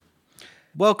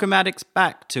Welcome, addicts,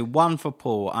 back to One for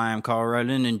Paul. I am Carl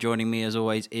Rowland, and joining me, as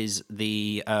always, is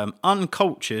the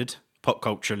uncultured pop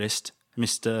culturalist,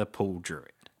 Mr. Paul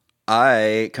Druitt.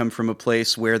 I come from a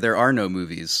place where there are no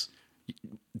movies.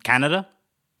 Canada?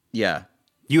 Yeah.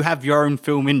 You have your own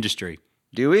film industry.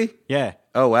 Do we? Yeah.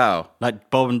 Oh, wow. Like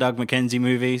Bob and Doug McKenzie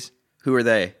movies. Who are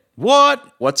they?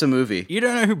 What? What's a movie? You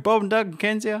don't know who Bob and Doug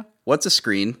McKenzie are? What's a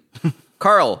screen?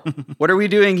 Carl, what are we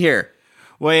doing here?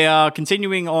 We are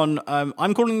continuing on.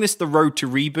 I'm calling this The Road to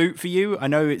Reboot for you. I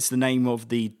know it's the name of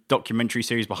the documentary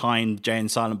series behind Jay and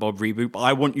Silent Bob Reboot, but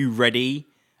I want you ready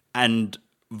and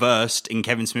versed in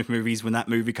Kevin Smith movies when that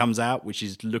movie comes out, which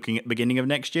is looking at the beginning of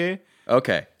next year.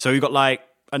 Okay. So we've got like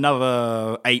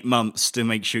another 8 months to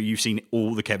make sure you've seen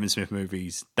all the Kevin Smith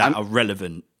movies that are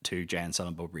relevant to Jay and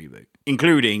Silent Bob Reboot,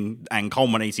 including and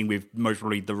culminating with most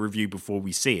probably the review before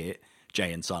we see it,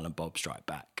 Jay and Silent Bob Strike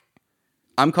Back.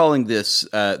 I'm calling this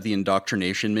the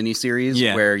indoctrination miniseries,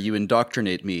 where you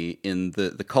indoctrinate me in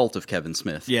the cult of Kevin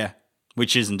Smith. Yeah,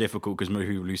 which isn't difficult because most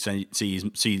people who see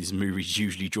these movies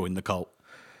usually join the cult.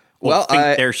 Or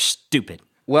think they're stupid.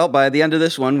 Well, by the end of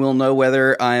this one, we'll know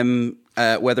whether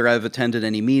whether I've attended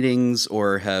any meetings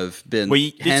or have been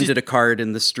handed a card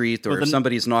in the street, or if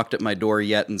somebody's knocked at my door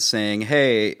yet and saying,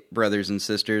 "Hey, brothers and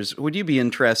sisters, would you be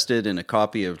interested in a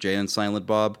copy of Jay and Silent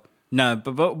Bob?" No,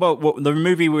 but the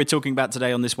movie we're talking about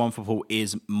today on this One for Paul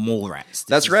is Mallrats.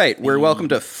 That's right. We're welcome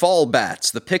to Fall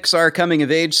Bats, the Pixar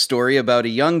coming-of-age story about a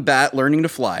young bat learning to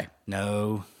fly.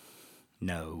 No.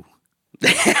 How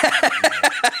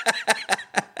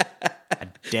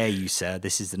dare you, sir?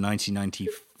 This is the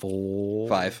 1994...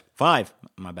 Five.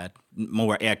 My bad.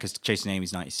 Yeah, because Chasing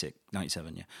Amy's 96,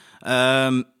 97, yeah.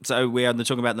 So we are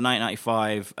talking about the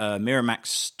 1995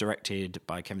 Miramax, directed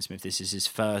by Kevin Smith. This is his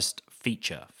first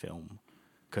feature film.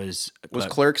 Was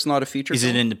Clerks not a feature film?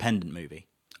 It's an independent movie.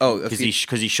 Oh, because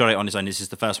he shot it on his own. This is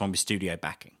the first one with studio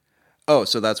backing. Oh,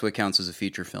 so that's what counts as a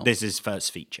feature film. This is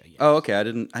first feature. Yeah. Oh,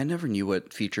 okay. I never knew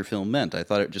what feature film meant. I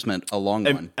thought it just meant a long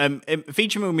one.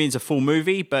 Feature movie means a full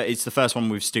movie, but it's the first one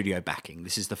with studio backing.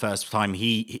 This is the first time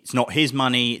it's not his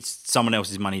money; it's someone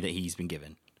else's money that he's been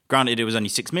given. Granted, it was only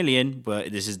 $6 million,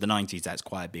 but this is the 90s. That's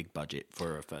quite a big budget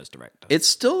for a first director. It's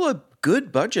still a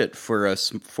good budget for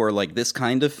us for like this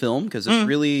kind of film because it's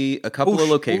really a couple of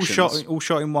locations. All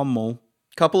shot in one mall.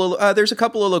 There's a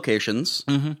couple of locations.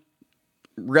 Mm-hmm.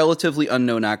 Relatively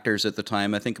unknown actors at the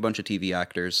time. I think a bunch of TV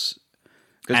actors.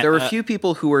 Because there were a few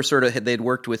people who were they'd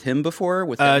worked with him before.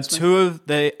 With only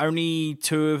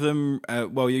two of them.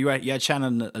 You had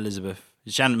Shannon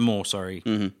Moore, sorry.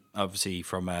 Mm-hmm. Obviously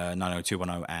from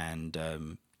 90210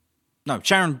 and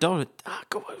Sharon Doherty.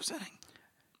 God, what was that name?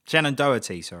 Shannon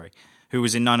Doherty, sorry, who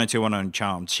was in 90210 and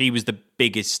Charmed. She was the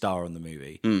biggest star on the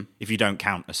movie, if you don't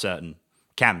count a certain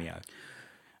cameo.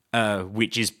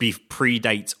 Which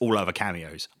predates all other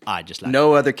cameos.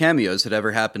 No other cameos had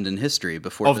ever happened in history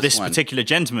before this particular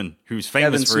gentleman who's famous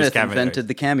Kevin for his Smith cameos. Invented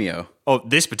the cameo. Oh,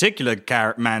 this particular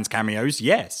man's cameos,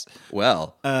 yes.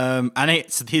 Well, and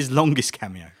it's his longest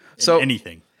cameo. So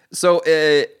anything. So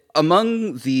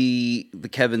among the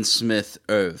Kevin Smith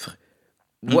oeuvre,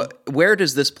 where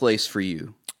does this place for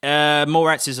you?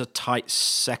 Mallrats is a tight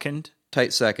second.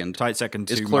 Tight second.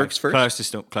 Is Clerks first? Clerks is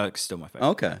still my favorite.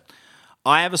 Okay.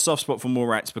 I have a soft spot for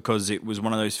Mallrats because it was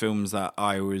one of those films that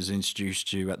I was introduced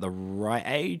to at the right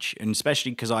age, and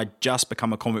especially because I'd just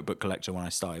become a comic book collector when I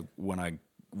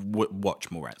watched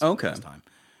Mallrats for the first time.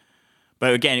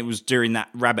 But again, it was during that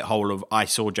rabbit hole of I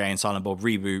saw Jay and Silent Bob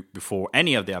Reboot before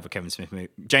any of the other Kevin Smith movies.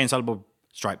 Jay and Silent Bob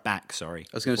Strike Back, sorry.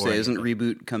 I was going to say, isn't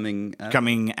Reboot coming out?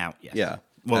 Coming out, yes. Yeah.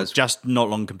 Well, just not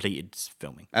long completed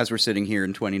filming. As we're sitting here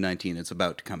in 2019, it's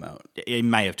about to come out.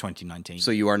 In May of 2019. So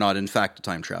you are not, in fact, a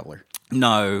time traveler.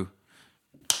 No.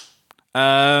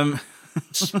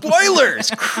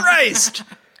 Spoilers! Christ!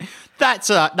 That's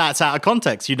out of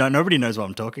context. Nobody knows what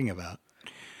I'm talking about.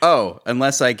 Oh,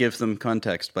 unless I give them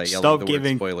context by yelling the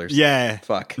word spoilers. Yeah.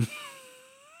 Fuck.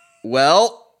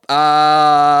 Well,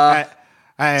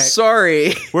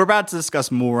 sorry. We're about to discuss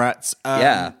Mallrats.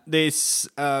 Yeah.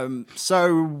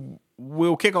 So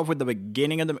we'll kick off with the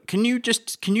beginning of the. Can you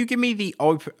give me the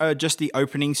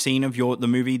opening scene of the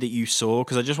movie that you saw?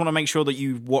 Because I just want to make sure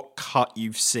that what cut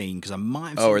you've seen. Because I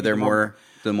might have. Are there more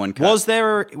than one cut?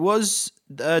 Was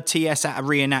TS at a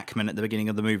reenactment at the beginning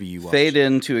of the movie you watched? Fade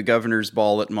into a governor's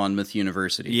ball at Monmouth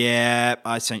University. Yeah,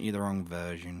 I sent you the wrong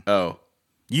version. Oh.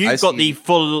 You've got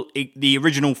the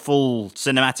original full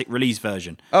cinematic release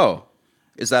version. Oh.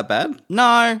 Is that bad? No.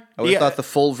 I would have thought the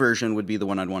full version would be the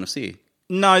one I'd want to see.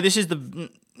 No, this is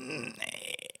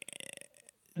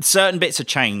certain bits are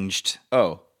changed.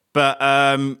 Oh. But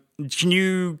Can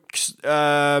you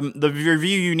the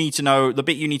review you need to know, the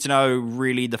bit you need to know,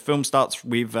 really, the film starts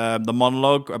with the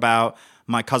monologue about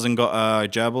my cousin got a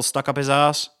gerbil stuck up his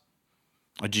ass?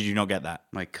 Or did you not get that?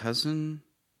 My cousin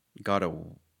got a...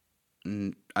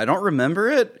 I don't remember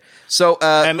it. So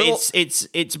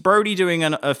it's Brody doing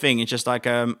a thing. It's just like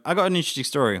I got an interesting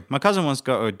story. My cousin once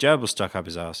got a gerbil stuck up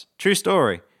his ass. True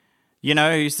story. You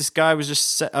know, this guy was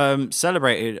just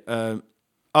celebrated.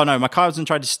 Oh no, my cousin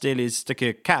tried to stick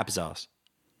a cat up his ass.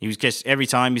 He was just every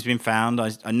time he's been found.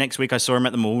 Next week I saw him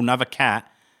at the mall, another cat,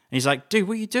 and he's like, "Dude,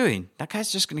 what are you doing? That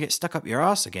cat's just gonna get stuck up your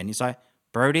ass again." He's like,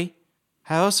 "Brody,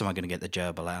 how else am I gonna get the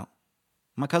gerbil out?"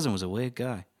 My cousin was a weird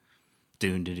guy.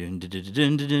 No,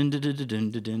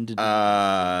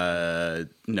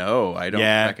 I don't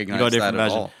recognize that at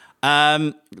all.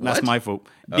 That's my fault.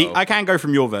 I can't go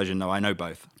from your version, though. I know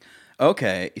both.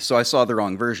 Okay, so I saw the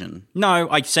wrong version. No,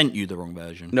 I sent you the wrong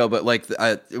version. No, but like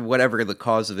whatever the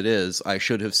cause of it is, I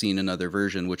should have seen another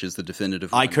version, which is the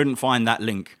definitive one. I couldn't find that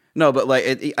link. No, but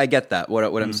like I get that.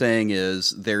 What I'm saying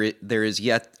is there is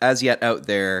yet out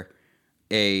there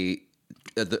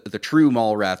the true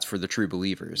Mallrats for the true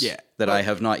believers. Yeah, that I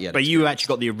have not yet. But you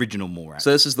actually got the original Mallrats.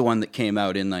 So this is the one that came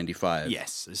out in '95.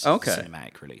 Yes, this is the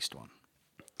cinematic released one.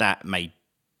 That made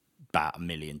about $1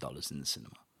 million in the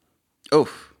cinema.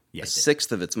 Oh, yeah, a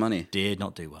sixth of its money. Did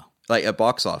not do well. Like at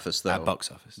box office, though. At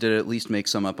box office. Did it at least make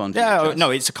some up on VHS? Yeah, no,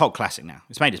 it's a cult classic now.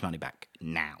 It's made its money back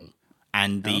now.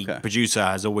 And the producer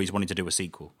has always wanted to do a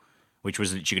sequel, which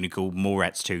was literally going to call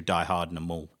Mallrats 2 Die Hard in a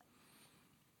Mall.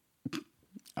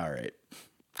 All right.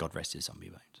 God rest his zombie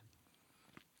bones.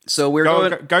 So we're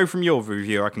go from your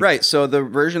review. Right. So the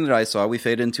version that I saw, we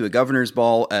fade into a governor's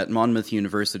ball at Monmouth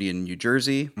University in New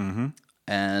Jersey. Mm-hmm.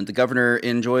 And the governor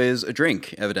enjoys a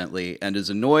drink, evidently, and is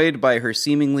annoyed by her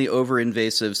seemingly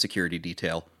over-invasive security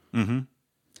detail. Mm-hmm.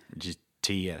 Which is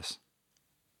TS.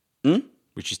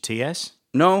 Which is TS?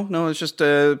 No, it's just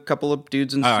a couple of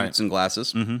dudes in suits and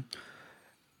glasses. Mm-hmm.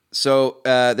 So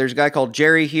there's a guy called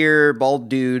Jerry here, bald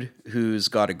dude, who's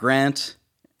got a grant,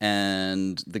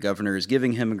 and the governor is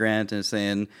giving him a grant and is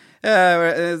saying,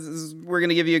 we're going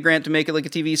to give you a grant to make it like a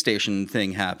TV station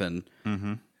thing happen.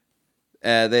 Mm-hmm.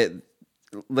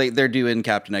 They're doing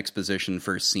Captain Exposition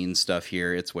first scene stuff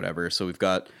here. It's whatever. So we've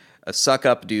got a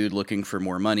suck-up dude looking for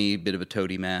more money, bit of a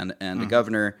toady man, and a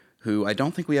governor who I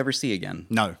don't think we ever see again.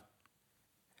 No.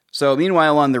 So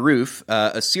meanwhile, on the roof,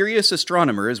 a serious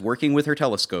astronomer is working with her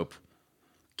telescope.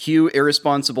 Cue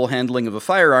irresponsible handling of a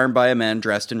firearm by a man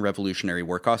dressed in Revolutionary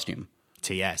War costume.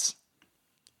 TS.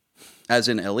 As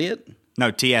in Elliot? No,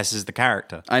 TS is the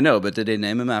character. I know, but did they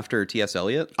name him after T.S.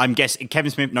 Eliot? I'm guessing Kevin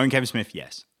Smith. Knowing Kevin Smith,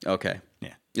 yes. Okay.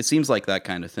 Yeah. It seems like that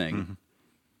kind of thing. Mm-hmm.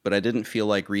 But I didn't feel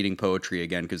like reading poetry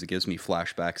again because it gives me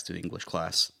flashbacks to English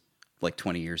class like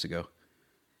 20 years ago.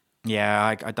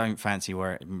 Yeah, I don't fancy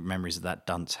memories of that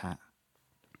dunce hat.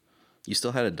 You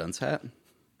still had a dunce hat?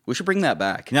 We should bring that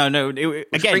back. No.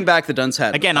 Bring back the dunce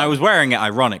hat. Again, I was wearing it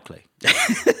ironically.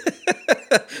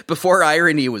 Before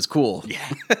irony was cool. Yeah.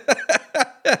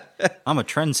 I'm a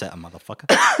trendsetter, motherfucker.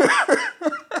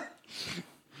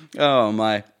 Oh,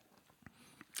 my.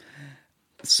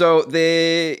 So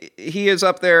he is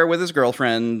up there with his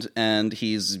girlfriend, and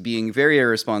he's being very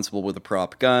irresponsible with a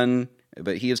prop gun,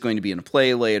 but he is going to be in a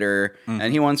play later,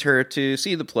 and he wants her to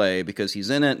see the play because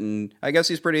he's in it, and I guess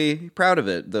he's pretty proud of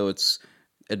it, though it's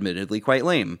admittedly quite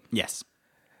lame. Yes.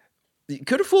 You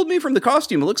could have fooled me from the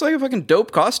costume. It looks like a fucking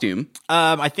dope costume.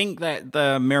 I think that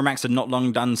the Miramax had not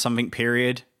long done something,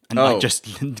 period, and just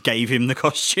gave him the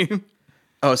costume.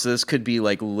 Oh, so this could be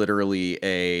like literally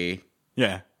a...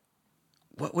 Yeah.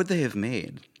 What would they have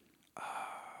made?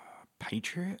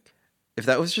 Patriot? If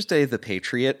that was just The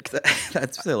Patriot,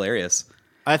 that's hilarious.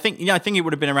 I think it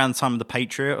would have been around the time of The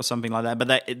Patriot or something like that. But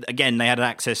they had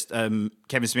access.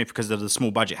 Kevin Smith, because of the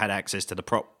small budget, had access to the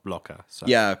prop locker. So.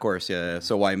 Yeah, of course. Yeah.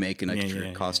 So why make an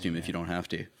extra costume if you don't have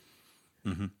to?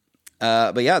 Mm-hmm.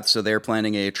 But yeah, so they're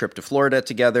planning a trip to Florida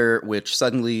together, which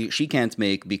suddenly she can't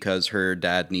make because her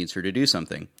dad needs her to do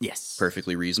something. Yes.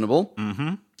 Perfectly reasonable.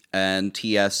 Mm-hmm. And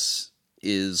T.S.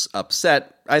 is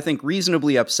upset, I think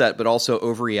reasonably upset, but also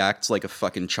overreacts like a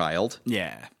fucking child.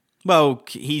 Yeah. Well,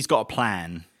 he's got a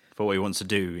plan for what he wants to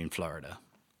do in Florida.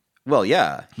 Well,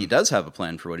 yeah, he does have a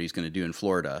plan for what he's going to do in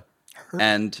Florida.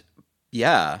 And,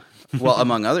 yeah, well,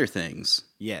 among other things.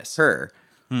 Yes. Her.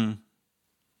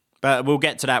 But we'll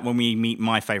get to that when we meet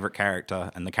my favorite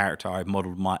character and the character I've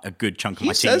modeled a good chunk of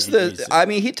my team. He says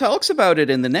he talks about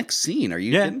it in the next scene. Are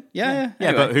you kidding? Yeah.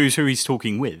 Yeah, but who he's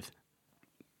talking with?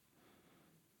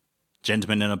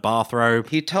 Gentleman in a bathrobe.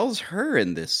 He tells her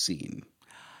in this scene.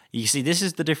 You see, this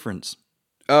is the difference.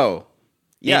 Oh.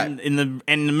 Yeah. In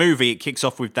the movie, it kicks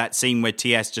off with that scene where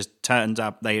TS just turns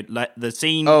up. The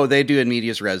scene. Oh, they do in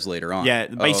medias res later on. Yeah,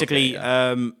 basically,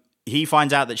 he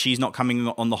finds out that she's not coming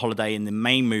on the holiday in the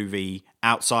main movie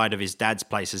outside of his dad's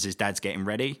place as his dad's getting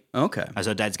ready. Okay. As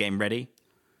her dad's getting ready.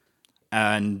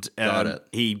 And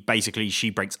she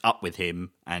breaks up with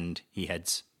him and he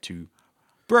heads to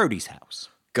Brody's house.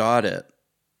 Got it.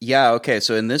 Yeah, okay,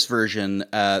 so in this version,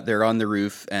 they're on the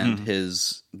roof and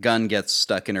his gun gets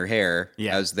stuck in her hair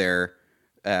as they're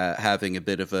having a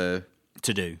bit of a...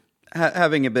 To-do.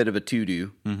 Having a bit of a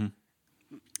to-do.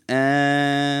 Mm-hmm.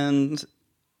 And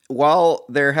while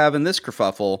they're having this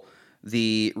kerfuffle,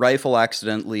 the rifle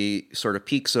accidentally sort of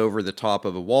peeks over the top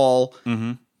of a wall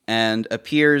and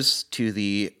appears to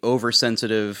the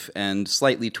oversensitive and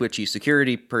slightly twitchy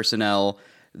security personnel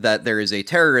that there is a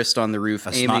terrorist on the roof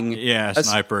aiming a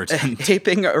sniper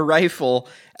taping a rifle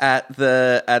at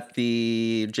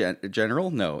the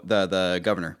general. No, the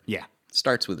governor. Yeah,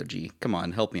 starts with a G. Come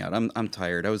on, help me out. I'm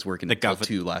tired. I was working until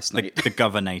 2 last night. The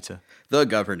governator, the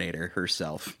governator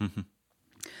herself. Mm-hmm.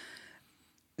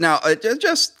 Now,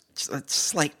 just a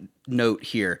slight note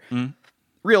here.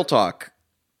 Real talk.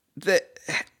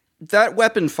 That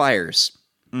weapon fires.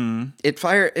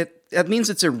 That means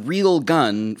it's a real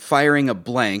gun firing a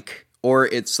blank, or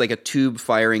it's like a tube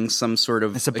firing some sort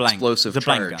of explosive charge.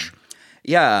 Blank gun.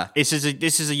 Yeah, this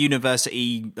is a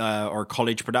university or a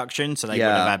college production, so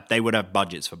they would have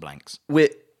budgets for blanks.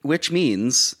 Which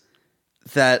means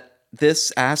that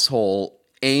this asshole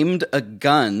aimed a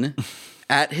gun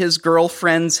at his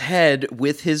girlfriend's head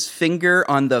with his finger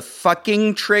on the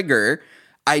fucking trigger.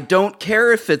 I don't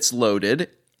care if it's loaded.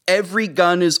 Every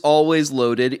gun is always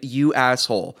loaded, you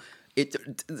asshole.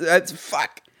 That's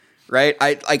fuck, right?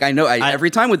 Every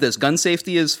time with this, gun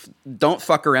safety is don't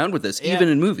fuck around with this, even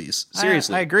in movies.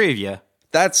 Seriously, I agree with you.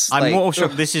 I'm more sure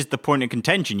this is the point of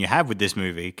contention you have with this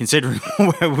movie, considering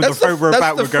we're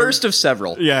the first of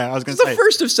several. Yeah, I was going to say the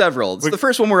first of several. It's the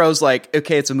first one where I was like,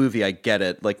 okay, it's a movie, I get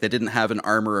it. Like they didn't have an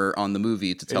armorer on the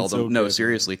movie to tell them, no,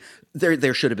 seriously,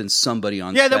 there should have been somebody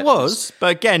on. Yeah, there was,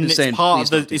 but again, it's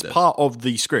part of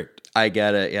the script. I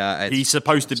get it. Yeah, he's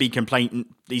supposed to be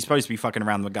He's supposed to be fucking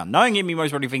around with a gun. Knowing him, he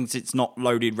most probably thinks it's not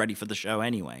loaded, ready for the show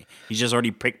anyway. He's just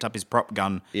already picked up his prop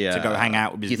gun to go hang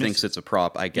out with his. He thinks it's a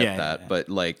prop. I get that, but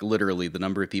like literally, the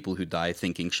number of people who die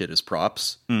thinking shit is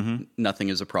props. Nothing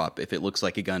is a prop. If it looks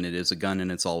like a gun, it is a gun, and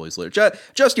it's always loaded.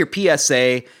 Just your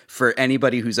PSA for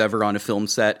anybody who's ever on a film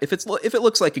set. If it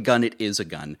looks like a gun, it is a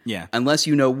gun. Yeah. Unless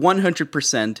you know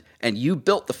 100% and you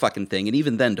built the fucking thing, and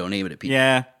even then, don't aim it at people.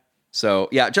 Yeah. So,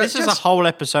 yeah. This is a whole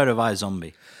episode of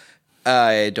iZombie.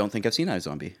 I don't think I've seen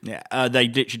iZombie. Yeah. They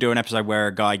literally do an episode where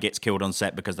a guy gets killed on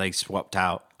set because they swapped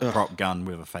out a prop gun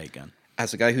with a fake gun.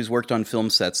 As a guy who's worked on film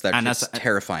sets, that's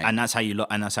terrifying. And that's how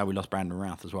we lost Brandon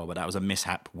Routh as well. But that was a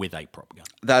mishap with a prop gun.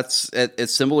 That's a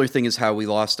similar thing is how we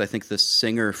lost, I think, the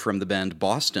singer from the band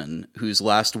Boston, whose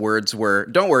last words were,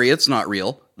 "Don't worry, it's not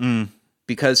real."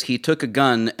 Because he took a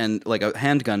gun and like a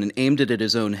handgun and aimed it at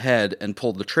his own head and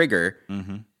pulled the trigger.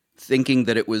 Thinking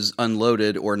that it was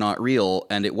unloaded or not real,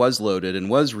 and it was loaded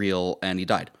and was real, and he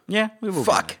died. Yeah, we will.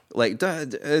 Fuck. Like,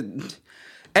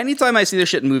 anytime I see this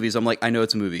shit in movies, I'm like, I know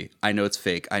it's a movie. I know it's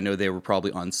fake. I know they were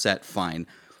probably on set, fine.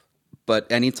 But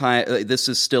anytime, this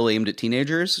is still aimed at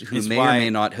teenagers who or may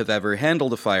not have ever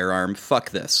handled a firearm. Fuck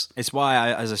this. It's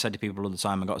why, as I said to people all the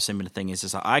time, I got a similar thing. It's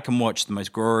just like, I can watch the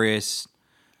most glorious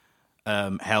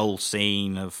hell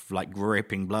scene of like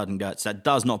ripping blood and guts. That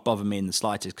does not bother me in the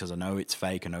slightest because I know it's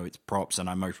fake, I know it's props, and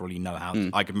I most probably know how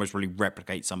I can most probably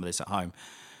replicate some of this at home.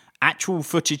 Actual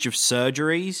footage of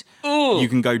surgeries, you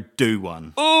can go do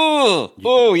one.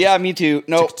 Oh, yeah, me too.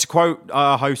 No, to quote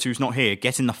our host who's not here,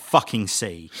 get in the fucking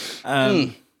sea.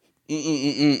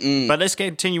 But let's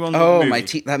continue on. Oh, my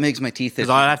teeth! That makes my teeth itch. Because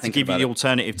I have to give you the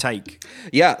alternative take.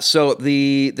 Yeah. So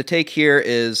the take here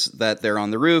is that they're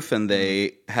on the roof and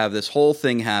they have this whole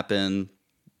thing happen.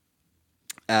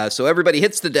 So everybody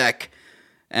hits the deck,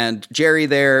 and Jerry,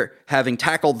 there having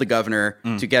tackled the governor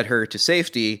to get her to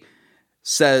safety,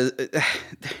 says,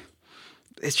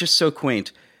 "It's just so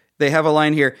quaint." They have a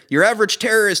line here: "Your average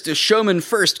terrorist is showman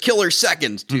first, killer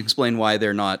second," to explain why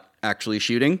they're not actually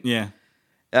shooting. Yeah.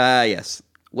 Yes.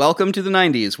 Welcome to the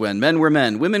 90s when men were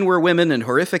men, women were women, and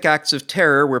horrific acts of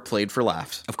terror were played for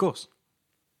laughs. Of course.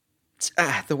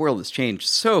 The world has changed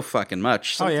so fucking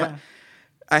much. Yeah.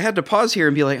 I had to pause here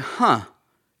and be like,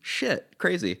 shit,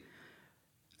 crazy.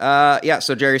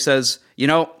 So Jerry says,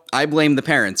 I blame the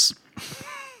parents.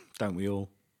 Don't we all?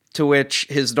 To which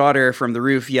his daughter from the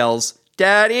roof yells,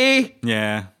 "Daddy!"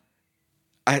 Yeah.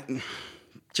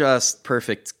 Just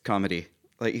perfect comedy.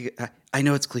 Like, I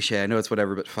know it's cliche. I know it's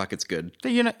whatever, but fuck, it's good.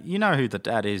 But you know who the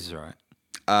dad is, right?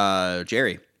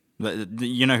 Jerry.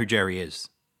 You know who Jerry is.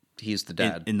 He's the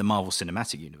dad in the Marvel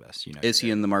Cinematic Universe. You know, is he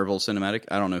in the Marvel Cinematic?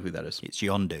 I don't know who that is. It's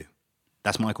Yondu.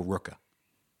 That's Michael Rooker.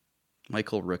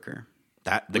 Michael Rooker.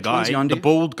 Which guy, the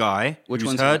bald guy. Which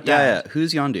one's her dad? Yeah.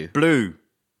 Who's Yondu? Blue,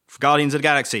 for Guardians of the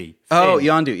Galaxy. Finn. Oh,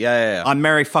 Yondu. Yeah. I'm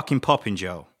Mary fucking Poppins.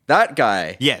 That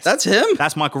guy. Yes, that's him.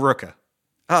 That's Michael Rooker.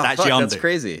 Oh, that's Yondu. That's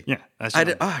crazy. Yeah, that's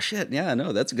Yondu. Oh shit. Yeah,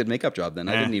 no, that's a good makeup job. Then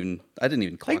I didn't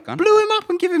even clock on. Blew him up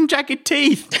and give him jagged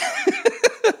teeth.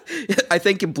 I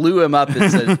think it blew him up.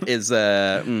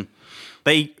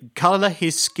 They color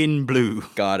his skin blue.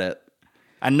 Got it.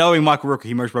 And knowing Michael Rooker,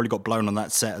 he most probably got blown on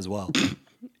that set as well.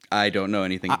 I don't know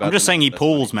anything about. I'm just saying he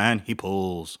pulls, man. He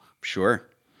pulls. Sure.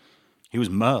 He was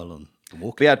Merlin.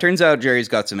 But yeah, it turns out Jerry's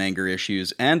got some anger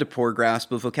issues and a poor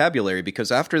grasp of vocabulary,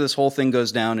 because after this whole thing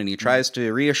goes down and he tries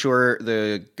to reassure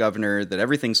the governor that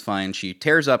everything's fine, she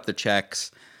tears up the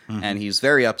checks, and he's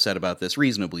very upset about this,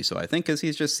 reasonably so, I think, because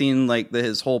he's just seen like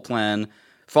his whole plan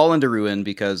fall into ruin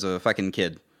because of a fucking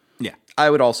kid. Yeah. I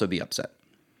would also be upset.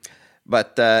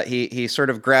 But he sort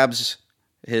of grabs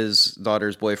his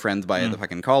daughter's boyfriend by the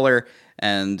fucking collar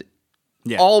and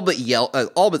all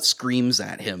but screams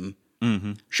at him,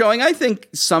 showing, I think,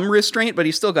 some restraint, but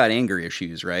he's still got anger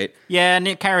issues, right? Yeah, and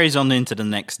it carries on into the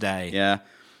next day. Yeah.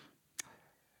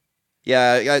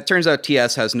 It turns out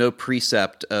TS has no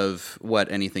precept of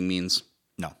what anything means.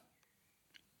 No.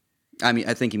 I mean,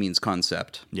 I think he means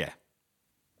concept. Yeah.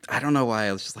 I don't know why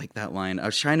I was just like that line. I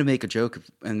was trying to make a joke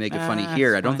and make it funny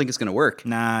here. I don't think it's going to work.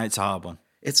 Nah, it's a hard one.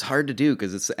 It's hard to do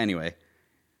because it's... Anyway.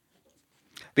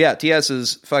 But yeah, TS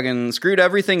has fucking screwed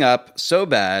everything up so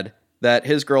bad that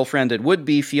his girlfriend and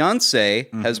would-be fiance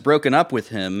has broken up with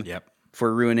him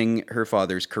for ruining her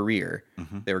father's career.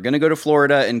 They were going to go to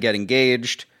Florida and get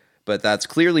engaged, but that's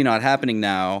clearly not happening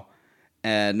now,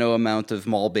 and no amount of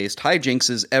mall-based hijinks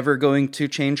is ever going to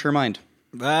change her mind.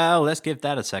 Well, let's give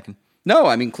that a second. No,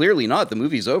 I mean, clearly not. The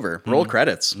movie's over. Roll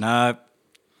credits. No.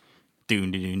 I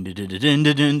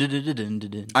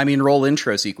mean, roll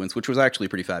intro sequence, which was actually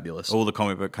pretty fabulous. All the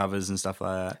comic book covers and stuff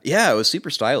like that. Yeah, it was super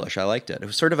stylish. I liked it. It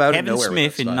was sort of out of nowhere. Kevin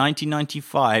Smith in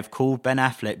 1995 called Ben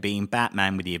Affleck being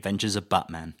Batman with the Adventures of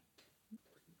Batman.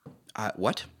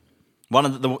 What? One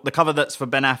of the cover that's for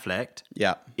Ben Affleck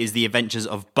is the Adventures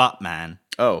of Batman.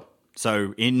 Oh. So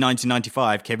in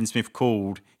 1995, Kevin Smith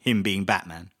called him being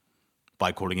Batman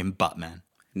by calling him Batman.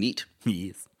 Neat. He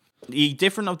is. The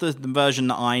different of the version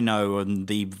that I know and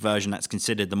the version that's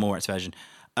considered the Moritz version,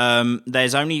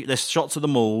 there's shots of the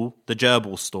mall, the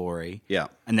gerbil story,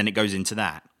 and then it goes into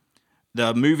that.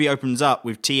 The movie opens up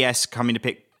with TS coming to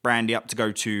pick Brandy up to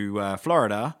go to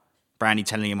Florida. Brandy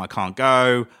telling him, I can't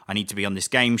go, I need to be on this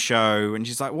game show. And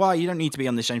she's like, why? You don't need to be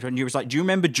on this game show. And he was like, do you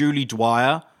remember Julie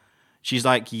Dwyer? She's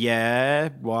like, yeah,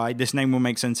 why? This name will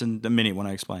make sense in a minute when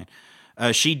I explain.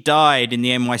 She died in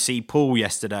the NYC pool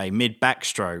yesterday,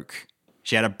 mid-backstroke.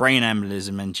 She had a brain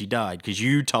aneurysm and she died because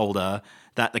you told her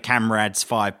that the camera adds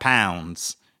 5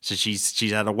 pounds. So she's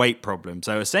had a weight problem.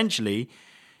 So essentially,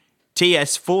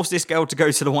 TS forced this girl to go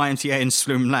to the YMCA and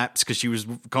swim laps because she was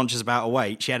conscious about her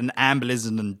weight. She had an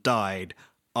aneurysm and died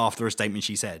after a statement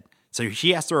she said. So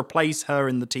she has to replace her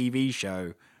in the TV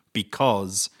show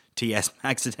because TS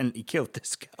accidentally killed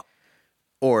this girl.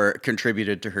 Or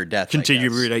contributed to her death.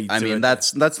 I mean,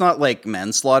 that's not like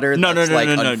manslaughter. No,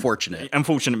 unfortunate.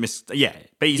 Unfortunate, yeah.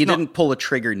 But he didn't pull a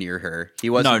trigger near her. He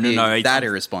wasn't that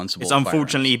irresponsible. It's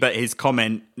unfortunately, but his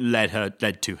comment led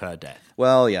to her death.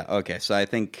 Well, yeah, okay. So I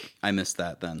think I missed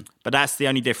that then. But that's the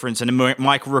only difference. And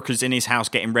Michael Rooker's in his house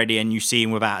getting ready, and you see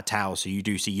him without a towel, so you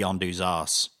do see Yondu's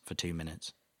ass for 2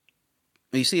 minutes.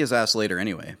 You see his ass later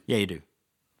anyway. Yeah, you do.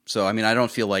 So I mean, I don't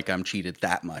feel like I'm cheated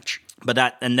that much. But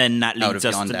that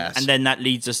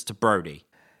leads us to Brody.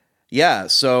 Yeah,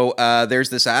 so there's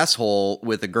this asshole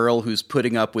with a girl who's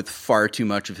putting up with far too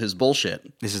much of his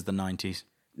bullshit. This is the 90s.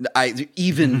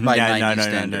 Even by 90s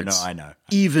standards. No, I know.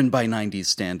 Even by 90s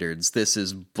standards, this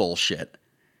is bullshit.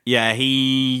 Yeah,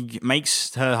 he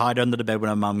makes her hide under the bed when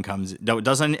her mum comes. No,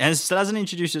 doesn't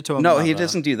introduce her to her No, mother. He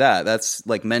doesn't do that. That's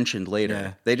like mentioned later.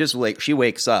 Yeah. They just she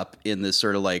wakes up in this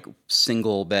sort of like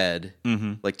single bed,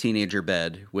 like teenager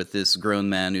bed, with this grown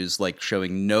man who's like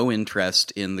showing no interest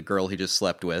in the girl he just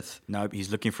slept with. No,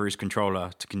 he's looking for his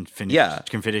controller to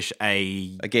finish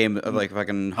a game of like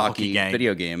fucking hockey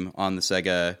video game on the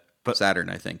Sega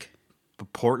Saturn, I think.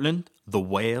 But Portland, the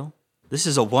Whale. This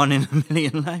is a 1 in a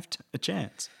million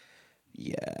chance.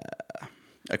 Yeah.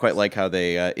 I quite like how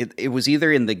they it was either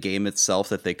in the game itself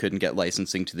that they couldn't get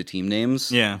licensing to the team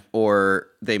names, or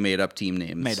they made up team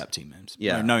names.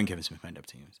 Yeah, knowing Kevin Smith made up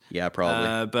team names. Yeah,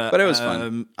 probably. But it was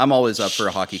fun. I'm always up for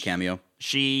a hockey cameo.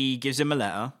 She gives him a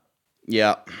letter.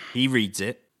 Yeah, he reads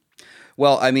it.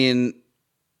 Well, I mean,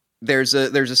 there's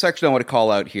a section I want to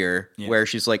call out here where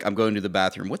she's like, "I'm going to the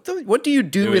bathroom." What do you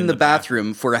do in the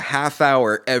bathroom for a half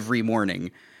hour every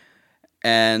morning?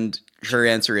 And her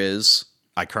answer is,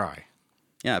 "I cry."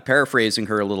 Yeah, paraphrasing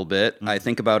her a little bit, I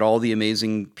think about all the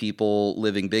amazing people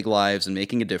living big lives and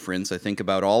making a difference. I think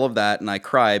about all of that, and I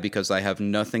cry because I have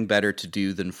nothing better to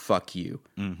do than fuck you.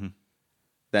 Mm-hmm.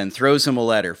 Then throws him a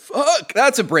letter. Fuck,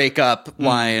 that's a breakup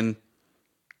line.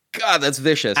 God, that's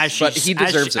vicious. But he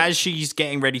deserves it. As she's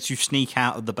getting ready to sneak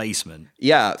out of the basement.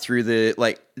 Yeah, through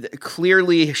the,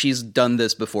 clearly she's done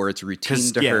this before. It's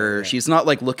routine to her. Yeah. She's not,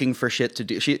 looking for shit to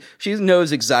do. She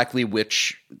knows exactly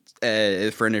which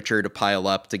furniture to pile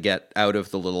up to get out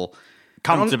of the little...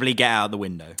 Comfortably get out the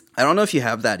window. I don't know if you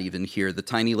have that even here, the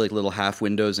tiny, little half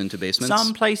windows into basements.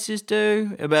 Some places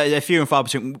do, but they're few and far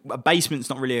between. A basement's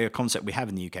not really a concept we have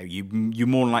in the UK. You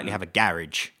more than likely have a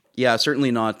garage. Yeah,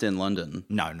 certainly not in London.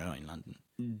 No, not in London.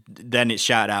 Then it's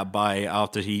shouted out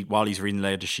while he's reading the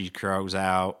letter, she crawls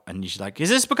out, and she's like, "Is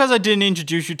this because I didn't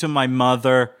introduce you to my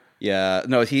mother?" Yeah,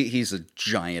 no, he's a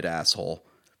giant asshole.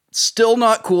 Still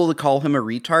not cool to call him a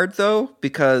retard, though,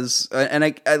 because, and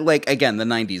I again, the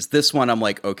 90s. This one, I'm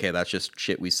like, okay, that's just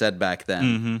shit we said back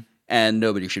then, and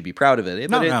nobody should be proud of it.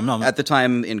 But no. At the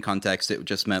time, in context, it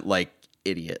just meant,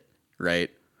 idiot, right?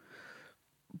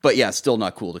 But yeah, still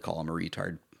not cool to call him a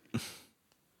retard.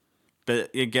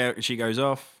 But she goes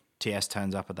off. TS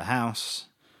turns up at the house.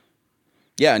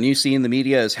 Yeah, and you see in the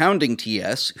media is hounding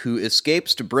TS, who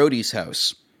escapes to Brody's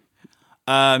house.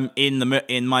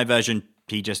 In my version,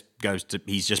 he's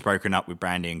just broken up with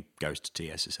Brandy and goes to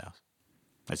TS's house.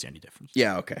 That's the only difference.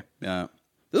 Yeah, okay.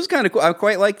 This is kind of cool. I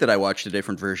quite like that I watched a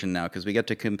different version now because we get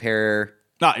to compare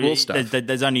cool stuff.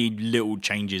 There's only little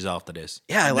changes after this.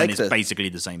 Yeah, I like this. It's basically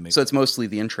the same movie. So it's mostly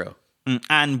the intro.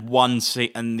 And what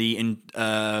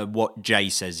Jay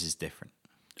says is different.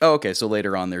 Oh, okay. So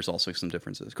later on, there's also some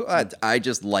differences. Cool. I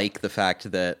just like the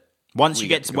fact that once we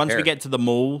get to the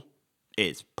mall,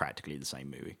 it's practically the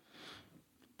same movie.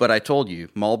 But I told you,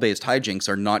 mall-based hijinks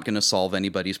are not going to solve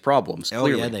anybody's problems.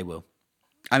 Clearly. Oh yeah, they will.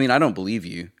 I mean, I don't believe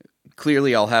you.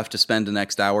 Clearly, I'll have to spend the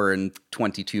next hour and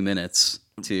 22 minutes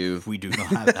to. We do not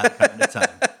have that kind of time.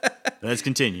 Let's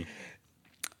continue.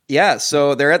 Yeah,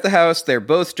 so they're at the house. They're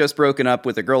both just broken up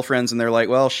with their girlfriends, and they're like,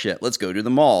 well, shit, let's go to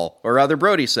the mall. Or rather,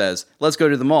 Brody says, let's go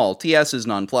to the mall. TS is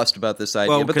nonplussed about this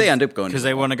idea, but they end up going to the mall. Because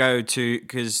they want to go to...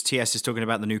 Because TS is talking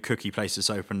about the new cookie place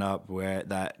that's opened up where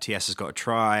that TS has got to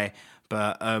try...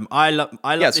 But I love.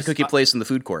 Yeah, it's a cookie place in the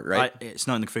food court, right? It's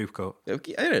not in the food court. It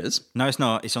is. No, it's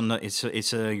not. It's on the.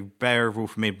 It's a bare rule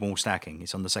for mid-mall stacking.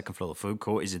 It's on the second floor. The food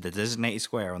court is in the designated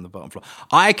square on the bottom floor.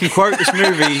 I can quote this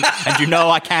movie, and you know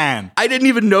I can. I didn't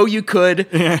even know you could,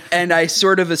 and I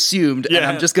sort of assumed, and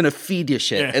I'm just gonna feed you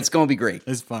shit. Yeah. It's gonna be great.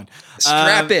 It's fun.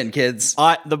 Strap in, kids.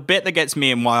 The bit that gets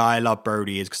me and why I love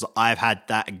Brody is because I've had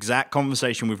that exact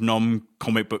conversation with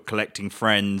non-comic book collecting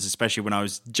friends, especially when I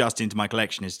was just into my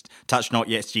collection. Is touch not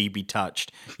yet, be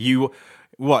touched.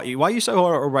 Why are you so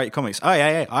horrible about comics? Oh,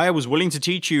 yeah. I was willing to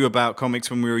teach you about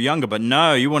comics when we were younger, but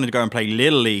no, you wanted to go and play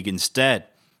Little League instead.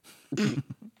 You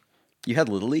had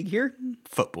Little League here?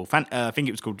 Football. I think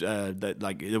it was called,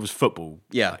 it was football.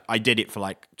 Yeah. I did it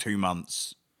for 2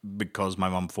 months because my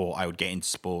mum thought I would get into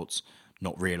sports,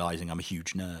 not realizing I'm a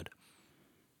huge nerd.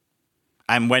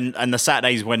 And the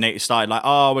Saturdays when it started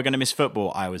we're going to miss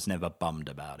football, I was never bummed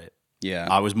about it. Yeah.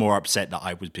 I was more upset that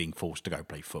I was being forced to go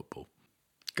play football.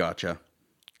 Gotcha.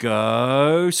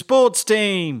 Go sports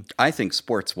team. I think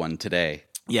sports won today.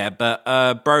 Yeah,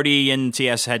 but Brody and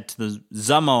TS head to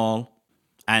the mall,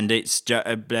 and it's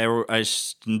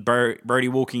Brody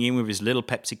walking in with his little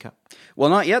Pepsi cup. Well,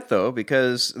 not yet, though,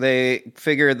 because they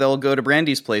figure they'll go to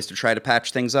Brandy's place to try to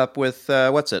patch things up with,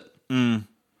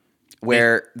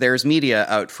 where there's media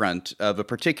out front of a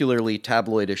particularly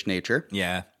tabloidish nature.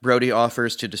 Yeah. Brody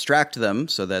offers to distract them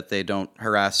so that they don't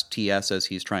harass TS as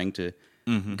he's trying to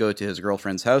go to his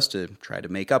girlfriend's house to try to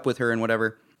make up with her and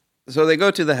whatever. So they go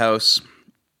to the house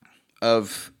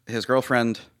of his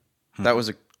girlfriend. That was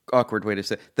an awkward way to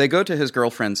say it. They go to his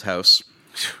girlfriend's house.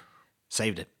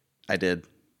 Saved it. I did.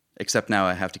 Except now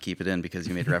I have to keep it in because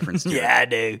you made reference to it. Yeah, I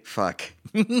do. Fuck.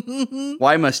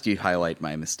 Why must you highlight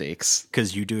my mistakes?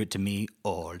 Because you do it to me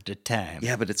all the time.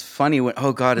 Yeah, but it's funny when...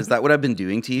 Oh, God, is that what I've been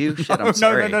doing to you? Shit, I'm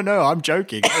sorry. No, I'm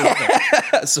joking.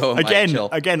 So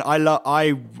again,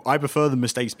 I prefer the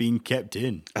mistakes being kept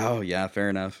in. Oh, yeah, fair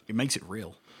enough. It makes it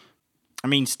real. I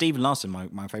mean, Stephen Larson,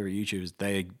 my favorite YouTubers,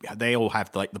 they all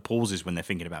have like the pauses when they're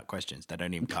thinking about questions. They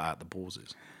don't even cut out the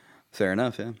pauses. Fair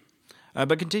enough, yeah.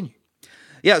 But continue.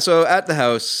 Yeah, so at the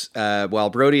house,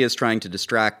 while Brody is trying to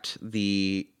distract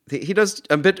he does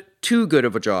a bit too good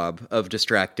of a job of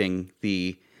distracting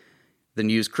the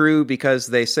news crew, because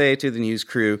they say to the news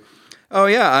crew, oh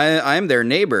yeah, I'm their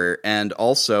neighbor, and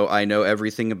also I know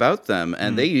everything about them,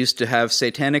 and they used to have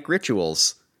satanic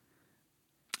rituals.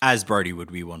 As Brody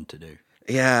would be one to do.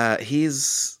 Yeah,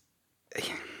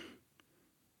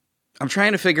 I'm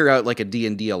trying to figure out like a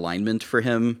D&D alignment for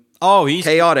him. Oh, he's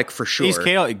chaotic for sure. He's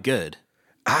chaotic good.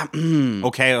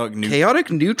 Or chaotic neutral.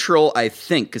 Chaotic neutral, I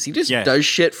think, because he just does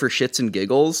shit for shits and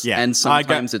giggles, and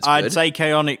sometimes it's good. I'd say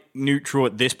chaotic neutral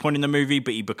at this point in the movie,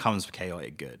 but he becomes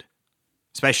chaotic good.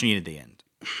 Especially at the end.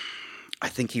 I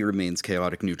think he remains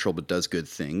chaotic neutral, but does good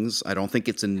things. I don't think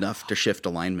it's enough to shift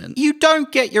alignment. You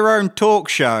don't get your own talk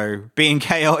show being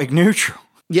chaotic neutral.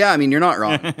 Yeah, I mean, you're not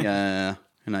wrong. Yeah.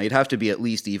 No, you'd have to be at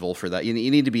least evil for that. You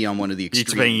need to be on one of the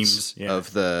extremes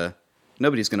of the...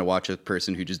 Nobody's going to watch a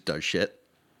person who just does shit.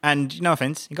 And no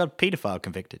offense, you got a pedophile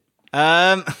convicted.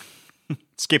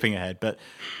 Skipping ahead, but...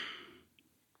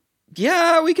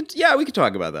 Yeah, we could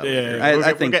talk about that later.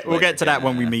 I think we'll get to that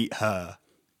when we meet her.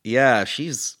 Yeah,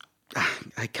 she's...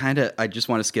 I just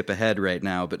want to skip ahead right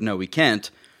now, but no, we can't,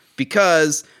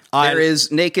 because there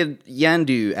is naked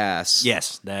Yandu ass.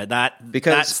 Yes,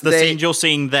 that's the scenes you're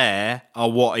seeing there are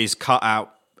what is cut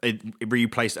out,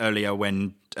 replaced earlier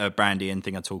when Brandy and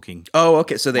Thing are talking. Oh,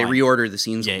 okay, so they reorder the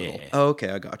scenes a little. Yeah. Oh, okay,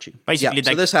 I got you. Basically,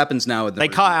 so this happens now. They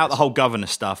cut out the whole governor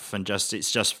stuff, and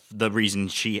it's just the reason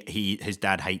his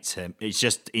dad hates him.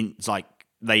 It's like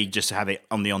they just have it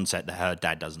on the onset that her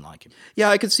dad doesn't like him. Yeah,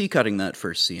 I could see cutting that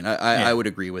first scene. I would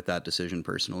agree with that decision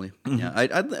personally. Mm-hmm. Yeah,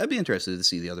 I'd be interested to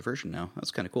see the other version now. That's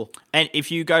kind of cool. And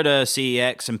if you go to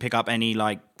CEX and pick up any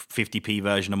like 50p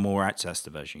version of Mallrats, that's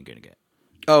the version you're going to get.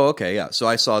 Oh, okay, yeah. So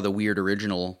I saw the weird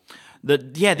original.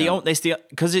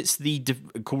 Because it's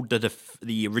called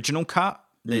the original cut.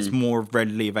 It's more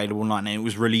readily available online, and it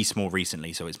was released more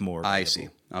recently, so it's more available. I see.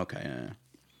 Okay, yeah.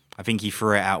 I think he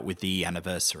threw it out with the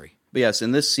anniversary. But yes,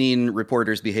 in this scene,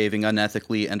 reporters behaving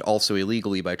unethically and also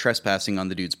illegally by trespassing on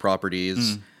the dude's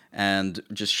properties and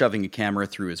just shoving a camera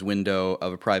through his window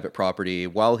of a private property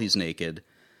while he's naked.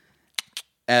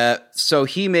 So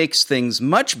he makes things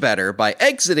much better by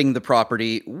exiting the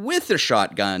property with a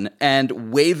shotgun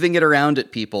and waving it around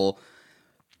at people.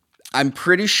 I'm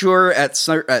pretty sure at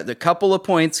a couple of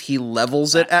points he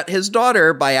levels it at his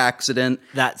daughter by accident.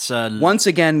 That's once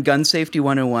again, gun safety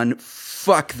 101.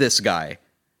 Fuck this guy.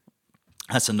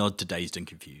 That's a nod to Dazed and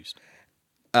Confused.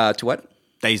 To what?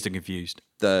 Dazed and Confused.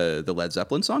 The Led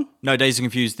Zeppelin song? No, Dazed and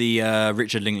Confused, the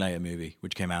Richard Linklater movie,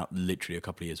 which came out literally a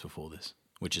couple of years before this,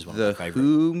 which is one of my favorite. The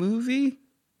Who movie?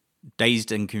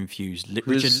 Dazed and Confused.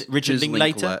 Richard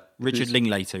Linklater. Richard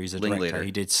Linklater. He's a director. Linklater.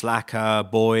 He did Slacker,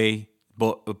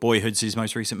 Boyhood's his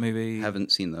most recent movie.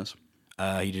 Haven't seen those.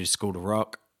 He did School of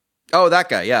Rock. Oh, that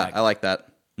guy. Yeah, I like that.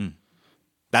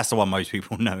 That's the one most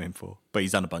people know him for, but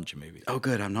he's done a bunch of movies. Oh,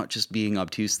 good. I'm not just being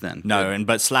obtuse then. No,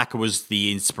 but Slacker was the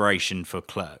inspiration for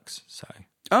Clerks. So.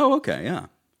 Oh, okay, yeah.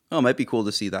 Oh, it might be cool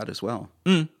to see that as well.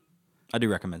 I do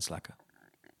recommend Slacker.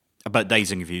 But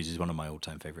Dazed and Confused is one of my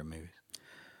all-time favorite movies,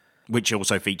 which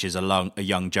also features a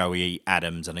young Joey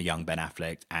Adams and a young Ben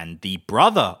Affleck and the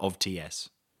brother of T.S.,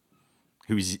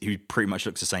 who pretty much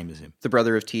looks the same as him. The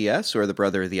brother of T.S. or the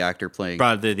brother of the actor playing?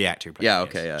 Brother of the actor who plays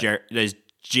okay, yeah. There's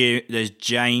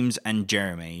James and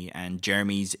Jeremy, and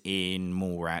Jeremy's in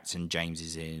Mallrats, and James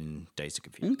is in Dazed and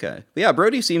Confused. Okay. But yeah,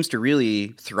 Brody seems to really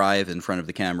thrive in front of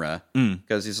the camera,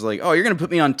 because he's like, oh, you're going to put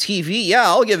me on TV? Yeah,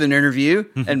 I'll give an interview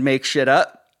and make shit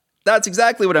up. That's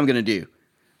exactly what I'm going to do.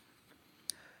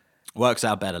 Works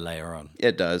out better later on.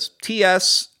 It does.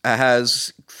 T.S.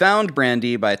 has found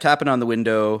Brandy by tapping on the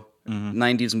window,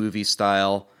 90s movie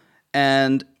style,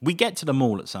 and... we get to the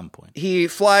mall at some point. He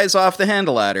flies off the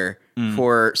handle ladder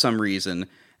for some reason.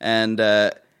 And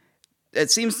it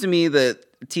seems to me that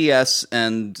T.S.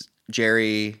 and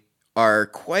Jerry are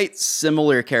quite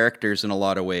similar characters in a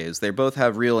lot of ways. They both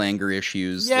have real anger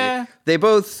issues. Yeah. They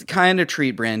both kind of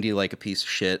treat Brandy like a piece of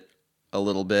shit a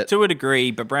little bit. To a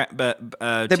degree, but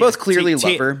they both clearly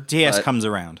love her. T.S. comes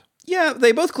around. Yeah,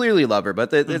 they both clearly love her,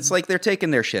 but it's like they're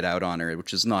taking their shit out on her,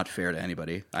 which is not fair to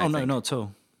anybody. No, not at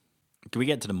all. Can we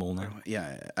get to the mall now?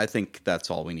 Yeah, I think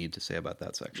that's all we need to say about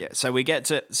that section. Yeah,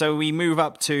 so we move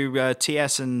up to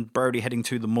T.S. and Brody heading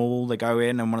to the mall. They go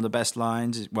in, and one of the best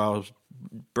lines is, while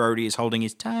Brody is holding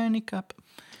his tiny cup.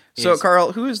 So,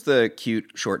 Carl, who is the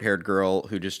cute, short-haired girl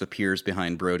who just appears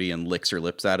behind Brody and licks her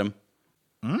lips at him?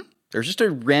 There's just a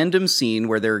random scene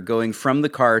where they're going from the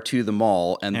car to the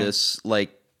mall, and this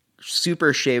like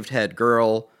super shaved head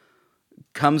girl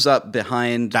comes up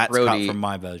behind That's Brody cut from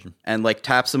my version. and like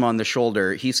taps him on the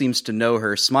shoulder. He seems to know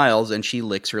her, smiles, and she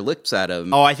licks her lips at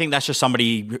him. Oh, I think that's just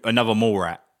another mall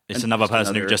rat. It's another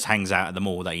person who just hangs out at the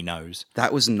mall that he knows.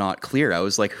 That was not clear. I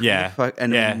was like, who the fuck?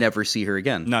 And we never see her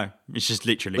again. No, it's just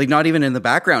literally. Like, not even in the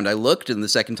background. I looked, and the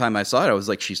second time I saw it, I was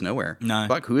like, she's nowhere. No.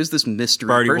 Fuck, who is this mystery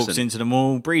Brody person? walks into the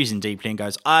mall, breathing deeply, and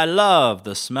goes, I love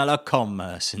the smell of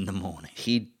commerce in the morning.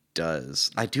 He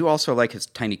does. I do also like his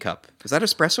tiny cup. Is that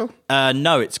espresso?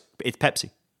 No, it's Pepsi.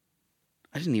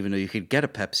 I didn't even know you could get a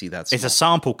Pepsi that small. It's a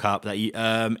sample cup that you,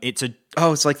 it's a...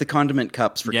 Oh, it's like the condiment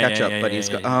cups for ketchup, but he's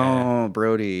got... Oh,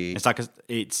 Brody. It's like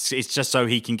it's just so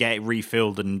he can get it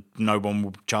refilled and no one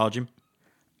will charge him.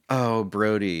 Oh,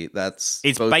 Brody, it's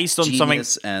based on something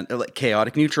and like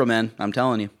chaotic neutral, man. I'm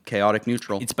telling you, chaotic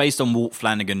neutral. It's based on Walt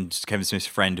Flanagan, Kevin Smith's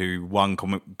friend, who one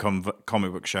comic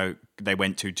book show they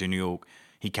went to New York.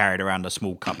 He carried around a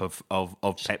small cup of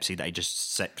Pepsi that he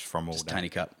just sipped from all day. Tiny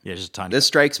cup. Yeah, just a tiny. This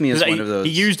strikes me as one of those.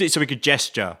 He used it so he could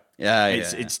gesture. Yeah,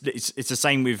 It's the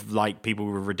same with like people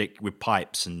with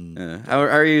pipes and. How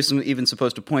are you even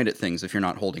supposed to point at things if you're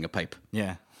not holding a pipe?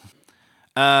 Yeah.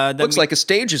 Looks like a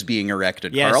stage is being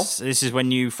erected, yes, Carl. This is when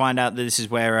you find out that this is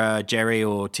where Jerry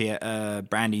or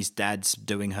Brandy's dad's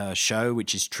doing her show,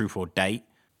 which is Truth or Date.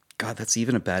 God, that's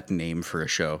even a bad name for a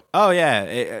show. Oh,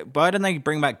 yeah. Why don't they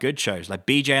bring back good shows like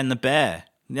BJ and the Bear?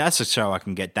 That's a show I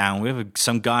can get down with.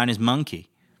 Some guy and his monkey.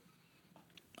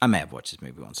 I may have watched this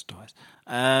movie once or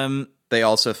twice. They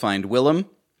also find Willem,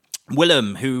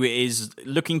 who is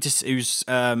who's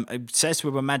obsessed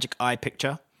with a magic eye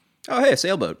picture. Oh, hey, a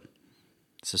sailboat.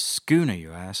 It's a schooner,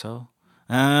 you asshole.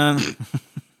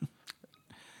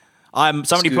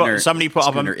 Somebody put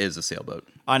up schooner is a sailboat.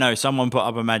 I know someone put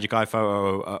up a magic eye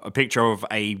photo, a picture of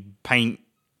a paint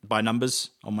by numbers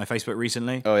on my Facebook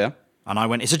recently. Oh yeah, and I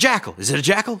went, "It's a jackal. Is it a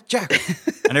jackal? Jackal!"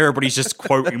 And everybody's just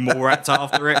quoting Mallrats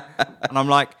after it, and I'm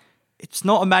like, "It's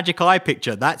not a magic eye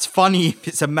picture. That's funny if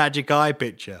it's a magic eye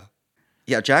picture."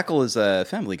 Yeah, Jackal is a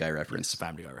Family Guy reference. It's a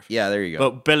Family Guy reference. Yeah, there you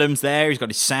go. But Billem's there. He's got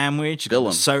his sandwich.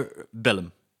 Billem.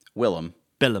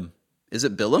 Billem. Is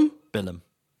it Billem? Billem.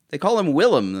 They call him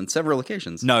Willem on several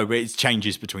occasions. No, but it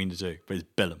changes between the two. But it's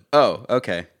Billem. Oh,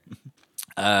 okay.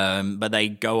 But they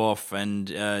go off, and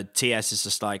TS is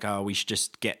just like, "Oh, we should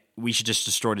just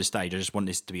destroy the stage. I just want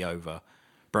this to be over."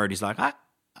 Brody's like,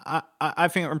 I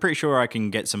think I'm pretty sure I can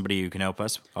get somebody who can help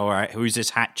us. All right, who's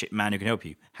this Hatchet Man who can help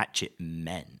you? Hatchet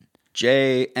Men.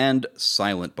 Jay and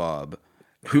Silent Bob,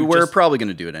 who were probably going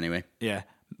to do it anyway. Yeah.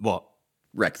 What?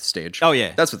 Wreck the stage. Oh,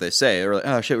 yeah. That's what they say. They're like,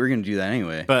 oh, shit, we're going to do that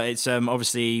anyway. But it's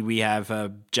obviously we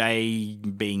have Jay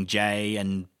being Jay,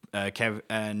 and Kev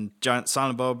and Giant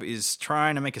Silent Bob is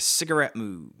trying to make a cigarette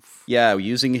move. Yeah,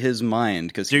 using his mind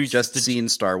because he's just seen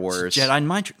Star Wars. Jedi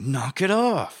mind trick. Knock it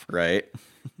off. Right.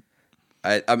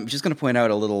 I'm just going to point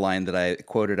out a little line that I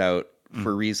quoted out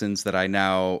for reasons that I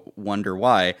now wonder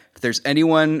why. If there's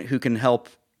anyone who can help,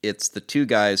 it's the two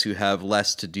guys who have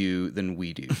less to do than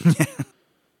we do.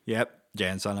 Yep. Jay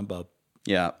and Silent Bob.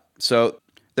 Yeah. So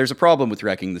there's a problem with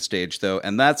wrecking the stage, though,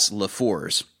 and that's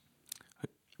LaFours.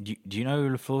 Do you know who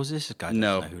LaFours is? This guy doesn't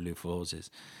know who LaFours is.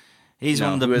 He's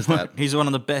one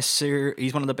of the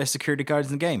best security guards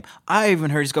in the game. I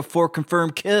even heard he's got 4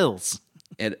 confirmed kills.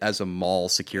 And as a mall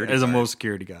security guard. A mall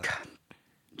security guard. God.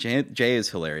 Jay is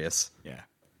hilarious. Yeah.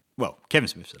 Well, Kevin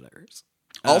Smith's hilarious.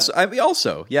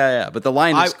 Yeah. But the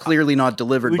line is clearly not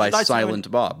delivered by Silent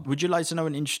Bob. Would you like to know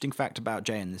an interesting fact about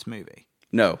Jay in this movie?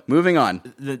 No. Moving on.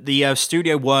 The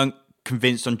studio weren't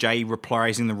convinced on Jay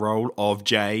reprising the role of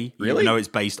Jay. Really? Even though it's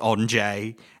based on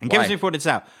Jay. And Kevin Smith pointed this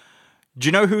out. Do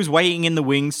you know who's waiting in the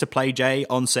wings to play Jay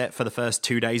on set for the first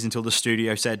 2 days until the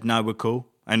studio said, no, we're cool?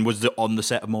 And was on the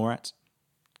set of Mallrats?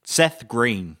 Seth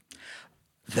Green.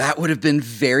 That would have been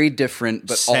very different,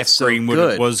 but Seth also Green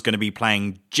good. Was going to be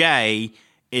playing Jay,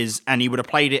 and he would have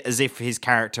played it as if his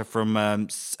character from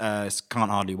Can't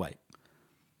Hardly Wait.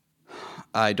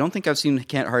 I don't think I've seen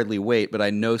Can't Hardly Wait, but I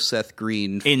know Seth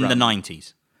Green in the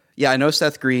 90s. Yeah, I know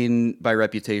Seth Green by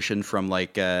reputation from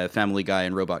like Family Guy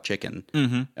and Robot Chicken.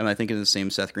 Mm-hmm. Am I thinking of the same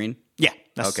Seth Green? Yeah,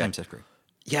 that's the same Seth Green.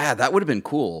 Yeah, that would have been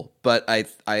cool, but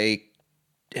it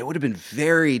would have been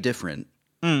very different.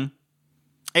 Mm.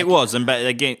 It was, but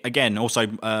again, also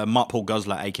Mark Paul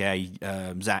Gosselaar, aka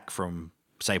Zach from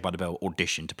Saved by the Bell,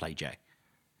 auditioned to play Jay.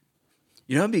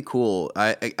 You know, it'd be cool.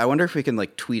 I wonder if we can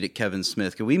like tweet at Kevin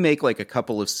Smith. Can we make like a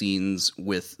couple of scenes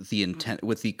with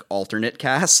the alternate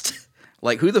cast?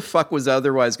 Like, who the fuck was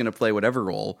otherwise going to play whatever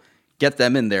role? Get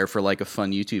them in there for like a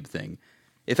fun YouTube thing.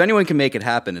 If anyone can make it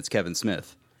happen, it's Kevin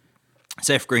Smith.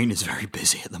 Seth Green is very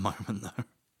busy at the moment, though.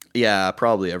 Yeah,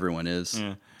 probably everyone is.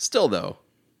 Yeah. Still, though.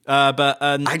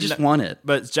 I just want it.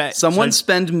 But someone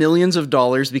spend millions of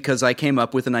dollars because I came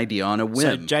up with an idea on a whim.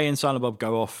 So Jay and Silent Bob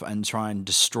go off and try and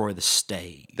destroy the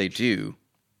stage. They do.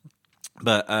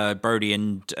 But Brody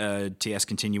and TS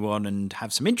continue on and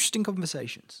have some interesting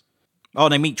conversations. Oh,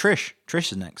 they meet Trish.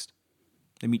 Trish is next.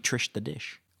 They meet Trish the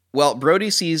Dish. Well, Brody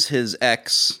sees his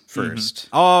ex first.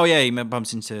 Oh, yeah, he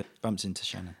bumps into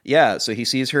Shannon. Yeah, so he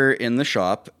sees her in the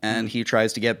shop, and he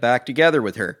tries to get back together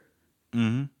with her.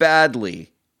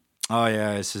 Badly. Oh,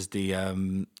 yeah, this is the,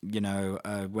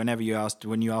 when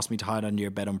you asked me to hide under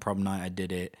your bed on prom night, I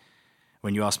did it.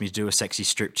 When you asked me to do a sexy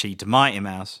strip cheat to Mighty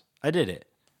Mouse, I did it.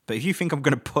 But if you think I'm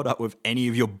going to put up with any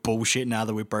of your bullshit now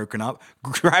that we're broken up,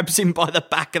 grabs him by the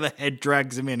back of the head,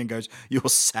 drags him in and goes, you're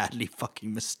sadly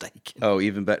fucking mistaken. Oh,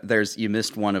 even better. You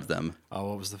missed one of them. Oh,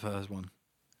 what was the first one?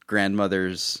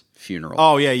 Grandmother's funeral.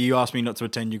 Oh, yeah, you asked me not to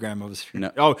attend your grandmother's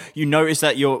funeral. No. Oh, you noticed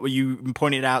that you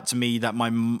pointed out to me that my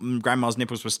grandma's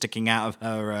nipples were sticking out of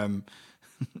her...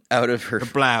 out of her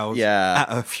blouse. Yeah.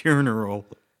 At her funeral.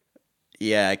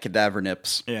 Yeah, cadaver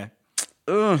nips. Yeah.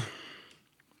 Ugh.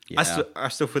 Yeah. I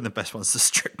still think the best one's the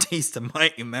striptease to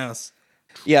Mighty Mouse.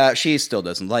 Yeah, she still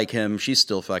doesn't like him. She's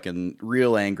still fucking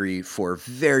real angry for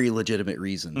very legitimate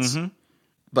reasons.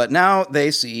 But now they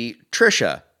see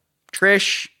Trisha.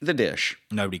 Trish the Dish.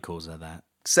 Nobody calls her that.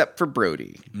 Except for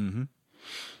Brody.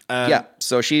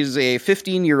 So she's a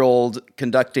 15-year-old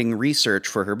conducting research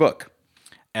for her book.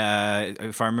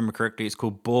 If I remember correctly, it's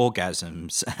called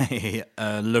Borgasms.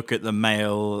 A look at the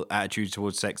male attitude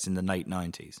towards sex in the late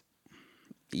 90s.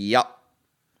 Yep.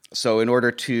 So in order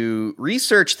to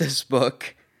research this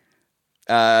book,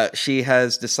 she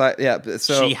has decided. Yeah.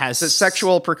 So she has the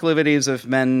sexual proclivities of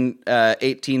men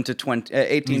 18 to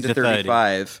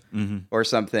 35 or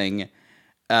something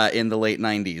in the late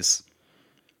 90s.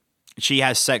 She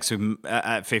has sex with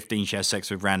at 15. She has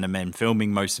sex with random men,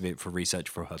 filming most of it for research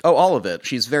for her. Oh, all of it.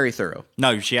 She's very thorough.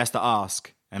 No, she has to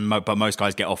ask, but most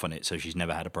guys get off on it, so she's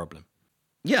never had a problem.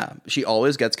 Yeah, she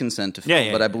always gets consent to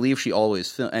film, but I believe she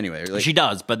always film anyway. Like, she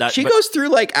does, but goes through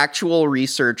like actual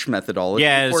research methodology.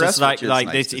 Yeah, it's just like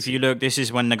nice this. If you look, this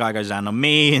is when the guy goes down on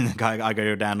me, and I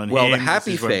go down on him. Well, the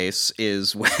happy face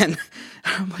is when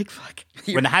I'm like, fuck.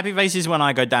 When the happy face is when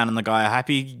I go down on the guy.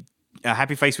 A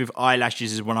happy face with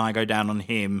eyelashes is when I go down on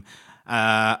him.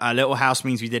 A little house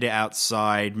means we did it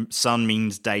outside. Sun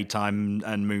means daytime,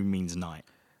 and moon means night.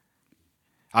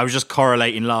 I was just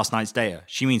correlating last night's data.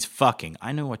 She means fucking.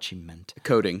 I know what she meant.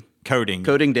 Coding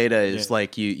data is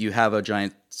like you have a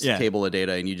giant table of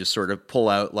data and you just sort of pull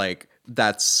out like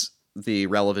that's the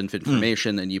relevant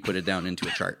information and you put it down into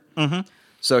a chart.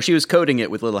 So she was coding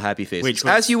it with little happy faces,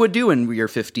 as you would do when you're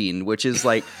 15, which is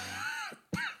like,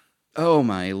 oh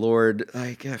my lord,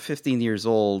 like 15 years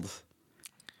old.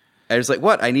 I was like,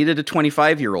 what? I needed a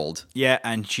 25-year-old. Yeah,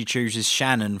 and she chooses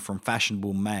Shannon from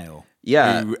Fashionable Male.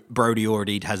 Yeah. Who Brody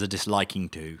already has a disliking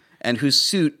to. And whose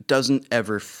suit doesn't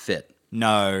ever fit.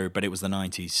 No, but it was the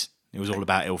 90s. It was all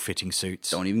about ill-fitting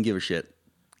suits. Don't even give a shit.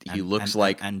 He looks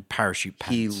like... And parachute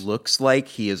pants. He looks like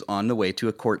he is on the way to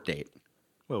a court date.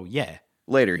 Well, yeah.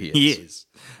 Later he is. He is.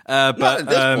 But not at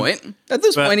this point. At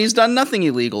this point, he's done nothing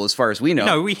illegal as far as we know.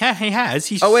 No, he has.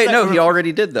 He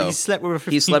already did, though. He slept with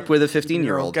a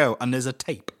 15-year-old girl, and there's a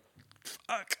tape.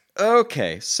 Fuck.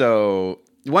 Okay, so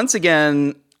once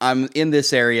again, I'm in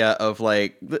this area of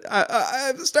like,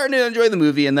 I'm starting to enjoy the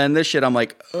movie, and then this shit, I'm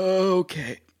like,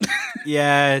 okay.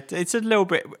 Yeah, it's a little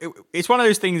bit. It's one of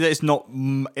those things that it's not.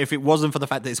 If it wasn't for the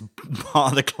fact that it's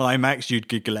part of the climax, you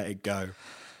could let it go.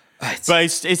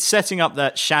 But it's setting up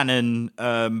that Shannon,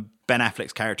 Ben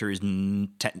Affleck's character,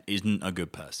 isn't a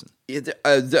good person.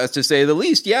 To say the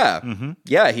least, yeah.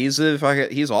 Yeah, he's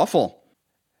awful.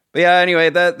 But yeah, anyway,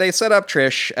 they set up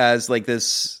Trish as like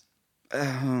this.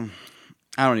 I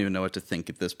don't even know what to think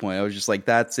at this point. I was just like,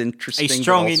 that's interesting.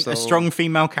 A strong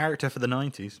female character for the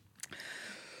 90s.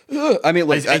 I mean,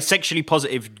 like a sexually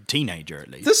positive teenager, at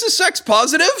least. This is sex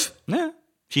positive? Yeah.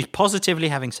 She's positively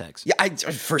having sex. Yeah,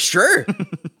 for sure.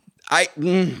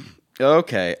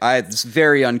 Okay. It's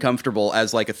very uncomfortable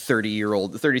as like a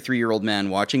 33-year-old man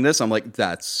watching this. I'm like,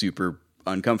 that's super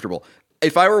uncomfortable.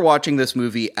 If I were watching this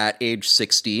movie at age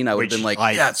 16, I would have been like,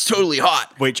 yeah, it's totally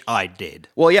hot. Which I did.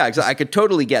 Well, yeah, exactly. I could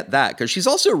totally get that because she's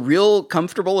also real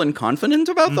comfortable and confident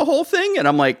about the whole thing. And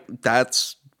I'm like,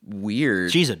 that's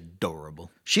weird. She's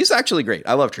adorable. She's actually great.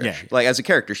 I love Trish. Yeah. Like, as a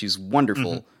character, she's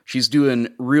wonderful. She's doing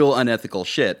real unethical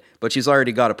shit, but she's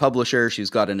already got a publisher. She's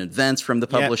got an advance from the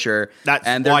publisher.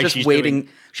 And they're just waiting.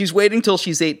 She's waiting till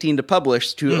she's 18 to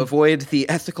publish to avoid the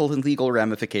ethical and legal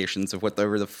ramifications of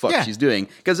whatever the fuck she's doing.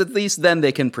 Because at least then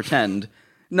they can pretend,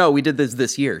 no, we did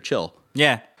this year. Chill.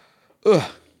 Yeah.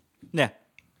 Ugh. Yeah.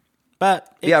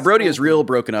 But Brody is real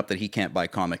broken up that he can't buy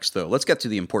comics, though. Let's get to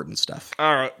the important stuff.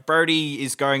 All right, Brody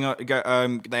is going.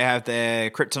 They have their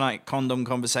kryptonite condom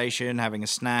conversation, having a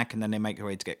snack, and then they make their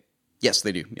way to get. Yes,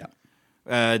 they do. Yeah,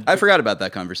 I forgot about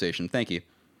that conversation. Thank you.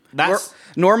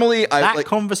 Normally, that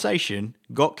conversation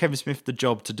got Kevin Smith the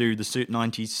job to do the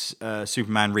 90s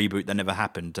Superman reboot that never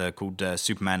happened, called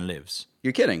Superman Lives.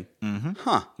 You're kidding? Mm-hmm.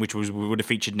 Huh? Which would have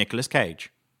featured Nicolas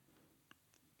Cage.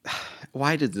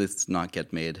 Why did this not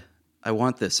get made? I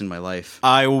want this in my life.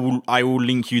 I will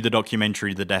link you the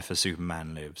documentary The Death of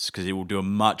Superman Lives, because it will do a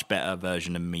much better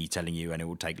version of me telling you, and it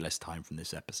will take less time from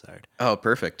this episode. Oh,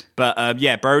 perfect. But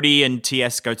Brody and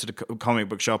TS go to the comic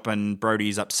book shop, and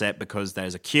Brody's upset because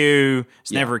there's a queue.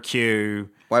 It's never a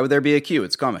queue. Why would there be a queue?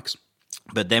 It's comics.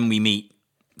 But then we meet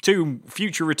two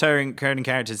future returning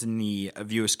characters in the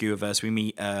Viewer Skewerverse. We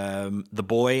meet the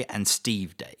boy and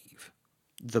Steve Dave.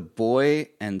 The boy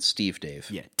and Steve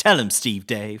Dave. Yeah, tell him, Steve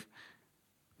Dave.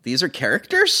 These are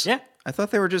characters? Yeah. I thought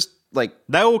they were just, like...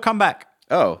 They all come back.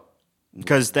 Oh.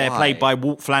 Because they're played by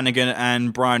Walt Flanagan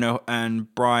and Brian...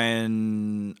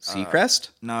 Seacrest?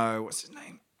 No, what's his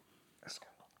name?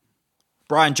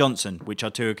 Brian Johnson, which are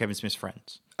two of Kevin Smith's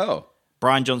friends. Oh.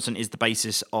 Brian Johnson is the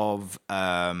basis of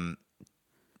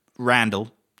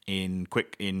Randall in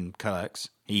Clerks.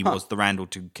 He was the Randall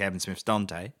to Kevin Smith's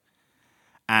Dante.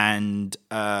 And...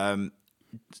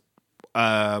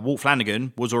 Walt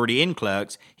Flanagan was already in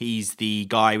Clerks. He's the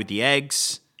guy with the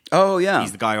eggs. Oh yeah,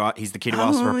 he's the guy. He's the kid who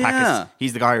asked for a pack.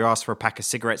 He's the guy who asked for a pack of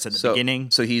cigarettes at the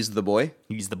beginning. So he's the boy.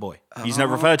 He's the boy. He's not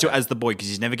referred to as the boy because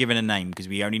he's never given a name, because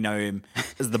we only know him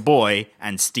as the boy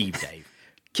and Steve Dave.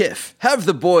 Kiff, have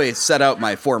the boy set out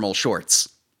my formal shorts.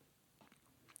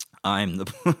 I'm the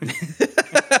boy.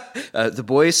 The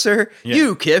boy, sir. Yeah.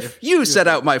 You, Kiff, you set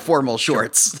out my formal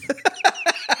shorts.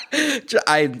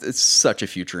 It's such a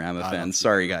Futurama fan.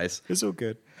 Sorry, guys. It's all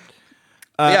good.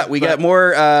 We got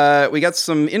more. We got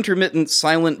some intermittent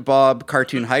Silent Bob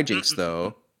cartoon hijinks,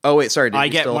 though. Oh wait, sorry. I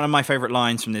get one of my favorite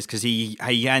lines from this, because he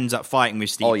ends up fighting with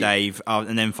Steve Dave,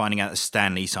 and then finding out that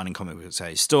Stan Lee signing comic books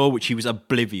at his store, which he was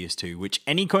oblivious to. Which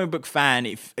any comic book fan,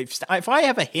 if I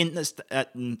have a hint that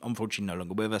unfortunately no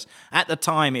longer with us at the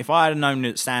time, if I had known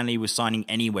that Stan Lee was signing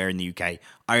anywhere in the UK,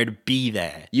 I would be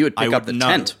there. You would pick up the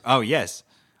tent. Oh yes.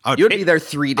 You would be there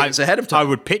 3 days ahead of time. I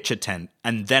would pitch a tent,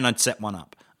 and then I'd set one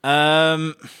up.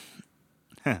 Boner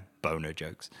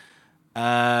jokes.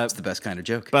 It's the best kind of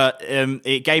joke. But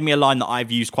it gave me a line that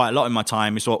I've used quite a lot in my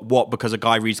time. It's what because a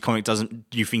guy reads comic do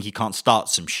you think he can't start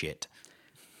some shit?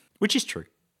 Which is true.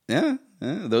 Yeah,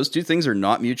 those two things are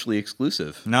not mutually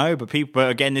exclusive. No, but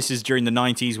again, this is during the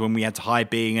 90s when we had to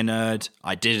hide being a nerd.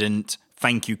 I didn't.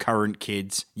 Thank you, current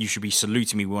kids. You should be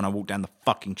saluting me when I walk down the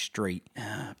fucking street.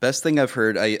 Best thing I've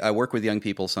heard, I work with young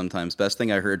people sometimes. Best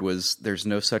thing I heard was, there's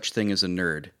no such thing as a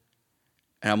nerd.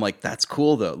 And I'm like, that's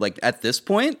cool, though. Like, at this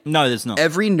point... No, there's not.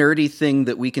 Every nerdy thing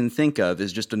that we can think of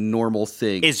is just a normal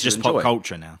thing. It's just pop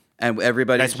culture now. And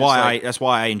everybody. That's why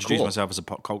I introduced myself as a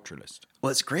pop culturalist.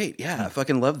 Well, it's great. Yeah, I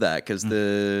fucking love that, because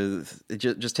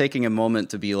just taking a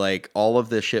moment to be like, all of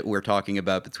the shit we're talking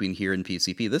about between here and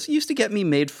PCP, this used to get me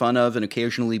made fun of and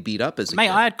occasionally beat up as a kid.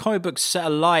 I had comic books set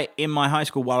alight in my high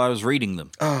school while I was reading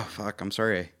them. Oh, fuck. I'm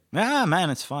sorry. Ah,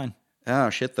 man, it's fine.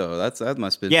 Oh, shit, though. That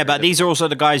must be... Yeah, but these are also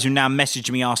the guys who now message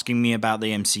me asking me about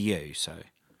the MCU, so...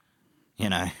 You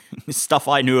know, stuff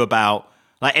I knew about...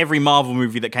 Like every Marvel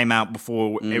movie that came out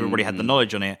before everybody had the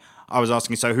knowledge on it, I was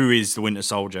asking, so who is the Winter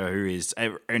Soldier? Who is...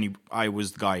 I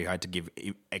was the guy who had to give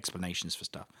explanations for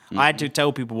stuff. I had to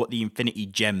tell people what the Infinity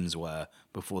Gems were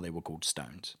before they were called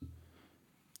stones.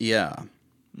 Yeah.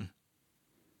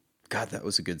 God, that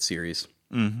was a good series.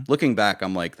 Looking back,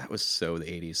 I'm like, that was so the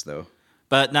 80s, though.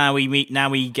 But now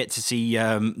we get to see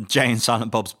Jay and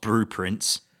Silent Bob's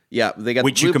blueprints. Yeah, they got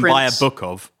which you can buy a book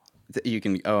of. You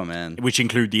can, oh man, which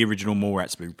include the original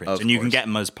Mallrats blueprints, and you can get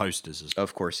them as posters as well.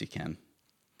 Of course you can.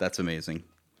 That's amazing.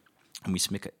 And we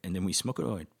smoke it, and then we smoke it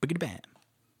all. Biggity bam.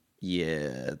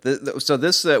 Yeah. So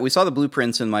this we saw the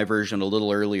blueprints in my version a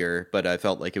little earlier, but I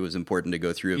felt like it was important to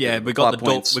go through. Yeah, we got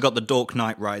the Dork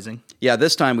Knight Rising. Yeah,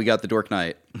 this time we got the Dork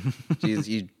Knight.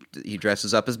 He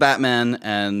dresses up as Batman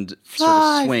and sort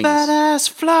of swings. Fat ass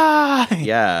fly.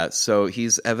 Yeah, so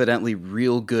he's evidently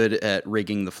real good at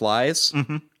rigging the flies,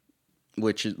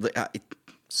 which is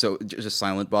So just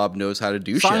Silent Bob knows how to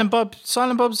do Silent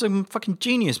Bob's a fucking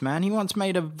genius, man. He once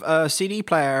made a CD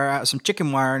player out of some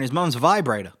chicken wire and his mum's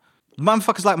vibrator.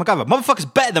 Motherfucker's like MacGyver. Motherfucker's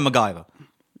better than MacGyver.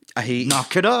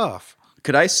 Knock it off.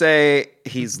 Could I say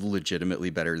he's legitimately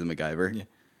better than MacGyver? Yeah.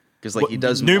 Because he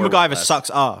does new more MacGyver sucks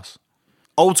ass.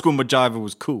 Old school MacGyver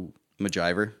was cool.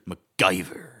 MacGyver?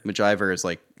 MacGyver is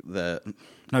like the...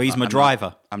 No, he's my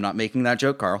driver. I'm not making that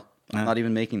joke, Carl. I'm not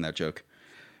even making that joke.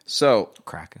 So...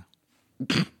 Cracker.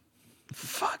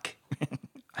 Fuck.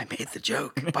 I made the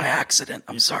joke by accident.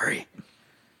 I'm sorry.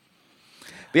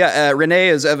 But yeah, Renee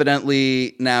is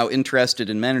evidently now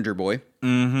interested in Manager Boy.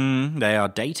 Mm-hmm. They are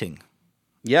dating.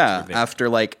 Yeah, after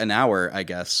like an hour, I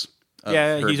guess.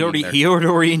 Yeah, he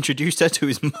already introduced her to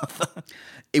his mother.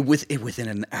 Within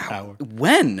an hour.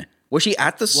 When? Was she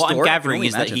at the store? What I'm gathering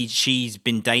is that she's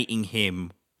been dating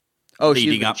him.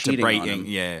 Leading up to breaking.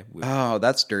 Yeah. Oh,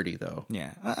 that's dirty though.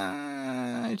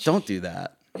 Yeah. Don't do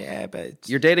that. Yeah, but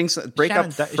you're dating. Break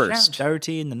up first.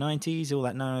 Dirty in the 90s, all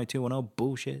that 90210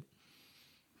 bullshit.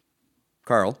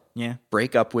 Carl. Yeah.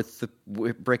 Break up with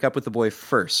the boy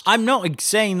first. I'm not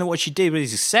saying that what she did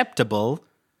was acceptable.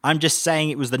 I'm just saying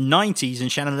it was the 90s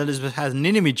and Shannon Elizabeth has an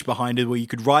image behind it where you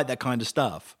could write that kind of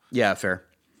stuff. Yeah, fair.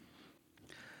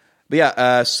 But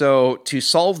yeah, so to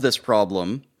solve this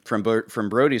problem from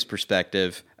Brody's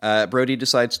perspective, Brody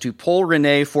decides to pull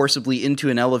Renee forcibly into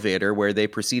an elevator where they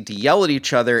proceed to yell at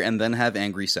each other and then have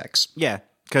angry sex. Yeah,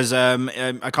 because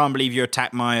I can't believe you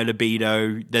attacked my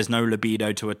libido. There's no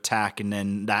libido to attack, and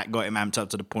then that got him amped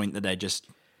up to the point that they're just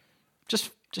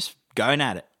going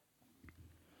at it.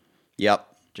 Yep.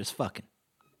 Just fucking.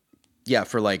 Yeah,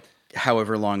 for like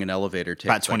however long an elevator takes.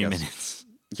 About 20 minutes.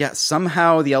 Yeah,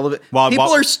 somehow the elevator... People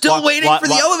are still waiting for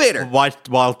the elevator!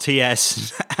 While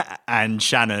T.S. and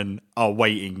Shannon are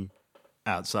waiting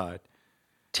outside.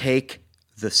 Take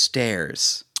the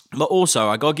stairs. But also,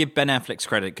 I got to give Ben Affleck's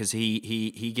credit because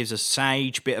he gives a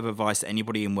sage bit of advice that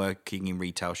anybody working in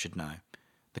retail should know.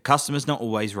 The customer's not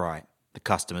always right. The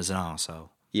customer's an arsehole.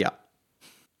 Yeah.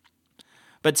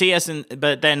 But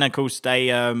but then, of course,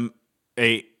 Shannon's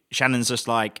just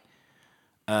like...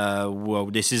 well,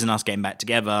 this isn't us getting back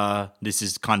together. This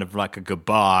is kind of like a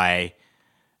goodbye.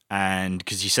 And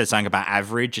because you said something about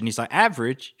average, and he's like,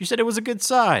 average? You said it was a good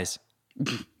size.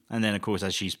 And then, of course,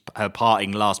 as her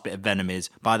parting last bit of venom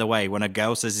is, by the way, when a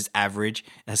girl says it's average,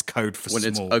 that's code for when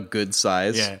small. When it's a good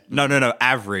size? Yeah. No,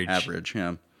 average. Average,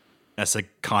 yeah. That's a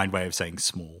kind way of saying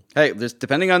small. Hey,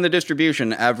 depending on the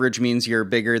distribution, average means you're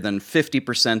bigger than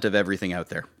 50% of everything out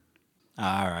there.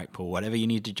 All right, Paul. Whatever you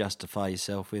need to justify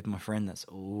yourself with, my friend, that's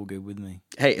all good with me.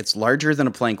 Hey, it's larger than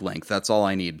a plank length. That's all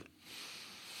I need.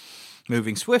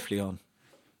 Moving swiftly on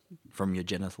from your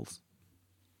genitals.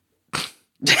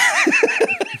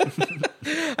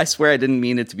 I swear I didn't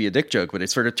mean it to be a dick joke, but it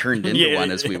sort of turned into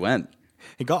one as we went.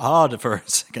 It got harder for a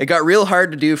second. It got real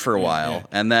hard to do for a while,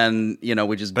 and then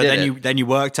we just. But then you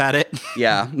worked at it.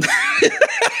 Yeah.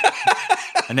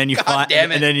 And then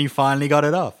you finally got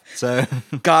it off. So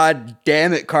God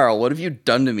damn it, Carl! What have you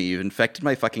done to me? You've infected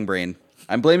my fucking brain.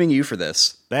 I'm blaming you for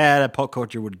this. Yeah, pop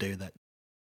culture would do that.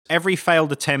 Every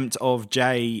failed attempt of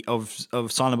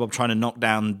Silent Bob trying to knock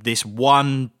down this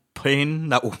one pin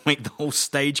that will make the whole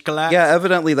stage collapse. Yeah,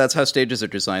 evidently that's how stages are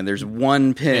designed. There's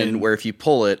one pin where if you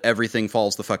pull it, everything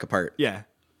falls the fuck apart. Yeah.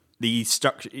 The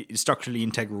structurally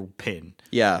integral pin.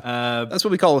 Yeah. That's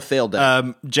what we call a failed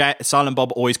death. Silent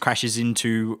Bob always crashes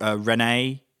into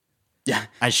Renee. Yeah.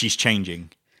 As she's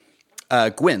changing.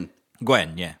 Gwen,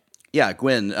 yeah. Yeah,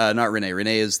 Gwen, not Renee.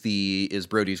 Renee is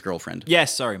Brody's girlfriend.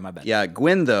 Yes, sorry, my bad. Yeah,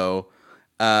 Gwen, though,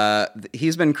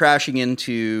 he's been crashing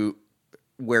into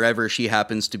wherever she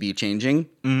happens to be changing,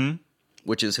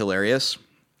 which is hilarious.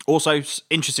 Also,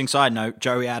 interesting side note,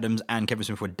 Joey Adams and Kevin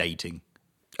Smith were dating.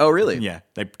 Oh, really? Yeah,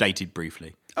 they dated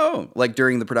briefly. Oh, like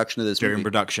during the production of this movie? During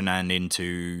production and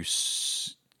into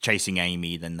Chasing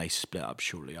Amy, then they split up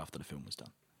shortly after the film was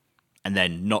done. And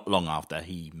then not long after,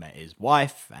 he met his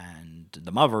wife and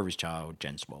the mother of his child,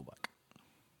 Jen Swalbeck.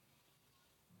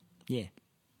 Yeah.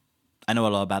 I know a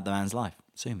lot about the man's life.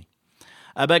 Sue me.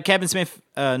 But Kevin Smith,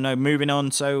 moving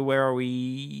on. So where are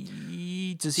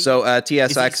we?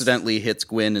 T.S. accidentally hits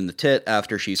Gwen in the tit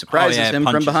after she surprises him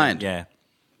from behind. Yeah.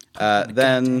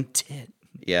 Then,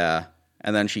 yeah.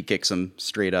 And then she kicks him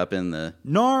straight up in the...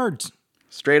 Nards.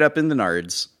 Straight up in the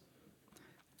nards.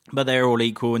 But they're all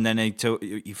equal, and then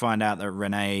you find out that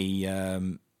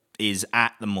Renee is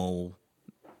at the mall,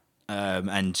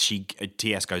 and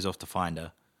T.S. goes off to find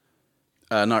her.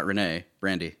 Not Renee,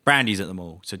 Brandy. Brandy's at the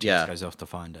mall, so T.S. goes off to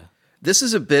find her. This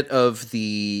is a bit of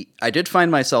the... I did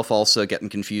find myself also getting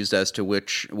confused as to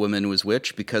which woman was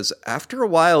which, because after a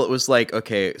while it was like,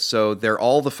 okay, so they're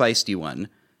all the feisty one,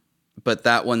 but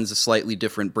that one's a slightly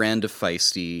different brand of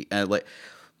feisty.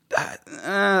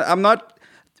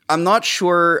 I'm not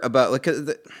sure about... like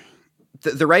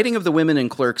the writing of the women in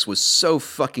Clerks was so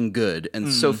fucking good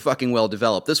and so fucking well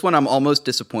developed. This one I'm almost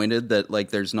disappointed that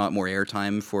like there's not more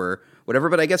airtime for... whatever,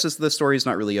 but I guess the story's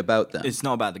not really about them. It's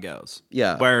not about the girls.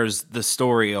 Yeah. Whereas the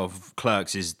story of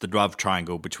Clerks is the love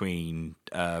triangle between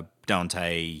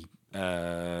Dante,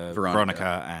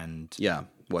 Veronica, and... yeah,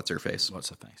 what's her face.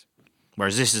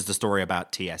 Whereas this is the story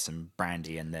about T.S. and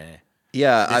Brandy and their...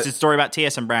 Yeah. This is a story about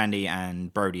T.S. and Brandy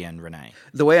and Brody and Renee.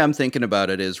 The way I'm thinking about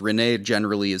it is Renee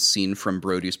generally is seen from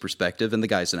Brody's perspective, and the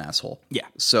guy's an asshole. Yeah.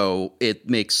 So it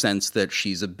makes sense that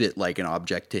she's a bit like an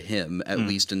object to him, at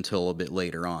least until a bit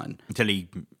later on. Until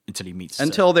he meets...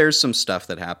 Until there's some stuff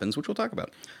that happens, which we'll talk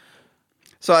about.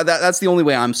 So that's the only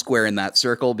way I'm squaring that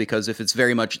circle, because if it's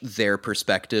very much their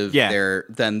perspective,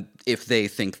 then if they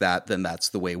think that, then that's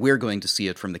the way we're going to see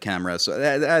it from the camera. So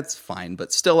that's fine.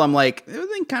 But still, I'm like,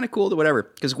 everything kind of cool to whatever.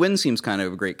 Because Gwen seems kind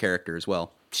of a great character as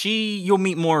well. You'll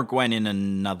meet more Gwen in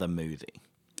another movie.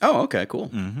 Oh, okay, cool.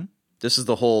 Mm-hmm. This is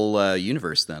the whole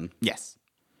universe then. Yes.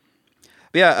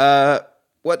 But yeah,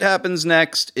 what happens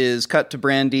next is cut to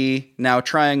Brandy now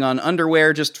trying on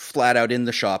underwear just flat out in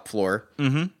the shop floor.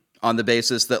 Mm-hmm. On the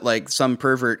basis that, like, some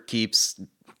pervert keeps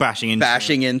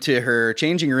bashing into her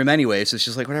changing room anyway. So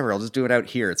she's like, whatever, I'll just do it out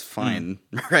here. It's fine.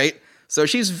 Right? So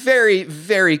she's very,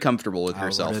 very comfortable with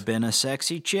herself. I would have been a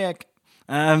sexy chick.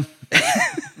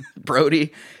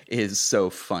 Brody is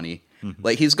so funny. Mm-hmm.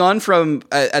 Like, he's gone from,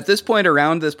 at this point,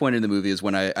 around this point in the movie is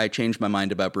when I changed my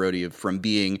mind about Brody from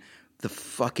being the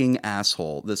fucking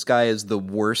asshole. This guy is the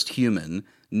worst human.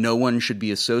 No one should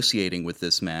be associating with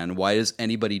this man. Why is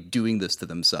anybody doing this to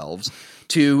themselves?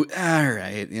 To, all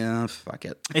right, yeah, fuck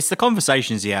it. It's the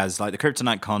conversations he has, like the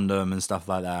kryptonite condom and stuff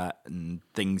like that and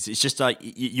things. It's just like,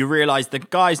 you realize the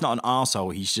guy's not an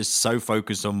arsehole. He's just so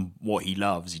focused on what he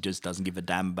loves. He just doesn't give a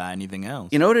damn about anything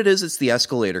else. You know what it is? It's the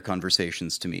escalator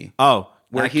conversations to me. Oh,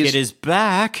 where that kid is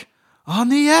back on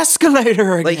the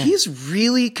escalator again. Like, he's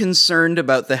really concerned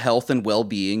about the health and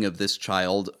well-being of this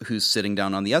child who's sitting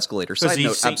down on the escalator. Side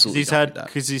note, absolutely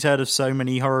because he's heard of so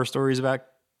many horror stories about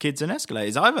kids and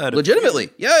escalators. I've heard legitimately.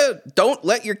 Of yeah, don't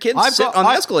let your kids sit on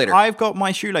the escalator. I've got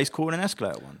my shoelace caught in an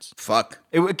escalator once. Fuck.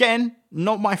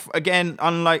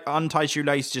 Unlike untied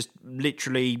shoelace, just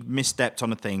literally misstepped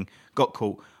on a thing, got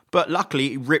caught. But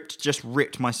luckily, it just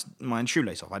ripped my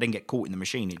shoelace off. I didn't get caught in the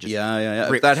machine. It just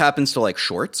If that happens to like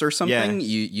shorts or something,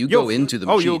 you go into the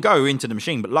machine. Oh, you'll go into the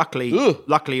machine. But luckily,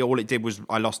 all it did was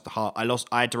I lost the heart.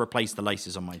 I had to replace the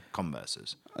laces on my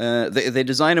Converses. They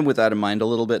design them with that in mind a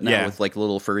little bit now, with like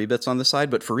little furry bits on the side.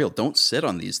 But for real, don't sit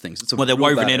on these things. They're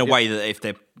woven in a way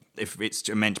that if it's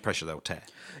immense pressure, they'll tear.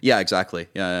 Yeah, exactly.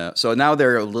 Yeah. So now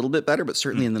they're a little bit better, but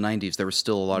certainly in the 90s, there was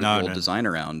still a lot of old design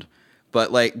around. But,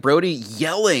 like, Brody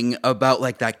yelling about,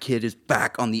 like, that kid is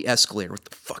back on the escalator. What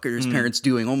the fuck are his parents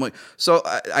doing? Oh, my. So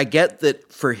I get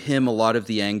that for him, a lot of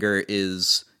the anger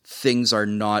is things are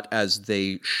not as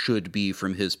they should be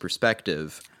from his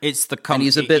perspective. It's the and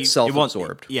he's a bit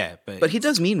self-absorbed. But he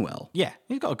does mean well. Yeah,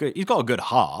 he's got a good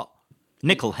heart.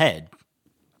 Nickel head.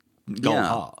 Gold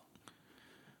heart.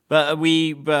 But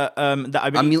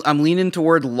I'm leaning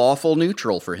toward lawful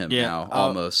neutral for him now,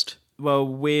 almost. Well,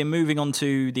 we're moving on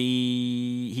to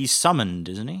he's summoned,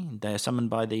 isn't he? They're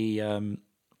summoned by the...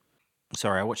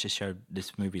 Sorry, I watched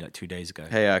this movie like 2 days ago.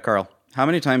 Hey, Carl, how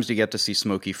many times do you get to see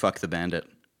Smokey fuck the bandit?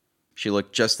 She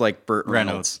looked just like Burt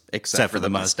Reynolds, except for the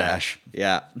mustache.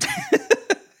 Yeah.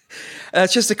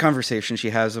 That's just a conversation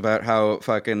she has about how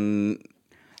fucking,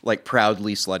 like,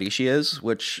 proudly slutty she is,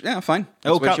 which, yeah, fine.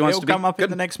 That's what she wants to be. It'll come up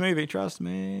in the next movie, trust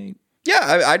me.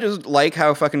 Yeah, I just like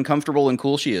how fucking comfortable and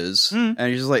cool she is. And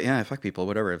she's just like, yeah, fuck people,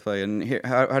 whatever. And here,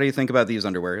 how do you think about these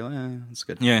underwear? Like, that's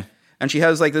good. Yeah. And she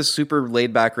has like this super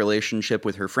laid back relationship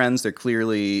with her friends. They're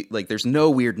clearly like, there's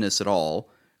no weirdness at all,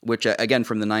 which again,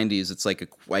 from the 90s, it's like a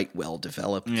quite well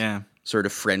developed sort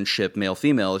of friendship, male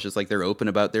female. It's just like they're open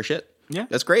about their shit. Yeah.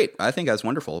 That's great. I think that's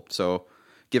wonderful. So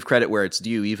give credit where it's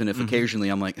due, even if occasionally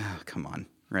I'm like, oh, come on.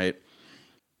 Right.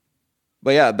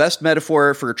 But yeah, best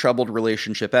metaphor for a troubled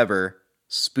relationship ever,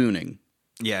 spooning.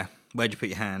 Yeah. Where'd you put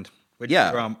your hand? Where'd you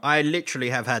put your arm? I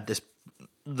literally have had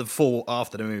the fall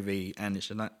after the movie, and it's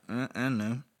just like, I don't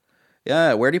know.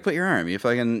 Yeah, where do you put your arm?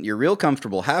 You're real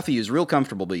comfortable. Half of you is real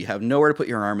comfortable, but you have nowhere to put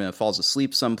your arm, and it falls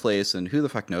asleep someplace, and who the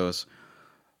fuck knows?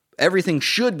 Everything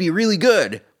should be really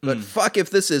good, but fuck if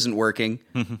this isn't working.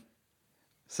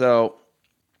 So,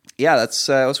 Yeah, that's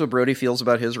what Brody feels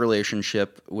about his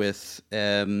relationship with.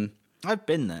 I've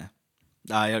been there.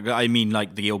 I mean,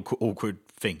 like the awkward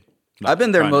thing. Like, I've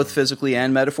been there both physically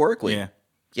and metaphorically. Yeah.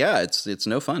 Yeah, it's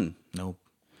no fun. No.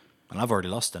 And I've already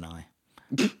lost an eye.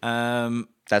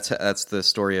 That's the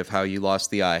story of how you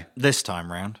lost the eye. This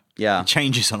time round. Yeah. It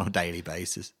changes on a daily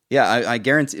basis. Yeah, I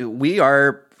guarantee we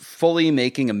are fully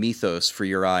making a mythos for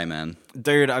your eye, man.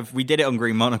 Dude, we did it on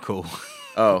Green Monocle.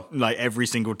 Oh. Like every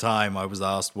single time I was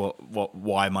asked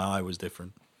why my eye was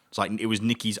different. It's like it was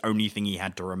Nicky's only thing he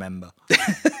had to remember.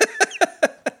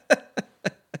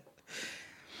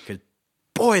 Because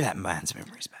boy, that man's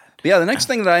memory's bad. But yeah, the next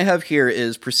thing that I have here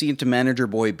is proceed to manager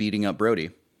boy beating up Brody.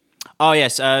 Oh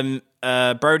yes,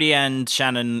 Brody and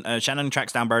Shannon. Shannon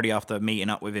tracks down Brody after meeting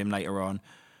up with him later on,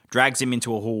 drags him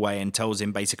into a hallway and tells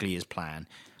him basically his plan.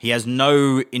 He has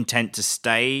no intent to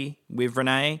stay with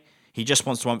Renee. He just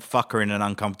wants to fuck her in an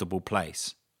uncomfortable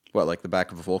place. What, like the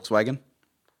back of a Volkswagen?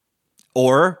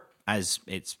 Or, as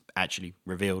it's actually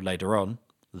revealed later on,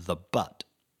 the butt.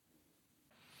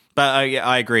 But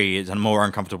I agree, it's a more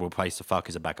uncomfortable place to fuck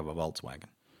is the back of a Volkswagen.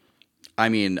 I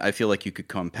mean, I feel like you could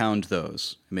compound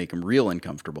those, make them real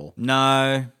uncomfortable.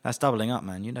 No, that's doubling up,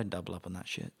 man. You don't double up on that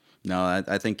shit. No,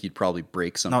 I think you'd probably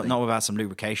break something. Not without some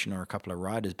lubrication or a couple of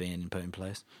riders being put in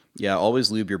place. Yeah,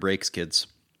 always lube your brakes, kids.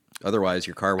 Otherwise,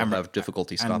 your car will have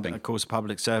difficulty stopping. And, of course,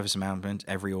 public service announcement,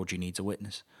 every orgy needs a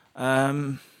witness.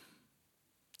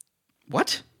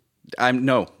 What? Not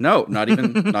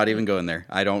even going there.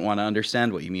 I don't want to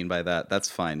understand what you mean by that. That's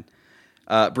fine.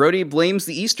 Brody blames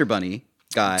the Easter Bunny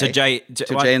guy to Jay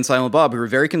and Silent Bob, who are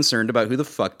very concerned about who the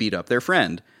fuck beat up their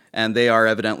friend. And they are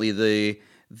evidently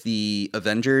the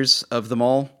Avengers of them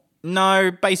all. No,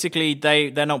 basically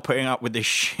they're not putting up with this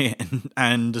shit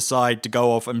and decide to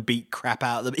go off and beat crap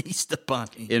out of the Easter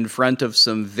Bunny in front of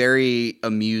some very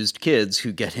amused kids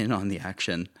who get in on the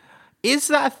action. Is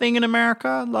that a thing in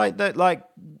America? Like that, like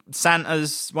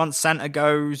once Santa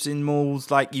goes in malls,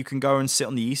 like you can go and sit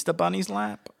on the Easter Bunny's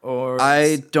lap? Or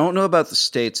I don't know about the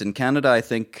States. In Canada, I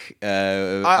think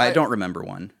I don't remember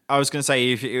one. I was going to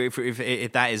say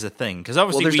if that is a thing, because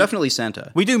obviously there's definitely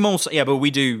Santa. We do mall, yeah, but we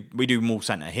do mall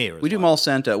Santa here. We do mall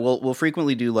Santa. We'll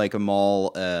frequently do like a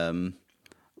mall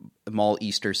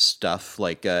Easter stuff,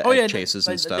 like egg chases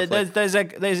and stuff.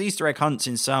 There's Easter egg hunts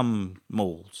in some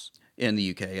malls. In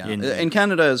the UK, yeah. In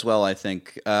Canada as well, I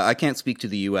think. I can't speak to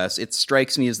the US. It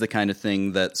strikes me as the kind of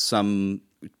thing that some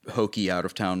hokey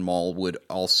out-of-town mall would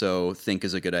also think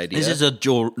is a good idea. This is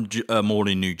a mall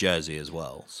in New Jersey as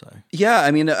well. So yeah, I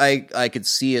mean, I could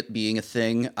see it being a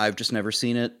thing. I've just never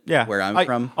seen it where I'm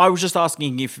from. I was just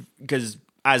asking because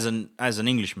as an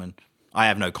Englishman, I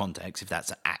have no context if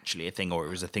that's actually a thing or it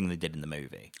was a thing they did in the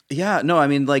movie. Yeah, no, I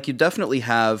mean, like, you definitely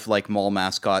have, like, mall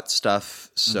mascot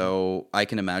stuff, so I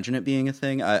can imagine it being a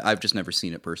thing. I've just never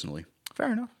seen it personally.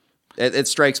 Fair enough. It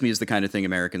strikes me as the kind of thing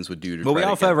Americans would do. But we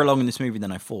are further along in this movie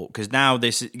than I thought, because now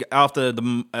after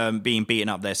the being beaten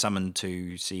up, they're summoned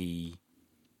to see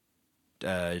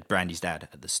Brandy's dad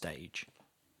at the stage.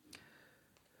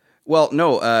 Well,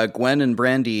 no, Gwen and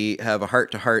Brandy have a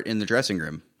heart-to-heart in the dressing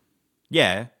room.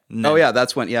 Yeah. No. Oh, yeah,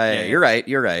 that's when... Yeah, you're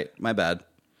right. My bad.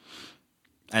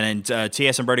 And then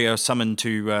T.S. and Brody are summoned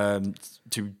to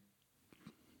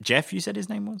Jeff, you said his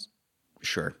name was?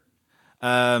 Sure.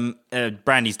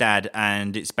 Brandy's dad,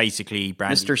 and it's basically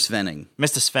Brandy. Mr. Svenning.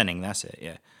 Mr. Svenning, that's it,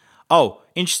 yeah. Oh,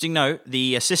 interesting note,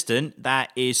 the assistant,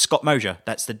 that is Scott Mosier.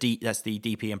 That's the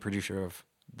DP and producer of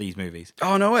these movies.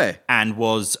 Oh, no way. And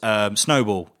was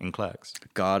Snowball in Clerks.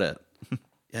 Got it.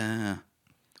 Yeah.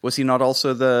 Was he not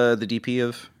also the DP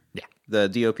of... Yeah. The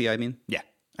DOP, I mean? Yeah.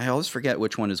 I always forget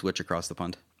which one is which across the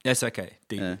pond. That's okay.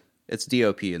 It's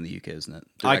DOP in the UK, isn't it?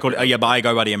 I call it, but I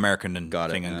go by the American and go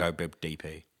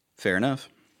DP. Fair enough.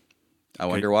 I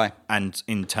wonder why. And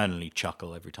internally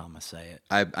chuckle every time I say it.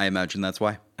 I imagine that's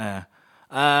why.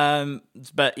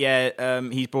 But yeah,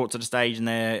 he's brought to the stage, and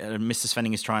Mr.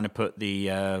 Svenning is trying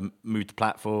to move the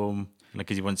platform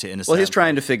because he wants it in a. Well, he's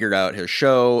trying to figure out his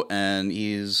show, and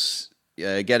he's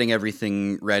getting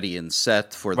everything ready and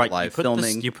set for the live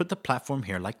filming. You put the platform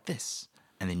here like this,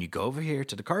 and then you go over here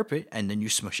to the carpet, and then you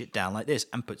smush it down like this,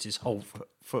 and puts his whole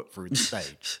foot through the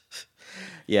stage.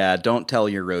 Yeah, don't tell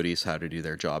your roadies how to do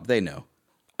their job. They know.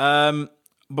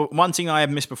 But one thing I have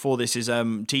missed before this is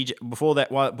TJ before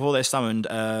they're summoned,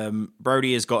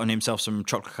 Brody has gotten himself some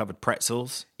chocolate covered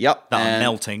pretzels. Yep, that are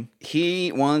melting.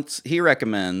 He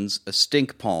recommends a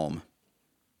stink palm.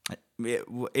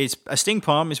 It's a stink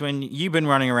palm is when you've been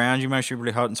running around, you're mostly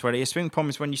really hot and sweaty. A stink palm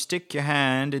is when you stick your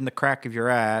hand in the crack of your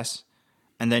ass,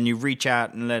 and then you reach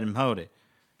out and let him hold it.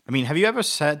 I mean, have you ever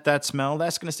had that smell?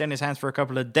 That's going to stay in his hands for a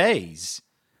couple of days.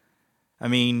 I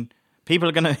mean,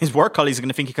 his work colleagues are going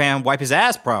to think he can't wipe his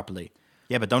ass properly.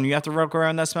 Yeah, but don't you have to walk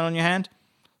around that smell on your hand?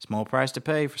 Small price to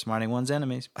pay for smiting one's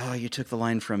enemies. Oh, you took the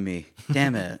line from me.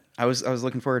 Damn it. I was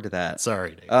looking forward to that.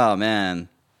 Sorry, dude. Oh, man.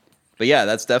 But yeah,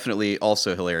 that's definitely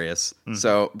also hilarious. Mm-hmm.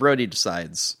 So Brody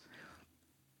decides.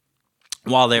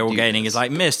 While they're all gaining, is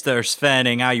like, Mr.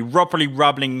 Svenning, are you properly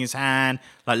rubbing his hand?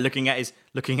 Like looking at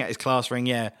his class ring,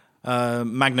 yeah.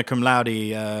 Magna cum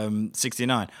laude,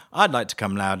 69. I'd like to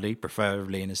come loudly,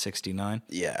 preferably in a 69.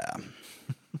 Yeah.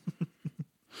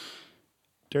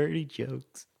 Dirty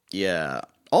jokes. Yeah.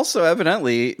 Also,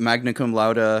 evidently, magna cum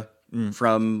laude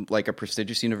from like a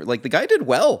prestigious university. Like the guy did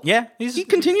well. Yeah, he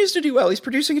continues to do well. He's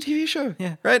producing a TV show.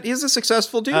 Yeah, right. He's a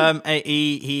successful dude.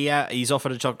 He's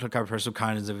offered a chocolate covered pretzel.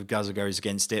 Kind of goes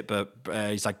against it, but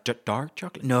he's like dark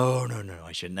chocolate. No,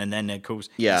 I shouldn't. And then of course,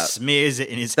 he smears it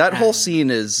in his. That hand. whole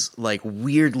scene is like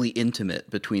weirdly intimate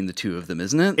between the two of them,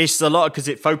 isn't it? It's a lot because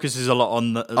it focuses a lot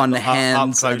on the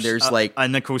hands. And there's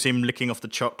and of course him licking off the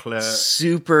chocolate,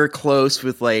 super close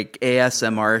with like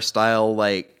ASMR style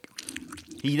like.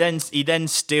 He then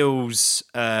steals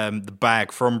the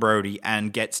bag from Brody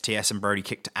and gets TS and Brody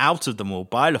kicked out of the mall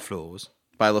by LaFleurs.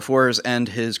 By LaFleurs and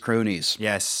his cronies.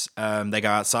 Yes. They go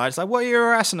outside. It's like, what are you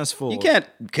harassing us for? You can't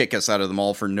kick us out of the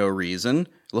mall for no reason.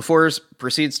 LaFleurs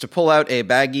proceeds to pull out a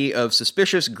baggie of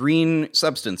suspicious green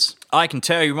substance. I can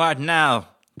tell you right now,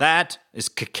 that is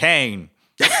cocaine.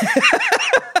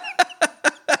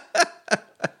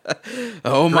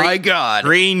 Oh my God.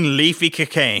 Green leafy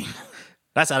cocaine.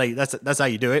 That's how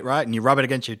you do it, right? And you rub it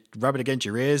against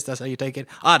your ears. That's how you take it.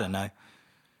 I don't know.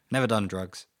 Never done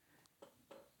drugs.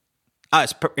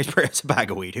 It's a bag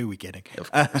of weed. Who are we kidding?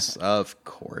 Of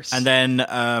course. And then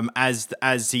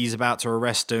as he's about to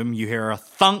arrest him, you hear a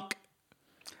thunk.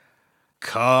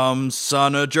 Come,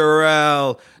 son of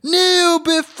Jor-El, kneel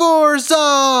before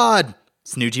Zod.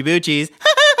 Snoochie boochies.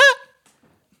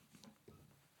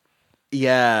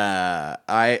 Yeah.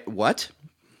 What?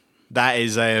 That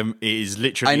is it is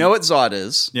literally. I know what Zod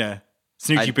is. Yeah,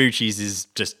 Snoochie Boochies is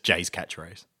just Jay's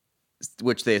catchphrase,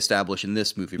 which they establish in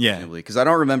this movie, presumably. Because I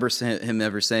don't remember him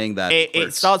ever saying that.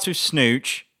 It starts with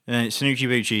Snooch, and then it's Snoochie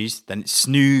Boochies, then it's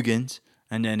Snoogans,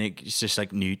 and then it's just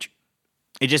like Nooch.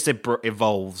 It just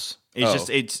evolves.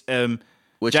 It's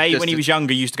Jay when he was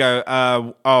younger used to go,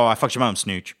 "Oh, I fucked your mum,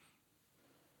 Snooch,"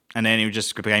 and then it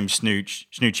just became Snooch,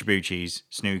 Snoochie Boochies,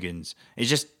 Snoogans. It's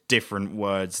just different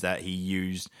words that he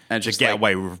used and to get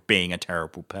away with being a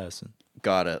terrible person.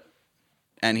 Got it.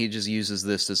 And he just uses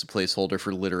this as a placeholder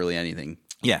for literally anything.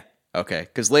 Yeah. Okay.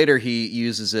 Because later he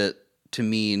uses it to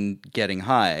mean getting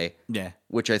high. Yeah.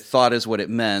 Which I thought is what it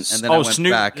meant. And then I went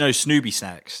back. No, Snoopy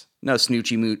snacks. No,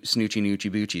 Snoochie Noochie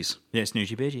Boochies. Yeah,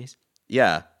 Snoochie Boochies.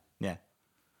 Yeah. Yeah.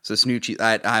 So Snoochie,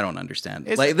 I don't understand.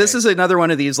 This is another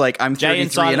one of these, like, I'm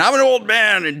 33 and I'm an old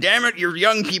man, and damn it, your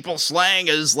young people slang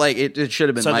is like, it should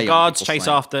have been my young people slang. So the guards chase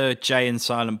after Jay and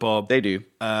Silent Bob. They do.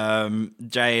 Silent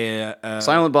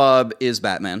Bob is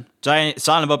Batman.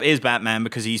 Silent Bob is Batman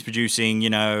because he's producing,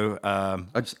 a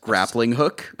grappling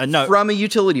hook no, from a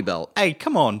utility belt. Hey,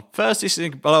 come on. First it's a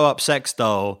blow-up sex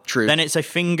doll. True. Then it's a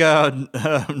finger...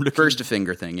 First a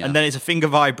finger thing, yeah. And then it's a finger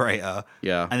vibrator.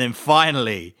 Yeah. And then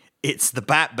finally... it's the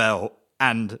bat belt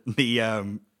and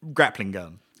the grappling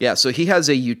gun. Yeah, so he has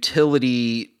a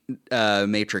utility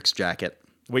Matrix jacket.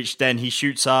 Which then he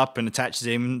shoots up and attaches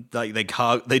him. Like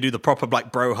they do the proper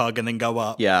like bro hug and then go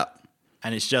up. Yeah.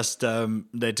 And it's just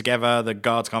they're together, the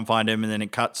guards can't find him, and then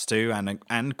it cuts to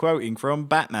and quoting from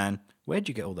Batman, "Where'd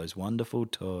you get all those wonderful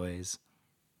toys?"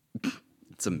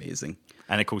 It's amazing.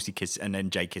 And of course and then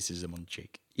Jay kisses him on the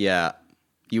cheek. Yeah.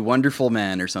 You wonderful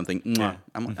man or something. Yeah.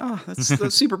 I'm like, oh,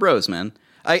 that's super bros, man.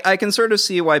 I can sort of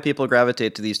see why people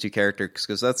gravitate to these two characters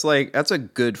because that's a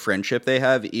good friendship they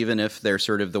have, even if they're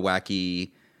sort of the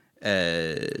wacky.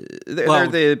 They're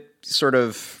the sort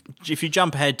of. If you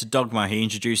jump ahead to Dogma, he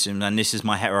introduced him, and this is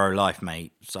my hetero life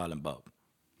mate, Silent Bob.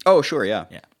 Oh, sure, yeah,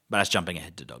 but that's jumping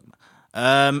ahead to Dogma.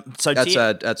 So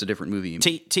that's a different movie.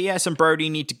 TS and Brody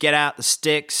need to get out the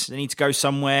sticks. They need to go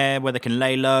somewhere where they can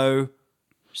lay low.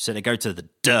 So they go to the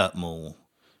Dirt Mall,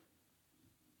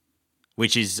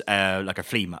 which is like a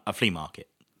flea market.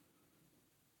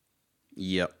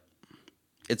 Yep.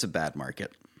 It's a bad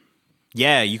market.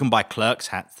 Yeah, you can buy Clerks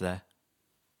hats there.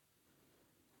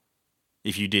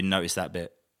 If you didn't notice that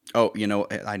bit. Oh,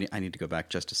 I need to go back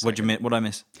just a second. What did I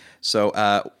miss? So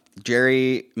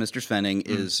Jerry, Mr. Svenning,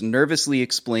 is nervously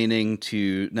explaining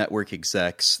to network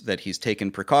execs that he's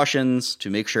taken precautions to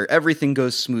make sure everything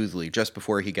goes smoothly just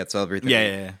before he gets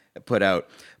everything put out.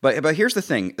 But here's the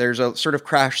thing. There's a sort of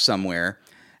crash somewhere,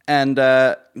 and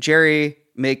Jerry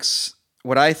makes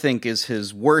what I think is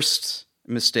his worst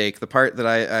mistake, the part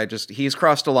that he's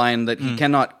crossed a line that he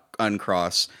cannot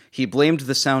uncross. He blamed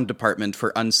the sound department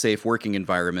for unsafe working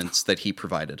environments that he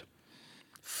provided.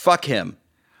 Fuck him.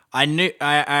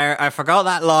 I forgot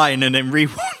that line, and then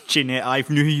rewatching it, I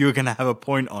knew you were going to have a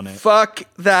point on it. Fuck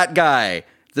that guy.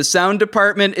 The sound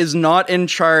department is not in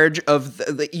charge of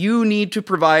you need to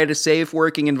provide a safe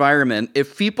working environment.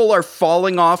 If people are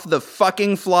falling off the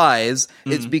fucking flies,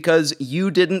 it's because you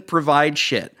didn't provide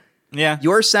shit. Yeah.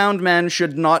 Your sound man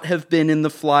should not have been in the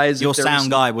flies. Your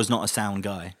sound guy was not a sound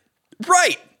guy.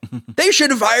 Right. They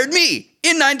should have hired me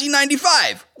in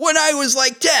 1995 when I was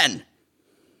like 10.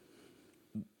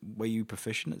 Were you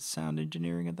proficient at sound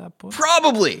engineering at that point?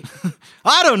 Probably.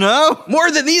 I don't know. More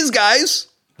than these guys.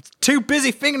 Too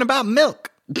busy thinking about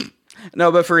milk.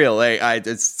 No, but for real,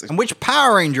 it's... And which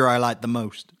Power Ranger I like the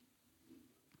most?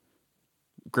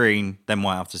 Green, then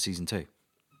white after season 2.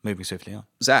 Moving swiftly on.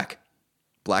 Zach,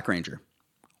 Black Ranger.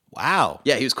 Wow.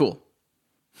 Yeah, he was cool.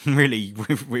 Really,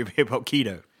 with hip-hop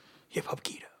keto. Hip-hop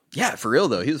keto. Yeah, for real,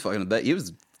 though. He was fucking the best. He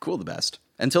was cool the best.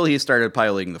 Until he started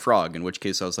piloting the frog, in which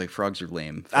case I was like, frogs are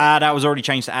lame. That was already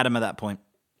changed to Adam at that point.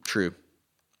 True.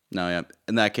 No, yeah.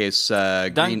 In that case,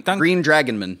 Green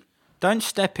Dragonman. Don't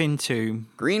step into...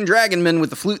 Green Dragonman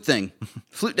with the flute thing.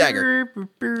 Flute dagger.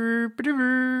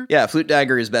 Yeah, flute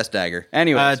dagger is best dagger.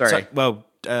 Anyway, sorry.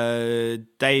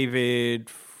 David...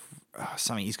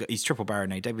 something, he's triple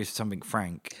baronet. David something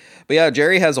Frank. But yeah,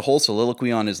 Jerry has a whole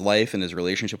soliloquy on his life and his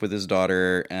relationship with his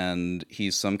daughter, and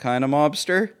he's some kind of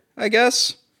mobster, I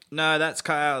guess. No, that's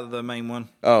cut out of the main one.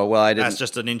 Oh, well, I didn't... That's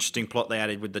just an interesting plot they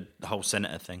added with the whole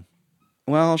senator thing.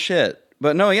 Well, shit.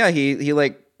 But no, yeah, he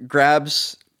like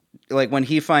grabs... Like, when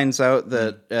he finds out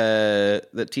that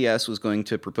that TS was going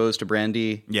to propose to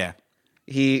Brandy, yeah,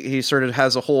 he sort of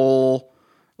has a whole,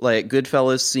 like,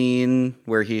 Goodfellas scene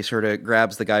where he sort of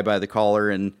grabs the guy by the collar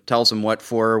and tells him what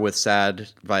for with sad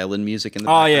violin music in the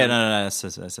background. Yeah, no, that's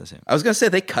him. I was going to say,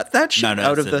 they cut that shit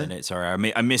out of the...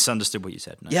 Sorry, I misunderstood what you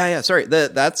said. No. Yeah, sorry.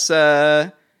 That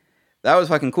was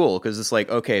fucking cool, because it's like,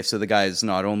 okay, so the guy's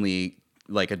not only,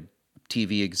 like, a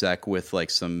TV exec with like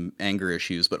some anger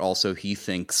issues, but also he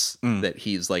thinks that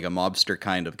he's like a mobster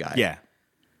kind of guy. Yeah.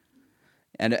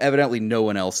 And evidently no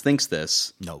one else thinks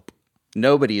this. Nope.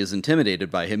 Nobody is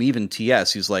intimidated by him. Even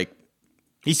TS, who's like...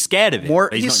 He's scared of him.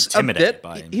 He's not intimidated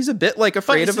by him. He's a bit like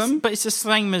afraid of him. But it's the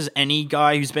same as any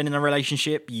guy who's been in a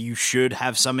relationship. You should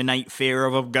have some innate fear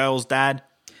of a girl's dad.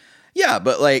 Yeah,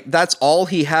 but like that's all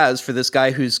he has for this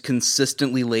guy who's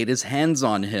consistently laid his hands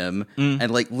on him and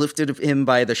like lifted him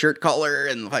by the shirt collar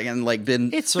and like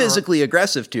been physically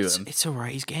aggressive to him. It's all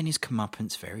right. He's getting his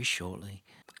comeuppance very shortly.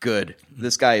 Good.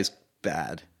 This guy is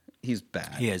bad. He's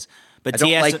bad. He is. But I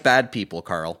don't like bad people,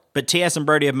 Carl. But TS and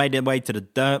Brody have made their way to the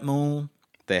dirt mall.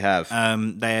 They have.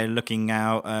 They're looking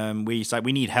out. We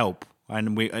need help,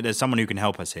 and there's someone who can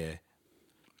help us here.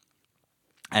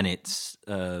 And it's.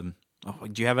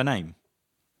 Do you have a name?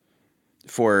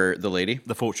 For the lady?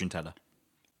 The fortune teller.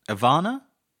 Ivana?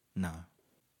 No.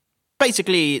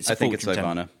 Basically, it's I think it's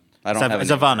Ivana. I don't have It's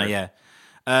Ivana,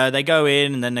 yeah. They go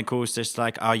in, and then, of course, it's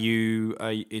like,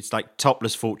 it's like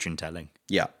topless fortune telling.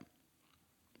 Yeah.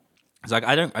 It's like,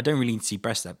 I don't really see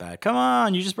breasts that bad. Come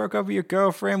on, you just broke up with your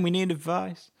girlfriend. We need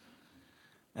advice.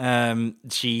 So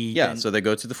they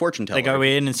go to the fortune teller. They go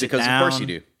in and sit down. Because of course you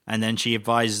do. And then she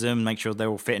advises them, make sure they're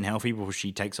all fit and healthy before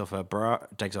she takes off her bra,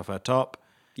 takes off her top.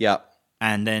 Yeah.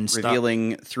 And then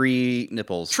revealing 3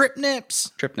 nipples. Trip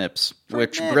nips,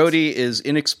 which Brody is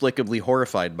inexplicably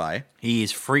horrified by. He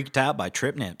is freaked out by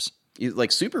trip nips. He's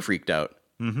like super freaked out.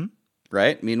 Mm-hmm.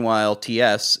 Right? Meanwhile,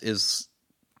 TS is...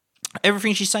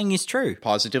 Everything she's saying is true.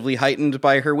 Positively heightened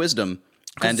by her wisdom.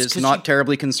 And is not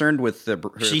terribly concerned with her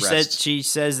breasts. She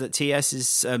says that TS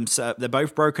is they're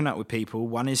both broken up with people.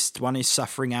 One is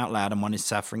suffering out loud and one is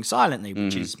suffering silently,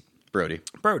 which is Brody.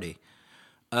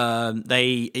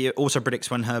 It also predicts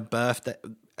when her birthday,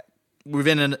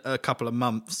 within a couple of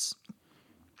months.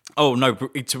 Oh no,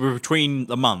 it's between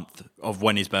the month of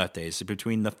when his birthday is,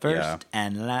 between the 1st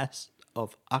and last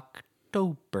of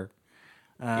October.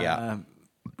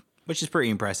 Which is pretty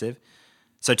impressive.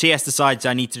 So TS decides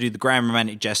I need to do the grand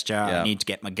romantic gesture. I need to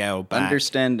get my girl back.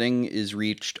 Understanding is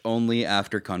reached only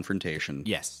after confrontation.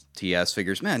 Yes. TS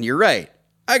figures, man, you're right.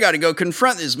 I got to go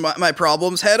confront my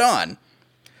problems head on.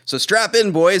 So strap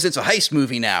in, boys. It's a heist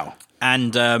movie now.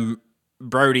 And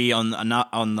Brody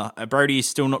Brody is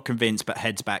still not convinced, but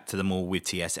heads back to the mall with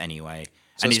TS anyway.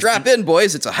 So strap in,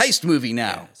 boys. It's a heist movie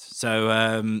now. Yes.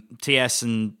 So TS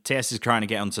is trying to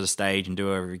get onto the stage and do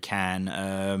whatever he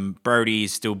can.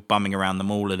 Brody's still bumming around the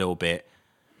mall a little bit.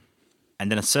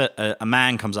 And then a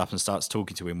man comes up and starts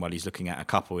talking to him while he's looking at a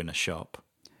couple in a shop.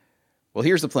 Well,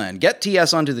 here's the plan. Get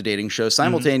TS onto the dating show,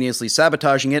 simultaneously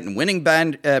sabotaging it and winning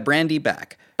Brandy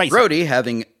back. Basically. Brody,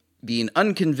 having been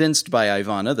unconvinced by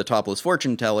Ivana, the topless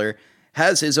fortune teller,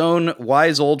 has his own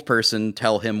wise old person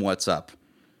tell him what's up.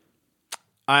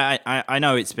 I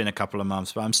know it's been a couple of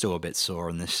months, but I'm still a bit sore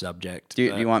on this subject. Do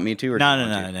you want me to? Or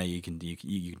No. You can do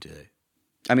it.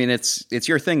 I mean, it's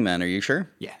your thing, man. Are you sure?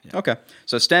 Yeah. Okay.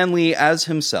 So Stan Lee as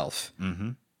himself,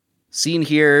 seen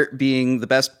here being the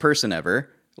best person ever,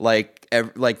 like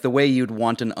the way you'd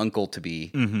want an uncle to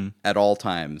be at all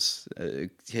times.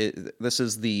 This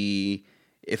is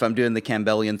if I'm doing the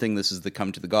Campbellian thing, this is the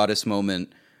come to the goddess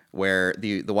moment where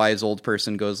the wise old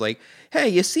person goes like, "Hey,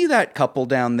 you see that couple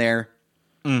down there?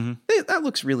 That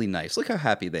looks really nice. Look how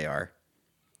happy they are."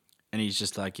 And he's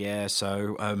just like, yeah,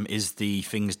 so is the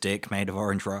Thing's dick made of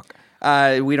orange rock?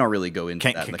 We don't really go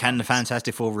into that. Can the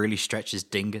Fantastic Four really stretch his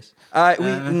dingus?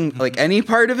 Like any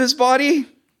part of his body?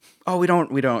 Oh, we don't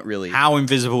really. How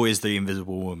invisible is the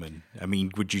Invisible Woman? I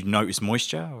mean, would you notice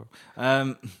moisture?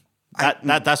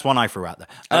 That's one I threw out there.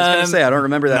 I was going to say, I don't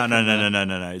remember that.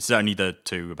 No. It's only the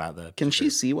two about the... Can she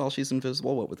see while she's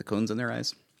invisible? What, with the cones in their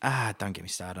eyes? Don't get me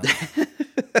started on that.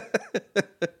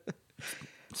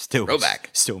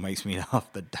 Still makes me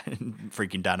laugh that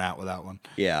freaking Dan out with that one.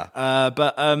 Yeah.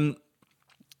 But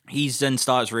he then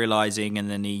starts realizing, and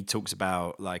then he talks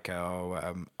about like,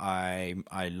 I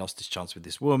lost this chance with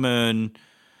this woman.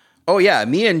 Oh yeah,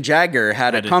 me and Jagger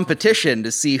had a competition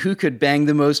to see who could bang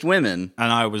the most women.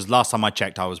 And last time I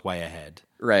checked, I was way ahead.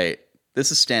 Right. This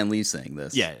is Stan Lee saying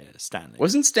this. Yeah, Stan Lee.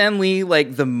 Wasn't Stan Lee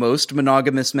like the most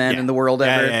monogamous man in the world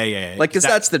ever? Yeah. Like, because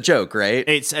that's the joke, right?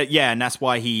 It's and that's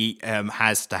why he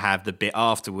has to have the bit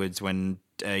afterwards when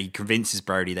he convinces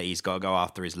Brody that he's got to go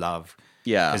after his love.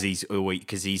 Yeah,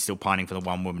 because he's still pining for the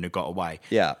one woman who got away.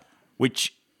 Yeah,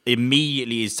 which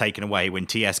immediately is taken away when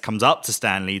TS comes up to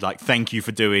Stan Lee like, "Thank you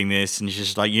for doing this," and he's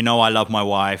just like, I love my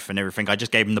wife and everything. I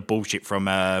just gave him the bullshit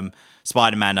from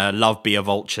Spider-Man. Love be a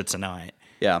vulture tonight.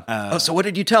 Yeah. So what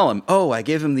did you tell him? Oh, I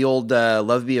gave him the old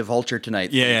 "Love Be a Vulture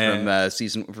Tonight"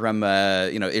 from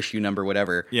issue number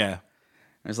whatever. Yeah.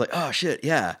 I was like, oh shit,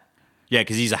 yeah. Yeah,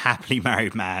 because he's a happily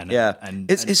married man. Yeah.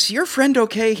 Is your friend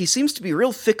okay? He seems to be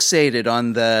real fixated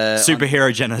on the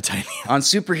superhero genitalia. On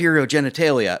superhero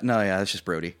genitalia. No, yeah, that's just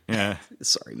Brody. Yeah.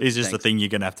 Sorry. It's just the thing you're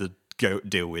gonna have to go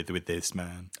deal with this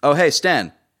man. Oh, hey,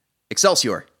 Stan.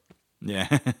 Excelsior.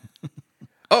 Yeah.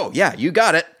 Oh yeah, you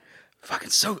got it.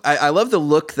 Fucking so... I love the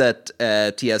look that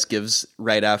TS gives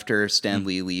right after Stan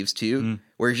Lee leaves, too,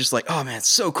 where he's just like, oh, man, it's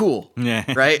so cool. Yeah.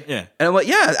 Right? Yeah. And I'm like,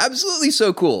 yeah, absolutely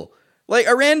so cool. Like,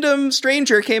 a random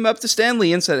stranger came up to Stan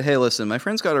Lee and said, hey, listen, my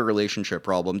friend's got a relationship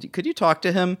problem. Could you talk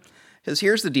to him? Because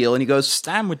here's the deal. And he goes...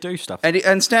 Stan would do stuff.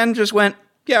 And Stan just went,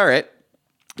 yeah, all right.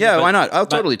 Yeah, why not? I'll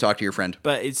totally talk to your friend.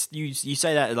 But it's you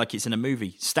say that like it's in a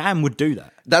movie. Stan would do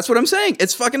that. That's what I'm saying.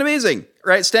 It's fucking amazing,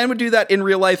 right? Stan would do that in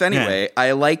real life anyway. Yeah.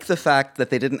 I like the fact that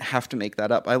they didn't have to make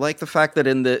that up. I like the fact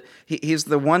that he's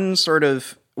the one sort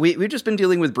of... We've just been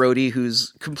dealing with Brody,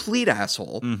 who's complete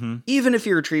asshole. Mm-hmm. Even if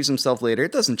he retrieves himself later,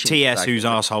 it doesn't change. TS, who's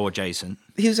asshole adjacent.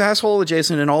 He's asshole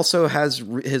adjacent and also has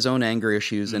his own anger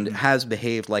issues and has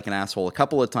behaved like an asshole a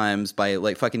couple of times by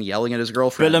like fucking yelling at his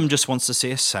girlfriend. Willem just wants to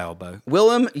see a sailboat.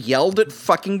 Willem yelled at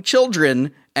fucking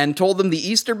children and told them the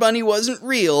Easter Bunny wasn't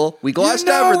real. We glossed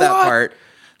over that part.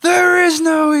 There is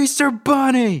no Easter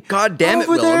Bunny. God damn it,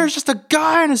 Willem. Over there's just a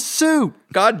guy in a suit.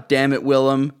 God damn it,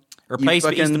 Willem. Replace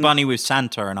the Easter Bunny with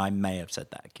Santa, and I may have said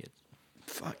that, kid.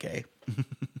 Fuck, eh?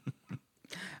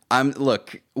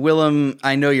 Look, Willem,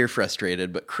 I know you're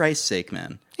frustrated, but Christ's sake,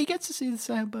 man. He gets to see the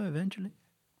sailboat eventually.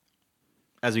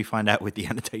 As we find out with the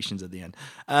annotations at the end.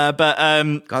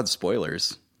 God,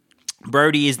 spoilers.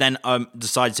 Brody is then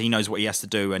decides he knows what he has to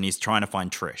do, and he's trying to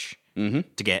find Trish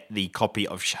to get the copy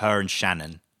of her and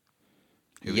Shannon.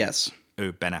 Who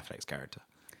Ben Affleck's character.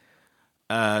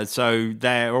 So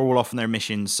they're all off on their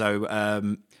missions.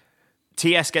 So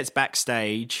TS gets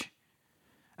backstage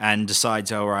and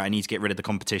decides, all right, I need to get rid of the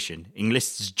competition.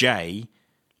 Enlists Jay,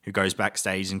 who goes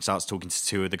backstage and starts talking to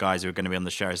two of the guys who are going to be on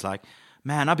the show. It's like,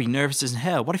 man, I'd be nervous as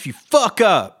hell. What if you fuck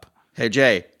up? Hey,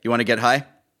 Jay, you want to get high?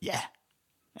 Yeah.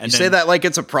 And you say that like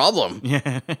it's a problem.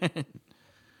 Yeah.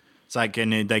 It's like,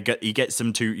 and he gets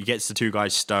the two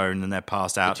guys stoned and they're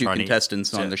passed out. The two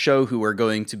contestants on the show who are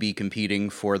going to be competing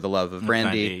for the love of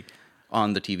Brandy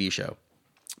on the TV show.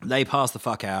 They pass the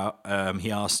fuck out.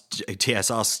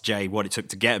 TS asks Jay what it took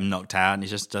to get him knocked out, and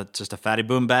he's just a fatty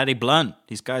boom batty blunt.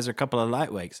 These guys are a couple of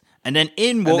lightweights. And then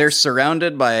and they're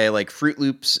surrounded by like Fruit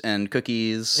Loops and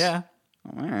cookies. Yeah.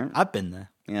 All right. I've been there.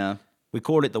 Yeah. We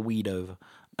call it the weed over.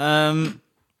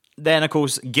 Then, of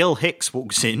course, Gil Hicks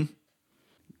walks in.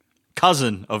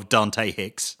 Cousin of Dante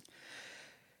Hicks.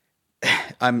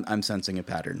 I'm sensing a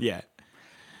pattern. Yeah.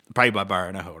 Played by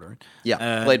Byron O'Halloran.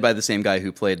 Yeah, played by the same guy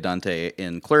who played Dante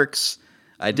in Clerks.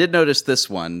 I did notice this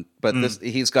one, but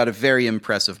he's got a very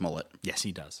impressive mullet. Yes,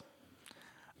 he does.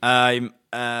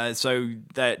 So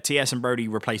that TS and Brody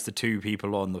replaced the two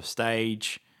people on the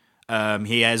stage.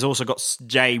 He has also got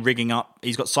Jay rigging up.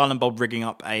 He's got Silent Bob rigging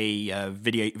up a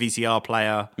video VCR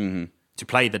player to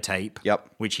play the tape.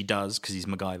 Yep, which he does because he's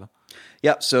MacGyver.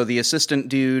 Yep. So the assistant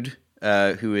dude,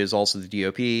 who is also the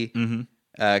DOP,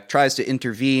 tries to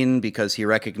intervene because he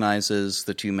recognizes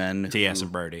the two men, TS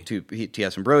and Brody.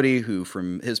 TS and Brody, who,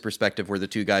 from his perspective, were the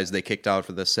two guys they kicked out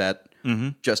for the set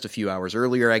just a few hours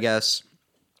earlier, I guess.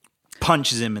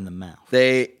 Punches him in the mouth.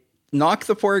 They knock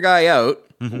the poor guy out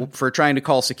for trying to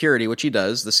call security, which he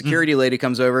does. The security lady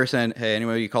comes over saying, "Hey,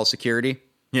 anybody you call security?"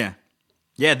 Yeah,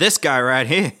 this guy right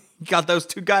here. You got those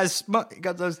two guys.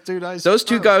 Those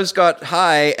two guys got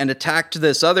high and attacked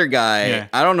this other guy. Yeah.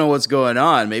 I don't know what's going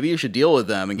on. Maybe you should deal with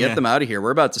them and get them out of here. We're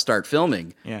about to start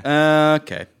filming. Yeah.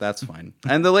 Okay, that's fine.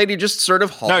 And the lady just sort of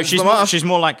hauls them off. She's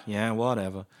more like, yeah,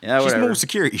 whatever. Yeah, she's whatever. more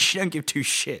security. She don't give two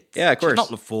shits. Yeah, of course. She's not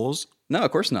LaFours. No, of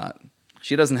course not.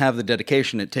 She doesn't have the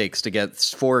dedication it takes to get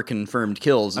 4 confirmed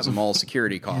kills as a mall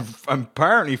security cop.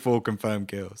 Apparently 4 confirmed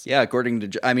kills. Yeah, according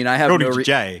to... I mean, I have according to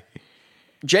Jay.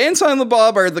 Jay and Silent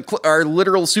Bob are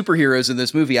literal superheroes in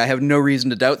this movie. I have no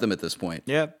reason to doubt them at this point.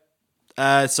 Yeah.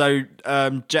 So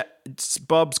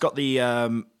Bob's got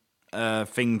the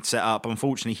thing set up.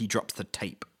 Unfortunately, he drops the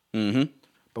tape. Mm-hmm.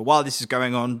 But while this is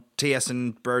going on, TS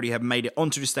and Brody have made it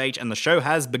onto the stage, and the show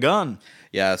has begun.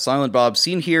 Yeah, Silent Bob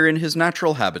seen here in his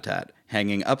natural habitat,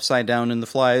 hanging upside down in the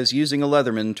flies, using a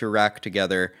Leatherman to rig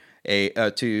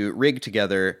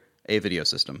together a video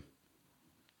system.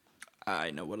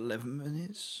 I know what a Leatherman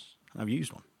is. I've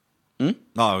used one.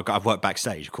 Oh, I've worked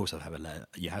backstage. Of course, you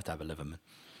have to have a Leatherman.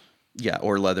 Yeah,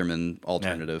 or Leatherman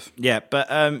alternative. Yeah, but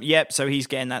so he's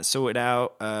getting that sorted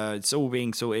out. It's all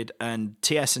being sorted, and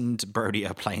TS and Brody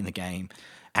are playing the game.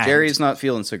 And Jerry's not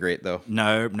feeling so great, though.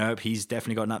 Nope. He's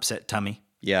definitely got an upset tummy.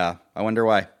 Yeah, I wonder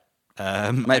why.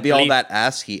 Might be all that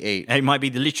ass he ate. It might be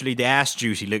literally the ass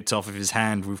juice he licked off of his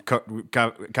hand. We've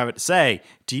covered. Say,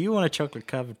 do you want a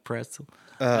chocolate-covered pretzel?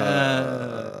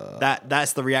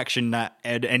 That's the reaction that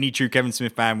any true Kevin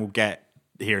Smith fan will get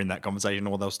hearing that conversation,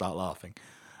 or they'll start laughing.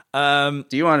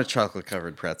 Do you want a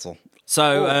chocolate-covered pretzel?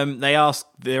 So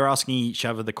they're asking each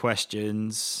other the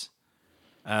questions.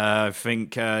 I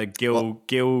think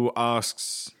Gil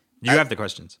asks, "Do you have the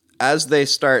questions?" As they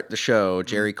start the show,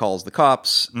 Jerry calls the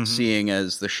cops, seeing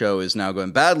as the show is now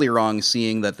going badly wrong,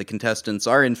 seeing that the contestants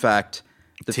are, in fact,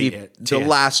 the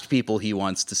last people he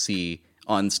wants to see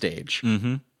on stage.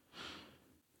 Mm-hmm.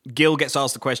 Gil gets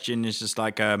asked the question. It's just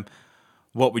like,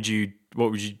 what would you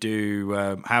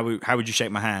do? How would you shake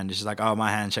my hand? It's just like, oh,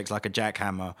 my hand shakes like a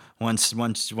jackhammer.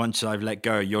 Once I've let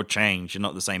go, you're changed. You're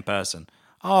not the same person.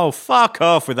 Oh, fuck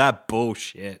off with that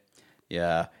bullshit.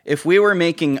 Yeah. If we were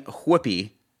making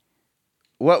Whoopi,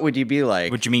 what would you be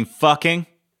like? Would you mean fucking?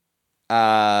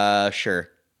 Sure.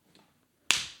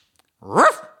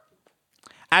 Ruff.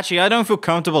 Actually, I don't feel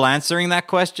comfortable answering that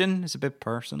question. It's a bit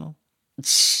personal.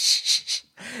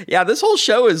 Yeah, this whole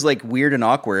show is like weird and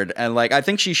awkward, and like I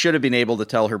think she should have been able to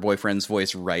tell her boyfriend's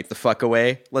voice right the fuck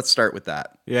away. Let's start with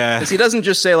that. Yeah, because he doesn't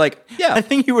just say like, "Yeah." I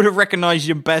think you would have recognized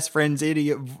your best friend's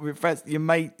idiot, your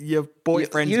mate, your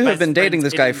boyfriend's. You have been dating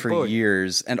this guy for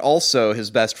years, and also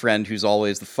his best friend, who's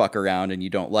always the fuck around and you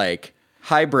don't like.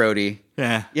 Hi, Brody.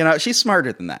 Yeah, you know she's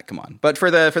smarter than that. Come on, but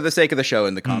for the sake of the show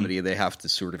and the comedy, they have to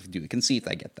sort of do the conceit.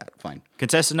 I get that. Fine.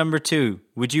 Contestant number 2: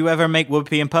 would you ever make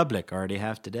Whoopi in public? Already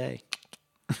have today.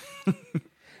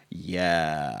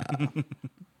 Yeah.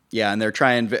 Yeah, and they're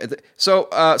trying... So,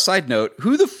 side note,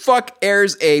 who the fuck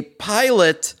airs a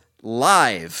pilot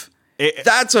live?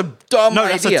 That's a dumb idea. No,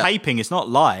 that's a taping. It's not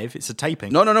live. It's a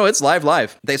taping. No, it's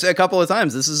live. They say a couple of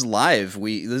times, this is live.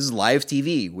 This is live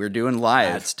TV. We're doing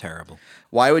live. That's terrible.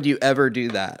 Why would you ever do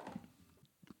that?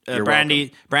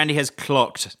 Brandy has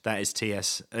clocked that is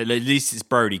TS. At least it's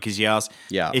Brody, because he asked,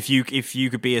 if you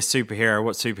could be a superhero,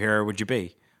 what superhero would you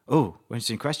be? Oh,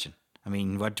 interesting question. I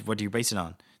mean, what do you base it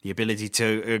on? The ability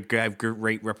to have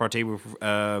great repartee with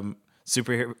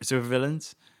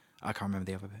supervillains? I can't remember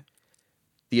the other bit.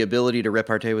 The ability to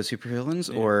repartee with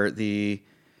supervillains, or do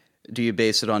you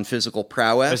base it on physical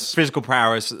prowess? Physical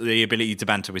prowess, the ability to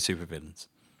banter with supervillains.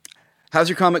 How's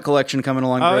your comic collection coming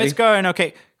along, Brady? It's going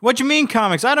okay. What do you mean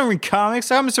comics? I don't read comics.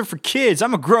 Comics are for kids.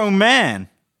 I'm a grown man.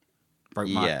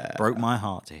 Broke my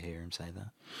heart to hear him say that.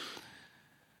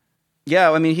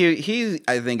 Yeah, I mean, he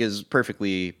I think is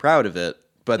perfectly proud of it,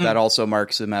 but that also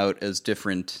marks him out as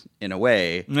different in a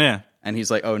way. Yeah. And he's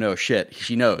like, oh no, shit,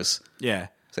 she knows. Yeah.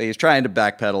 So he's trying to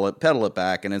pedal it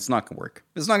back, and it's not going to work.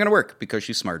 It's not going to work because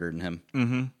she's smarter than him.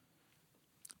 Mm-hmm.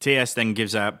 TS then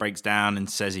breaks down and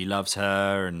says he loves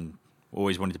her and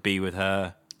always wanted to be with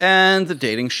her. And the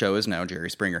dating show is now Jerry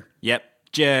Springer. Yep.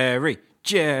 Jerry.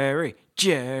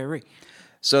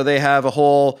 So they have a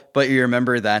whole, but you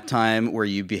remember that time where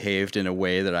you behaved in a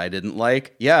way that I didn't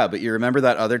like? Yeah, but you remember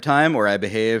that other time where I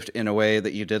behaved in a way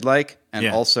that you did like? And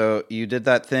also you did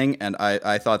that thing, and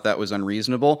I thought that was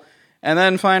unreasonable. And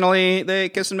then finally they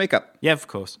kiss and make up. Yeah, of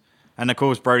course. And of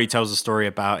course Brody tells a story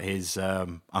about his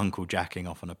uncle jacking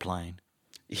off on a plane.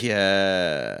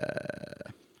 Yeah.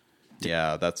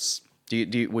 Yeah, that's...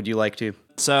 would you like to?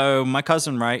 So my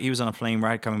cousin, right, he was on a plane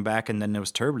ride coming back, and then there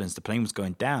was turbulence. The plane was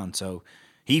going down, so...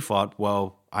 He thought,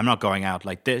 well, I'm not going out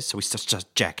like this, so he starts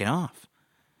just jacking off.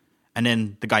 And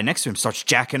then the guy next to him starts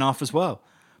jacking off as well.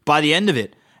 By the end of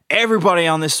it, everybody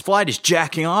on this flight is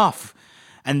jacking off.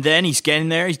 And then he's getting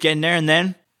there, and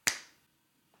then...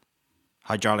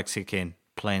 hydraulics kick in,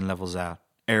 plane levels out.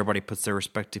 Everybody puts their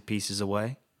respective pieces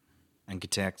away and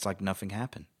gets acts like nothing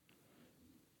happened.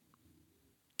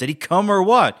 Did he come or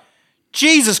what?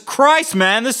 Jesus Christ,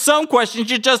 man, there's some questions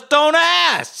you just don't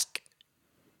ask.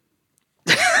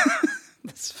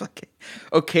 That's fucking...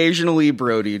 Occasionally,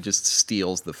 Brody just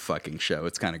steals the fucking show.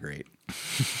 It's kind of great.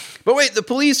 But wait, the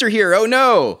police are here. Oh,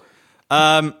 no.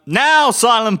 Now,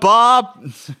 Silent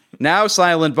Bob. Now,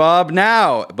 Silent Bob,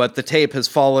 now. But the tape has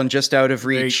fallen just out of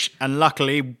reach. And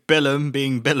luckily, Billum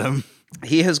being Billum.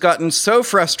 He has gotten so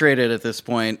frustrated at this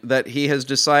point that he has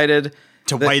decided...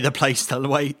 to lay the place to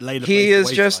lay the place. He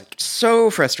is just so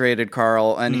frustrated,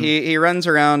 Carl. And he runs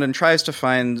around and tries to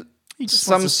find... He just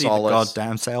some wants to solace. See the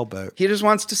goddamn sailboat. He just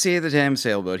wants to see the damn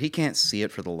sailboat. He can't see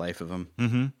it for the life of him.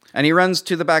 Mm-hmm. And he runs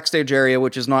to the backstage area,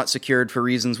 which is not secured for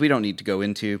reasons we don't need to go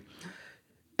into.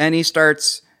 And he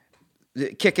starts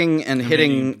kicking and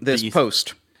hitting this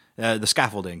post. The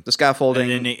scaffolding. The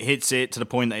scaffolding. And then it hits it to the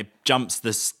point that it jumps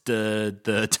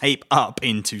the tape up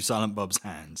into Silent Bob's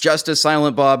hands. Just as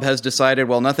Silent Bob has decided,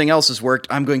 well, nothing else has worked,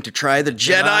 I'm going to try the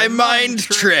Jedi mind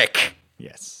trick.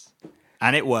 Yes.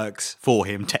 And it works for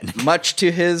him, technically. Much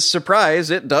to his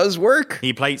surprise, it does work.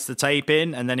 He plates the tape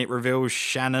in, and then it reveals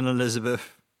Shannon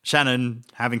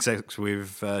having sex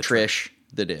with Trish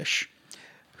the Dish,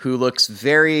 who looks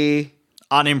very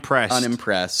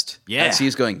unimpressed. Yeah. As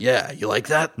he's going, yeah, you like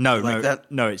that? No,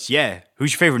 it's yeah.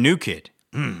 Who's your favorite new kid?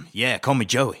 Yeah, call me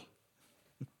Joey.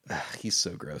 He's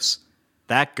so gross.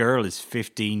 That girl is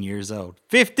 15 years old.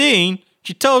 15?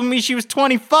 She told me she was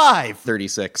 25.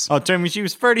 36. Oh, told me she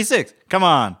was 36. Come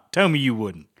on. Tell me you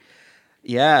wouldn't.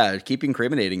 Yeah, keep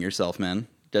incriminating yourself, man.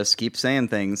 Just keep saying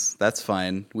things. That's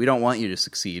fine. We don't want you to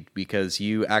succeed because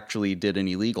you actually did an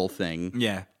illegal thing.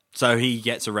 Yeah. So he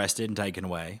gets arrested and taken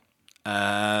away.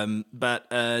 But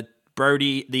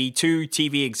Brody, the two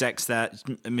TV execs that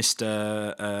Brandy's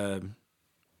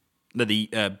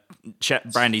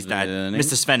dad,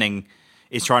 Mr. Svenning,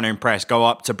 is trying to impress, go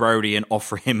up to Brody and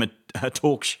offer him a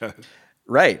talk show.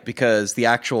 Right, because the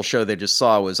actual show they just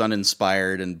saw was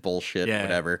uninspired and bullshit,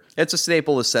 whatever. It's a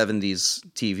staple of 70s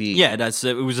TV. Yeah,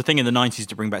 it was a thing in the 90s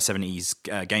to bring back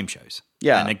 70s game shows.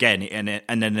 Yeah. And again,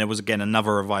 and then there was again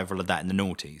another revival of that in the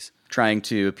noughties. Trying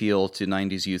to appeal to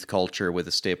 90s youth culture with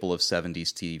a staple of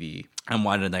 70s TV. And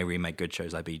why didn't they remake good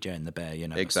shows like BJ and the Bear,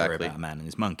 exactly. A story about a man and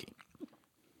his monkey?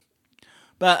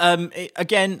 But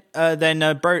again, then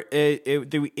but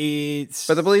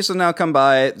the police have now come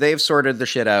by. They've sorted the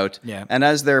shit out. Yeah. And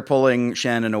as they're pulling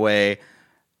Shannon away,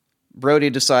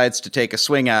 Brody decides to take a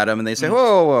swing at him, and they say,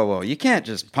 whoa, you can't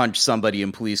just punch somebody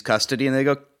in police custody. And they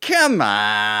go, come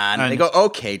on. And they go,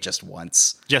 okay, just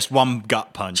once. Just one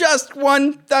gut punch. Just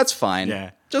one, that's fine. Yeah.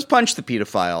 Just punch the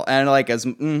pedophile.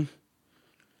 And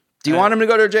do you want him to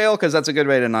go to jail? Because that's a good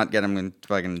way to not get him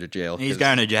fucking to jail. He's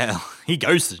going to jail. He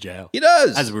goes to jail. He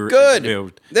does. Good.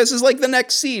 Revealed. This is like the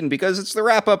next scene because it's the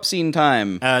wrap-up scene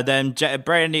time. Then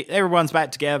Brandy, everyone's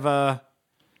back together.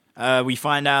 We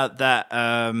find out that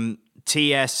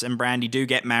TS and Brandy do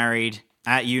get married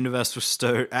at Universal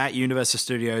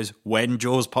Studios when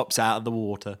Jaws pops out of the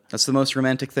water. That's the most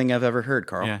romantic thing I've ever heard,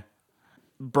 Carl. Yeah.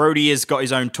 Brody has got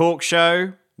his own talk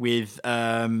show with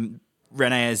Renee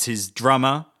as his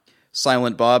drummer.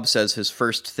 Silent Bob says his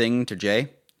first thing to Jay.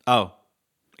 Oh,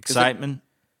 excitement,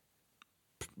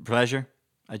 pleasure.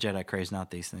 A Jedi craves not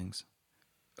these things.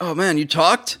 Oh man, you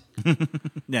talked?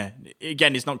 Yeah,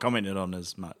 again, it's not commented on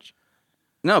as much.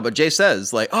 No, but Jay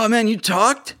says like, "Oh man, you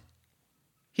talked."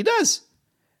 He does.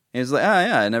 And he's like, "Oh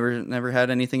yeah, I never had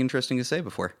anything interesting to say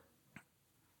before."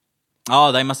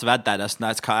 Oh, they must have had that.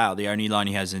 That's cut out. The only line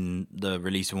he has in the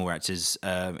release of Mallrats is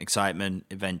excitement,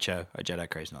 adventure, a Jedi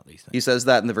craze, not these things. He says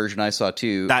that in the version I saw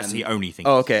too. That's the only thing.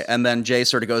 Oh, okay. And then Jay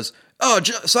sort of goes, "Oh,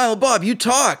 Silent Bob, you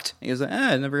talked." He goes,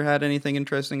 "I never had anything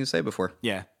interesting to say before."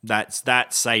 Yeah, that's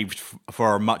saved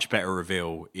for a much better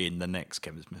reveal in the next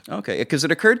Kevin Smith. Okay, because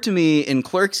it occurred to me in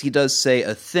Clerks he does say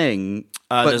a thing.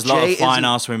 But there's a lot of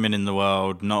fine-ass women in the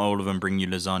world. Not all of them bring you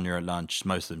lasagna at lunch.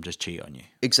 Most of them just cheat on you.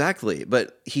 Exactly,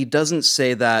 but he doesn't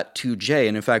say that to Jay.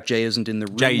 And in fact, Jay isn't in the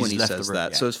room when he says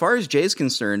that. Yeah. So as far as Jay's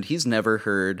concerned, he's never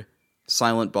heard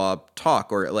Silent Bob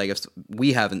talk, or like if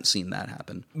we haven't seen that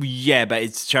happen. Yeah,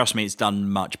 but trust me, it's done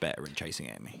much better in Chasing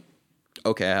Amy.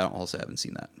 Okay, I also haven't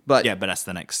seen that. But yeah, but that's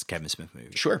the next Kevin Smith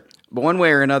movie. Sure. But one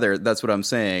way or another, that's what I'm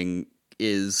saying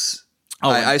is...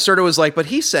 I sort of was like, but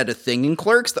he said a thing in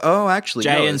Clerks. Oh, actually,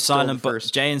 Jay and Silent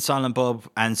Bob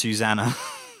and Susanna.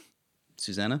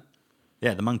 Susanna?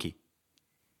 Yeah, the monkey.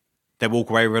 They walk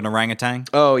away with an orangutan.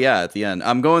 Oh, yeah, at the end.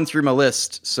 I'm going through my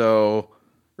list. So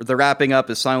the wrapping up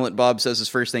is Silent Bob says his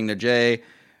first thing to Jay.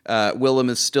 Willem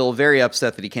is still very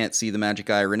upset that he can't see the magic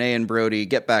eye. Renee and Brody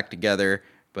get back together,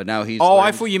 but now he's... Oh,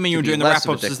 I thought you mean you were doing the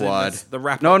wrap-ups. The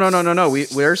wrap-ups. No.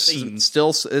 We're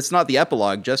still... It's not the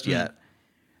epilogue just yet.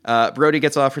 Brody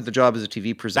gets offered the job as a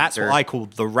TV presenter. That's what I call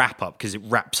the wrap-up, because it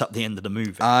wraps up the end of the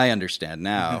movie. I understand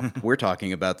now. We're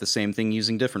talking about the same thing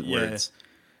using different words.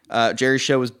 Jerry's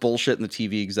show is bullshit and the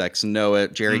TV execs know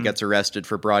it. Jerry gets arrested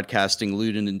for broadcasting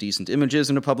lewd and indecent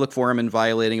images in a public forum and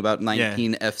violating about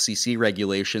 19 FCC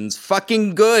regulations.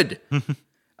 Fucking good!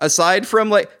 Aside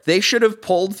from, they should have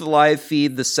pulled the live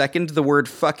feed the second the word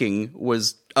fucking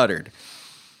was uttered.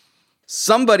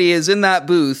 Somebody is in that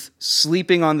booth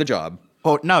sleeping on the job.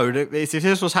 Oh, no, if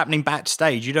this was happening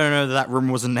backstage, you don't know that room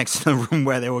wasn't next to the room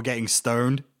where they were getting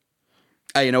stoned.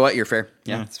 You know what? You're fair.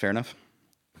 Yeah, that's fair enough.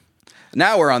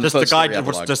 Now we're on just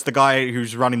the guy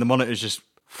who's running the monitors just...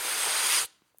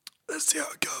 Let's see how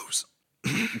it goes.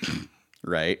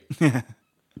 Right.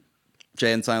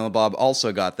 Jay and Silent Bob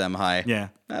also got them high. Yeah.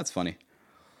 That's funny.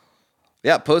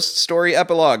 Yeah, post-story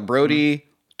epilogue. Brody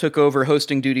took over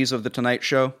hosting duties of The Tonight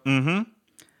Show.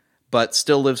 But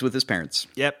still lives with his parents.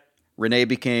 Yep. Renee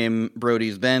became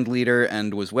Brody's band leader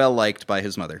and was well liked by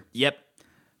his mother. Yep.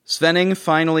 Svenning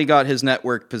finally got his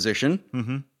network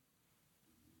position.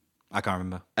 I can't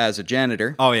remember. As a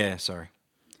janitor. Oh, yeah, sorry.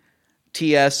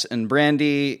 T.S. and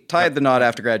Brandy tied the knot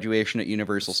after graduation at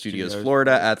Universal Studios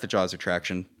Florida at the Jaws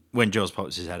attraction. When Jaws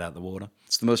pops his head out of the water.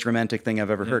 It's the most romantic thing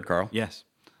I've ever heard, Carl. Yes.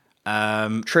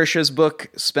 Trisha's book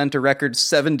spent a record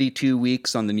 72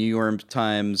 weeks on the New York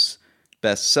Times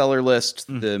bestseller list.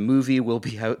 The movie will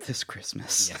be out this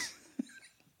Christmas. Yes.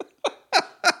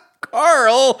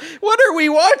 Carl, what are we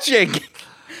watching?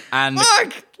 And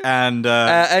fuck!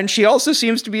 And she also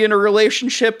seems to be in a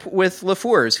relationship with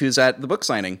LaFours, who's at the book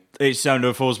signing. It's known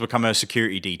LaFours become a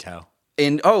security detail.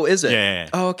 Is it? Yeah.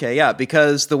 Oh, okay, yeah.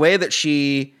 Because the way that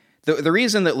the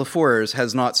reason that LaFours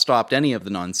has not stopped any of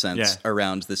the nonsense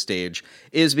around the stage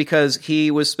is because he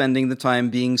was spending the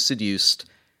time being seduced.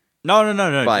 No.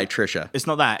 By Trisha. It's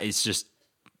not that. It's just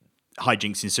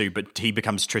hijinks ensue, but he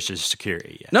becomes Trisha's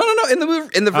security. Yeah. No.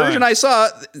 In the version I saw,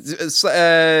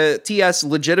 T.S.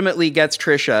 legitimately gets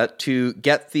Trisha to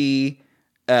get the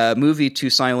movie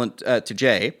to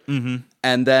Jay,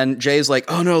 and then Jay's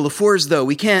like, "Oh no, LaFours though,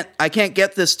 I can't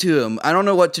get this to him. I don't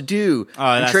know what to do."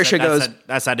 And Trisha goes,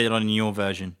 "That's added on in your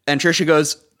version." And Trisha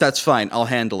goes, "That's fine, I'll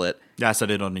handle it." That's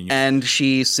added on in your. And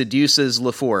she seduces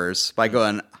LaFours by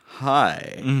going,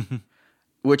 "Hi."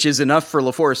 Which is enough for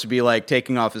LaFours to be like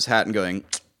taking off his hat and going,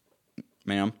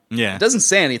 "Ma'am." Yeah. Doesn't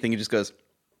say anything. He just goes,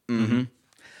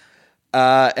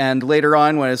 and later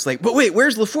on when it's like, "But wait,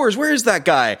 where's LaFours? Where is that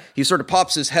guy?" He sort of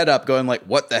pops his head up going like,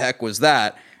 "What the heck was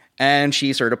that?" And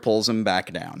she sort of pulls him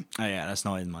back down. Oh yeah, that's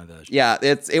not in my version. Yeah,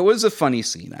 it was a funny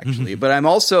scene actually. But I'm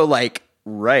also like,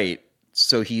 right.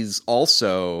 So he's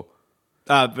also...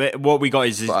 but what we got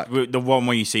is the one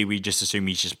where you see, we just assume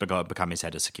he's just become his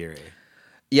head of security.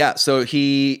 Yeah, so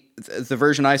the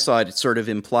version I saw, it sort of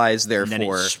implies,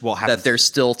 therefore, that they're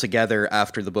still together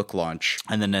after the book launch.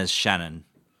 And then there's Shannon,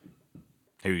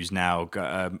 who's now...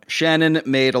 Shannon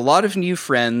made a lot of new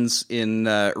friends in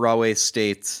Rahway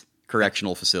State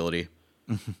Correctional Facility.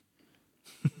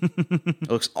 It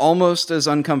looks almost as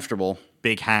uncomfortable.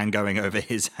 Big hand going over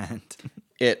his hand.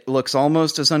 It looks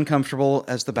almost as uncomfortable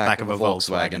as the back of a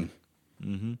Volkswagen.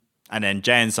 And then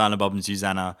Jay and Silent Bob and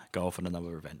Susanna go off on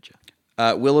another adventure.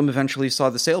 Willem eventually saw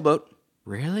the sailboat.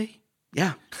 Really?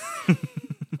 Yeah.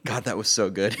 God, that was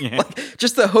so good. Yeah. Like,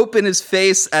 just the hope in his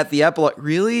face at the epilogue.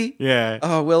 Really? Yeah.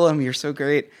 Oh, Willem, you're so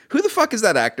great. Who the fuck is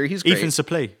that actor? He's great. Ethan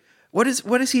Suplee. What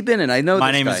has he been in? I know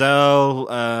My this Name guy. is Earl,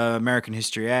 American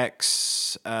History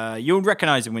X. You'll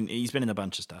recognize him when he's been in a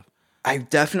bunch of stuff. I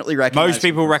definitely recognize Most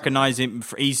people recognize him.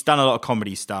 He's done a lot of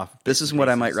comedy stuff. This is what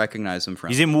I might recognize him from.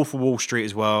 He's in Wolf of Wall Street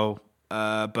as well.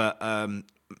 But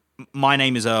My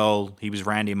Name is Earl. He was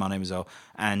Randy in My Name is Earl.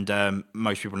 And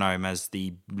most people know him as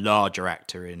the larger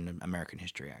actor in American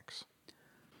History X.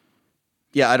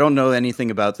 Yeah, I don't know anything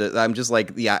about that. I'm just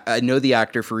like, I know the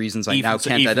actor for reasons I now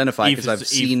can't identify because I've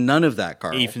seen none of that,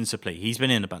 Carl. Ethan Suplee. He's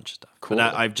been in a bunch of stuff. Cool.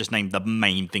 But I've just named the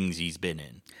main things he's been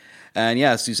in. And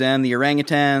yeah, Suzanne the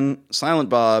Orangutan, Silent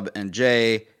Bob, and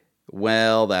Jay,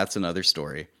 well, that's another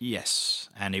story. Yes,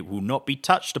 and it will not be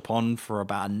touched upon for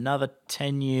about another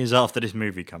 10 years after this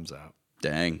movie comes out.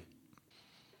 Dang.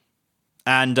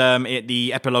 And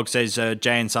the epilogue says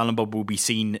Jay and Silent Bob will be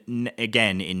seen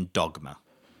again in Dogma.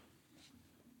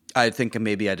 I think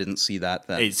maybe I didn't see that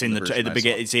then. It's in it's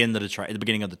the end of the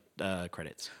beginning of the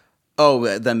credits.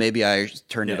 Oh, then maybe I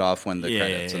turned it off when the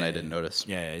credits and I didn't notice.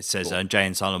 Yeah, it says Jay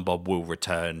and Silent Bob will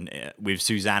return with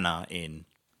Susanna in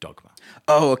Dogma.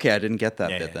 Oh, okay, I didn't get that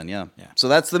bit then. Yeah. So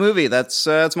that's the movie. That's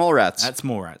Mallrats. That's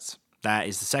Mallrats. That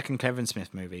is the second Kevin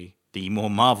Smith movie, the more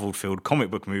Marvel-filled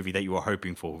comic book movie that you were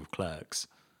hoping for with Clerks.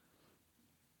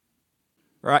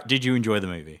 Right? Did you enjoy the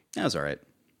movie? That was all right.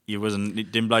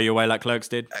 It didn't blow you away like Clerks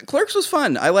did? Clerks was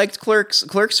fun. I liked Clerks.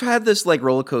 Clerks had this like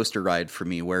roller coaster ride for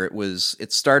me where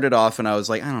it started off and I was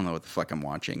like, I don't know what the fuck I'm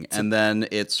watching. And then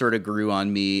it sort of grew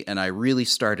on me and I really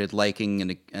started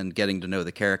liking and getting to know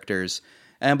the characters.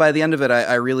 And by the end of it,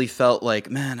 I really felt like,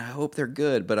 man, I hope they're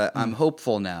good, but I'm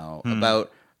hopeful now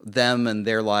about them and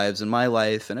their lives and my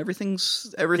life, and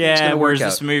everything's going to work out. Whereas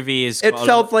this movie is... It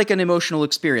felt like an emotional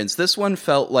experience. This one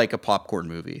felt like a popcorn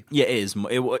movie. Yeah, it is.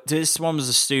 This one was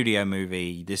a studio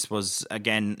movie. This was,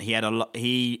 again, he had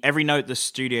every note the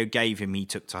studio gave him, he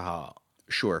took to heart.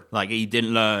 Sure. Like, he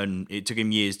didn't learn... It took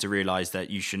him years to realize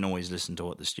that you shouldn't always listen to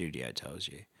what the studio tells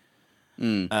you.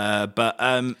 But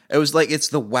it was like it's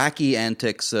the wacky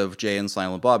antics of Jay and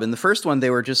Silent Bob. In the first one,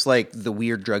 they were just like the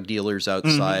weird drug dealers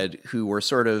outside who were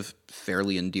sort of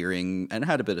fairly endearing and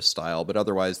had a bit of style, but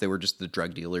otherwise they were just the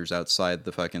drug dealers outside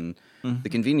the fucking the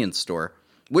convenience store,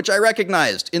 which I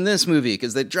recognized in this movie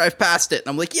because they drive past it, and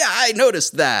I'm like, yeah, I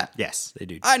noticed that. Yes, they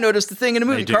do. I noticed the thing in a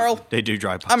movie, Carl. They do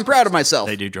drive past. I'm proud of myself.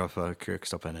 They do drive for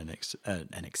Stop and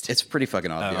NXT. It's pretty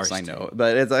fucking obvious, I know.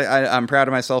 But I'm proud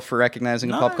of myself for recognizing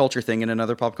a pop culture thing in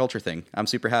another pop culture thing. I'm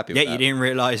super happy with that. Yeah, you didn't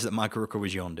realize that Michael Rooker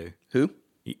was Yondu. Who?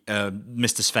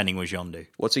 Mr. Svenning was Yondu.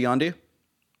 What's a Yondu?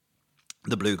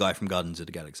 The blue guy from Guardians of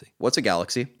the Galaxy. What's a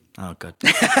galaxy? Oh, God.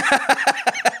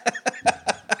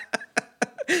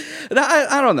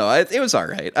 I don't know. It was all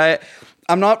right. I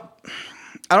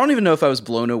don't even know if I was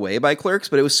blown away by Clerks,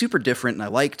 but it was super different, and I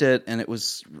liked it, and it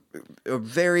was a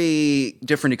very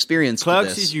different experience.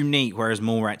 Clerks is unique, whereas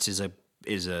Mallrats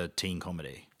is a teen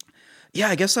comedy. Yeah,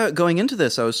 I guess going into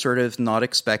this, I was sort of not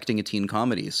expecting a teen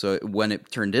comedy. So when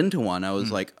it turned into one, I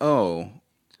was like, oh,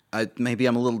 maybe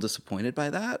I'm a little disappointed by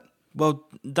that. Well,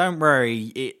 don't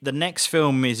worry. The next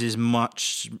film is his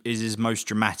most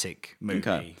dramatic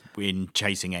movie in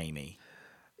Chasing Amy.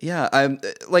 Yeah, I'm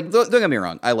like, don't get me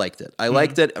wrong. I liked it. I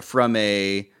liked it from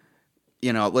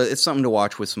it's something to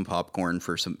watch with some popcorn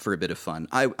for a bit of fun.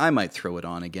 I might throw it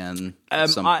on again at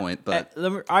some point, but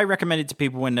I recommend it to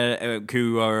people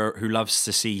who loves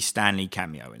to see Stanley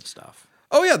cameo and stuff.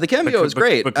 Oh yeah, the cameo is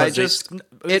great. Because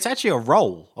it's actually a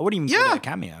role. I wouldn't even call it a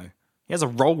cameo. He has a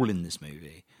role in this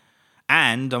movie.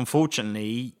 And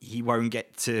unfortunately, he didn't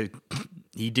get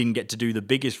to do the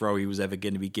biggest role he was ever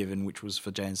going to be given, which was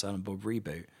for Jay and Silent Bob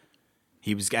reboot.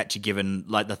 He was actually given,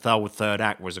 like, the third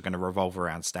act was going to revolve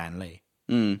around Stan Lee.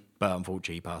 But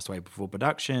unfortunately, he passed away before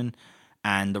production,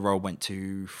 and the role went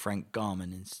to Frank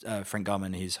Garman,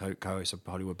 his co-host of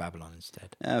Hollywood Babylon,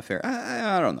 instead. Yeah, fair.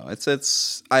 I don't know.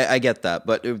 I get that,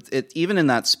 but even in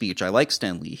that speech, I like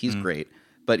Stan Lee. He's great.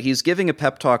 But he's giving a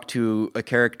pep talk to a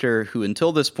character who,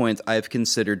 until this point, I've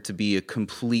considered to be a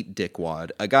complete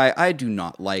dickwad. A guy I do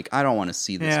not like. I don't want to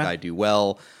see this guy do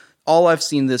well. All I've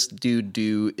seen this dude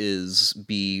do is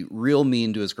be real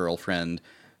mean to his girlfriend,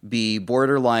 be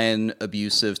borderline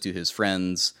abusive to his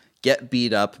friends, get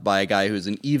beat up by a guy who's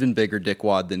an even bigger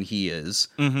dickwad than he is.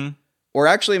 Mm-hmm. Or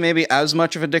actually maybe as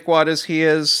much of a dickwad as he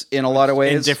is in a lot of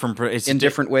ways. In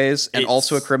different ways. And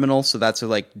also a criminal, so that's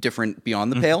different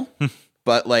beyond the pale.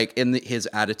 But like in his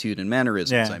attitude and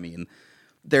mannerisms, I mean,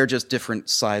 they're just different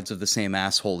sides of the same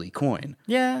assholey coin.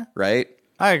 Yeah, right.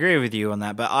 I agree with you on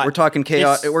that, but we're talking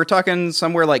chaotic. We're talking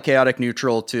somewhere like chaotic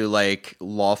neutral to like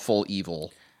lawful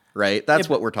evil, right? That's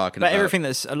what we're talking about. But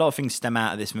a lot of things stem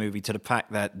out of this movie to the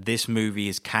fact that this movie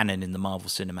is canon in the Marvel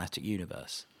Cinematic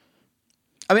Universe.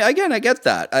 I mean, again, I get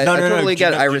that. I totally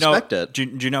get it. I respect it. Do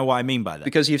you know what I mean by that?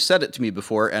 Because you've said it to me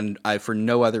before, and for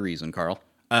no other reason, Carl.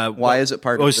 Why is it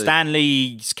part of the... Stan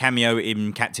Lee's cameo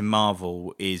in Captain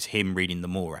Marvel is him reading the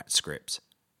Morat script.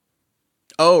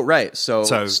 Oh, right. So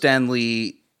Stan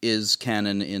Lee is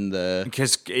canon in the...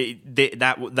 Because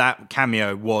that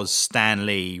cameo was Stan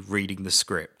Lee reading the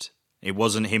script. It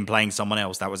wasn't him playing someone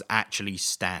else. That was actually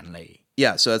Stan Lee.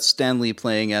 Yeah, so that's Stan Lee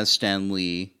playing as Stan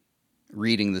Lee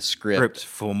reading the script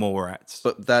for Mallrats.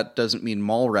 But that doesn't mean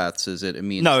Mallrats, is it? It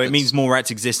means it means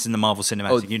Mallrats exists in the Marvel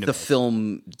Cinematic Universe. The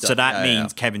film. So that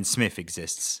means Kevin Smith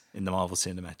exists in the Marvel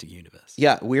Cinematic Universe.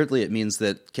 Yeah, weirdly, it means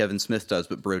that Kevin Smith does,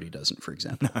 but Brody doesn't, for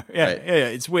example. Yeah,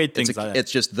 it's weird things like that. It's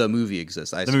just the movie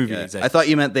exists. The movie exists. I thought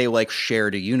you meant they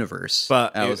shared a universe.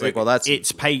 But I was like, well, that's...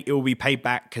 It will be paid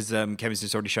back because Kevin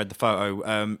Smith's already showed the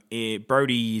photo.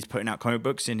 Brody's putting out comic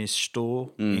books in his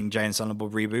store in Jay and Silent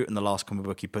Bob Reboot, and the last comic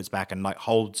book he puts back and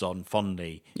holds on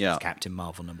fondly is Captain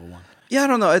Marvel #1. Yeah, I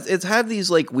don't know. It's had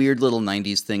these weird little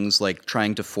 '90s things,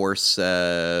 trying to force like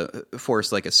a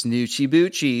snoochie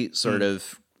boochie sort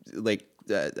of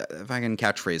fucking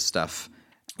catchphrase stuff.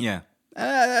 Yeah,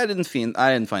 I didn't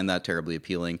find that terribly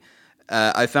appealing.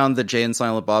 I found the Jay and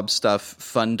Silent Bob stuff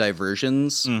fun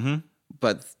diversions,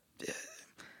 but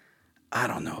I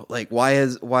don't know. Why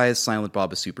is Silent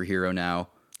Bob a superhero now?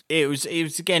 It was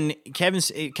again. Kevin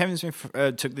Smith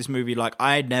took this movie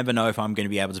I never know if I'm going to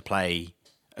be able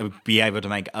to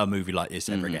make a movie like this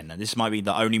ever again. Now, this might be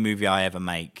the only movie I ever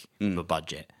make for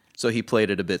budget. So he played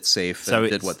it a bit safe and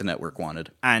did what the network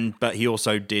wanted. But he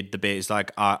also did the bit. It's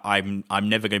I'm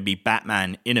never going to be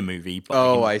Batman in a movie.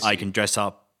 But I can dress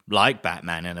up like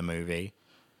Batman in a movie.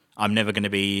 I'm never going to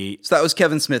be... So that was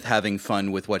Kevin Smith having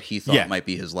fun with what he thought might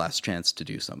be his last chance to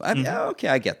do something. I mean, okay,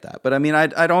 I get that. But I mean,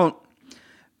 I don't...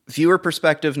 Viewer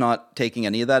perspective, not taking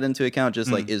any of that into account, just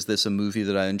is this a movie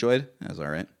that I enjoyed? That's all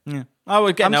right. Yeah.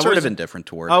 I'm sort of indifferent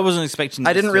toward it. I wasn't expecting...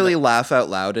 I didn't really laugh out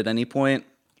loud at any point.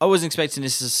 I wasn't expecting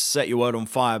this to set your world on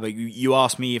fire, but you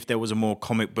asked me if there was a more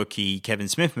comic booky Kevin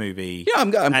Smith movie. Yeah, I'm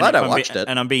glad I watched it.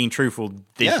 And I'm being truthful.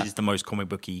 This is the most comic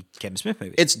booky Kevin Smith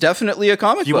movie. It's definitely a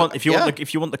comic book. If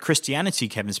you want the Christianity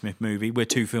Kevin Smith movie, we're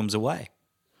 2 films away.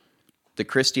 The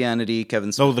Christianity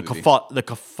Kevin Smith movie. The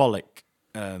Catholic.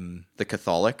 The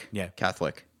Catholic? Yeah.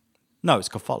 Catholic. No, it's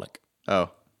Catholic.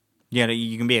 Oh. Yeah,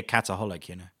 you can be a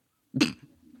cataholic,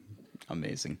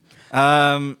 Amazing.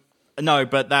 No,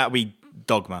 but that would be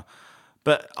Dogma.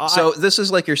 But so this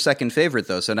is your second favorite,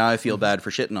 though, so now I feel bad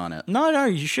for shitting on it. No,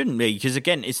 you shouldn't be, because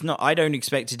again, it's not. I don't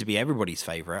expect it to be everybody's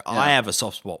favorite. Yeah. I have a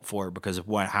soft spot for it because of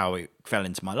how it fell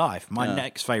into my life. My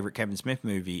next favorite Kevin Smith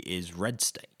movie is Red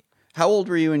State. How old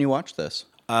were you when you watched this?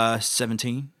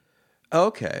 17.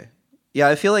 Okay. Yeah,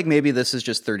 I feel like maybe this is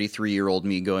just 33-year-old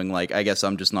me going I guess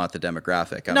I'm just not the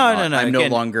demographic. No. I'm again, no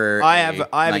longer. I have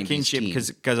a kinship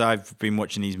because I've been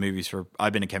watching these movies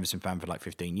I've been a Kevin Smith fan for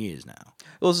 15 years now.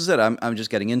 Well, this is it. I'm just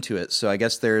getting into it, so I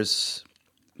guess there's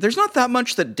not that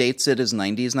much that dates it as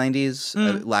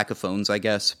 90s. Lack of phones, I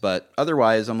guess, but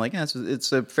otherwise, I'm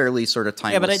it's a fairly sort of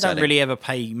timeless. Yeah, but they don't setting. really ever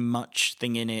pay much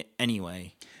thing in it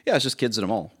anyway. Yeah, it's just kids at a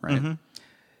mall, right?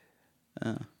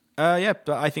 But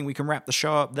I think we can wrap the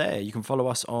show up there. You can follow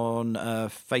us on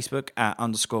Facebook at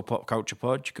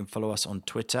 _PopCulturePod. You can follow us on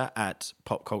Twitter at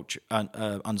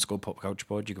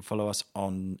 _PopCulturePod. You can follow us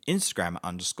on Instagram at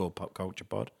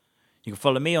 _PopCulturePod. You can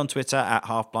follow me on Twitter at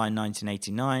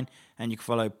HalfBlind1989, and you can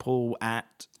follow Paul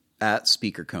at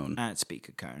SpeakerCone.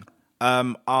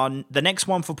 The next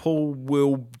one for Paul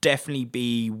will definitely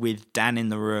be with Dan in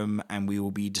the room, and we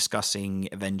will be discussing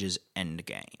Avengers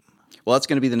Endgame. Well, that's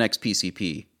going to be the next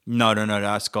PCP. No.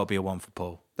 That's got to be a one for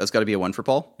Paul. That's got to be a one for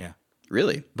Paul? Yeah.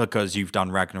 Really? Because you've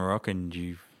done Ragnarok and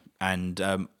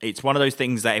it's one of those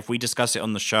things that if we discuss it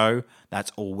on the show,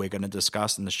 that's all we're going to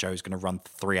discuss, and the show's going to run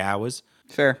 3 hours.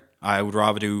 Fair. I would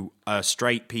rather do a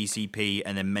straight PCP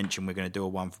and then mention we're going to do a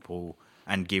one for Paul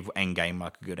and give Endgame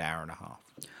a good hour and a half.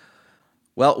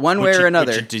 Well, one way or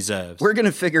another, which it deserves. We're going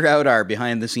to figure out our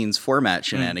behind-the-scenes format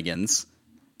shenanigans.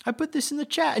 I put this in the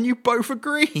chat and you both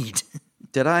agreed.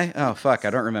 Did I? Oh, fuck. I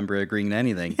don't remember agreeing to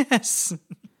anything. Yes.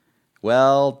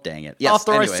 Well, dang it. Yes,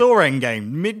 I saw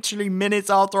Endgame, literally minutes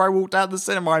after I walked out of the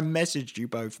cinema, I messaged you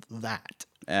both that.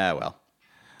 Well.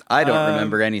 I don't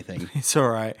remember anything. It's all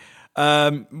right.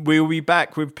 We'll be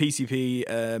back with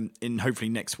PCP in hopefully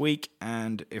next week,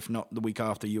 and if not the week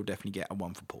after, you'll definitely get a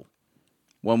one for Paul.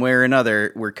 One way or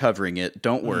another, we're covering it.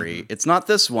 Don't worry. It's not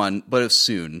this one, but it's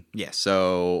soon. Yes.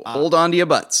 So hold on to your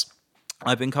butts.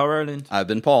 I've been Carl Rowland. I've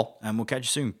been Paul. And we'll catch you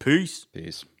soon. Peace.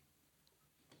 Peace.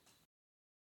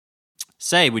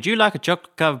 Say, would you like a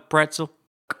chocolate-covered pretzel?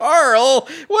 Carl,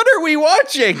 what are we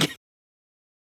watching?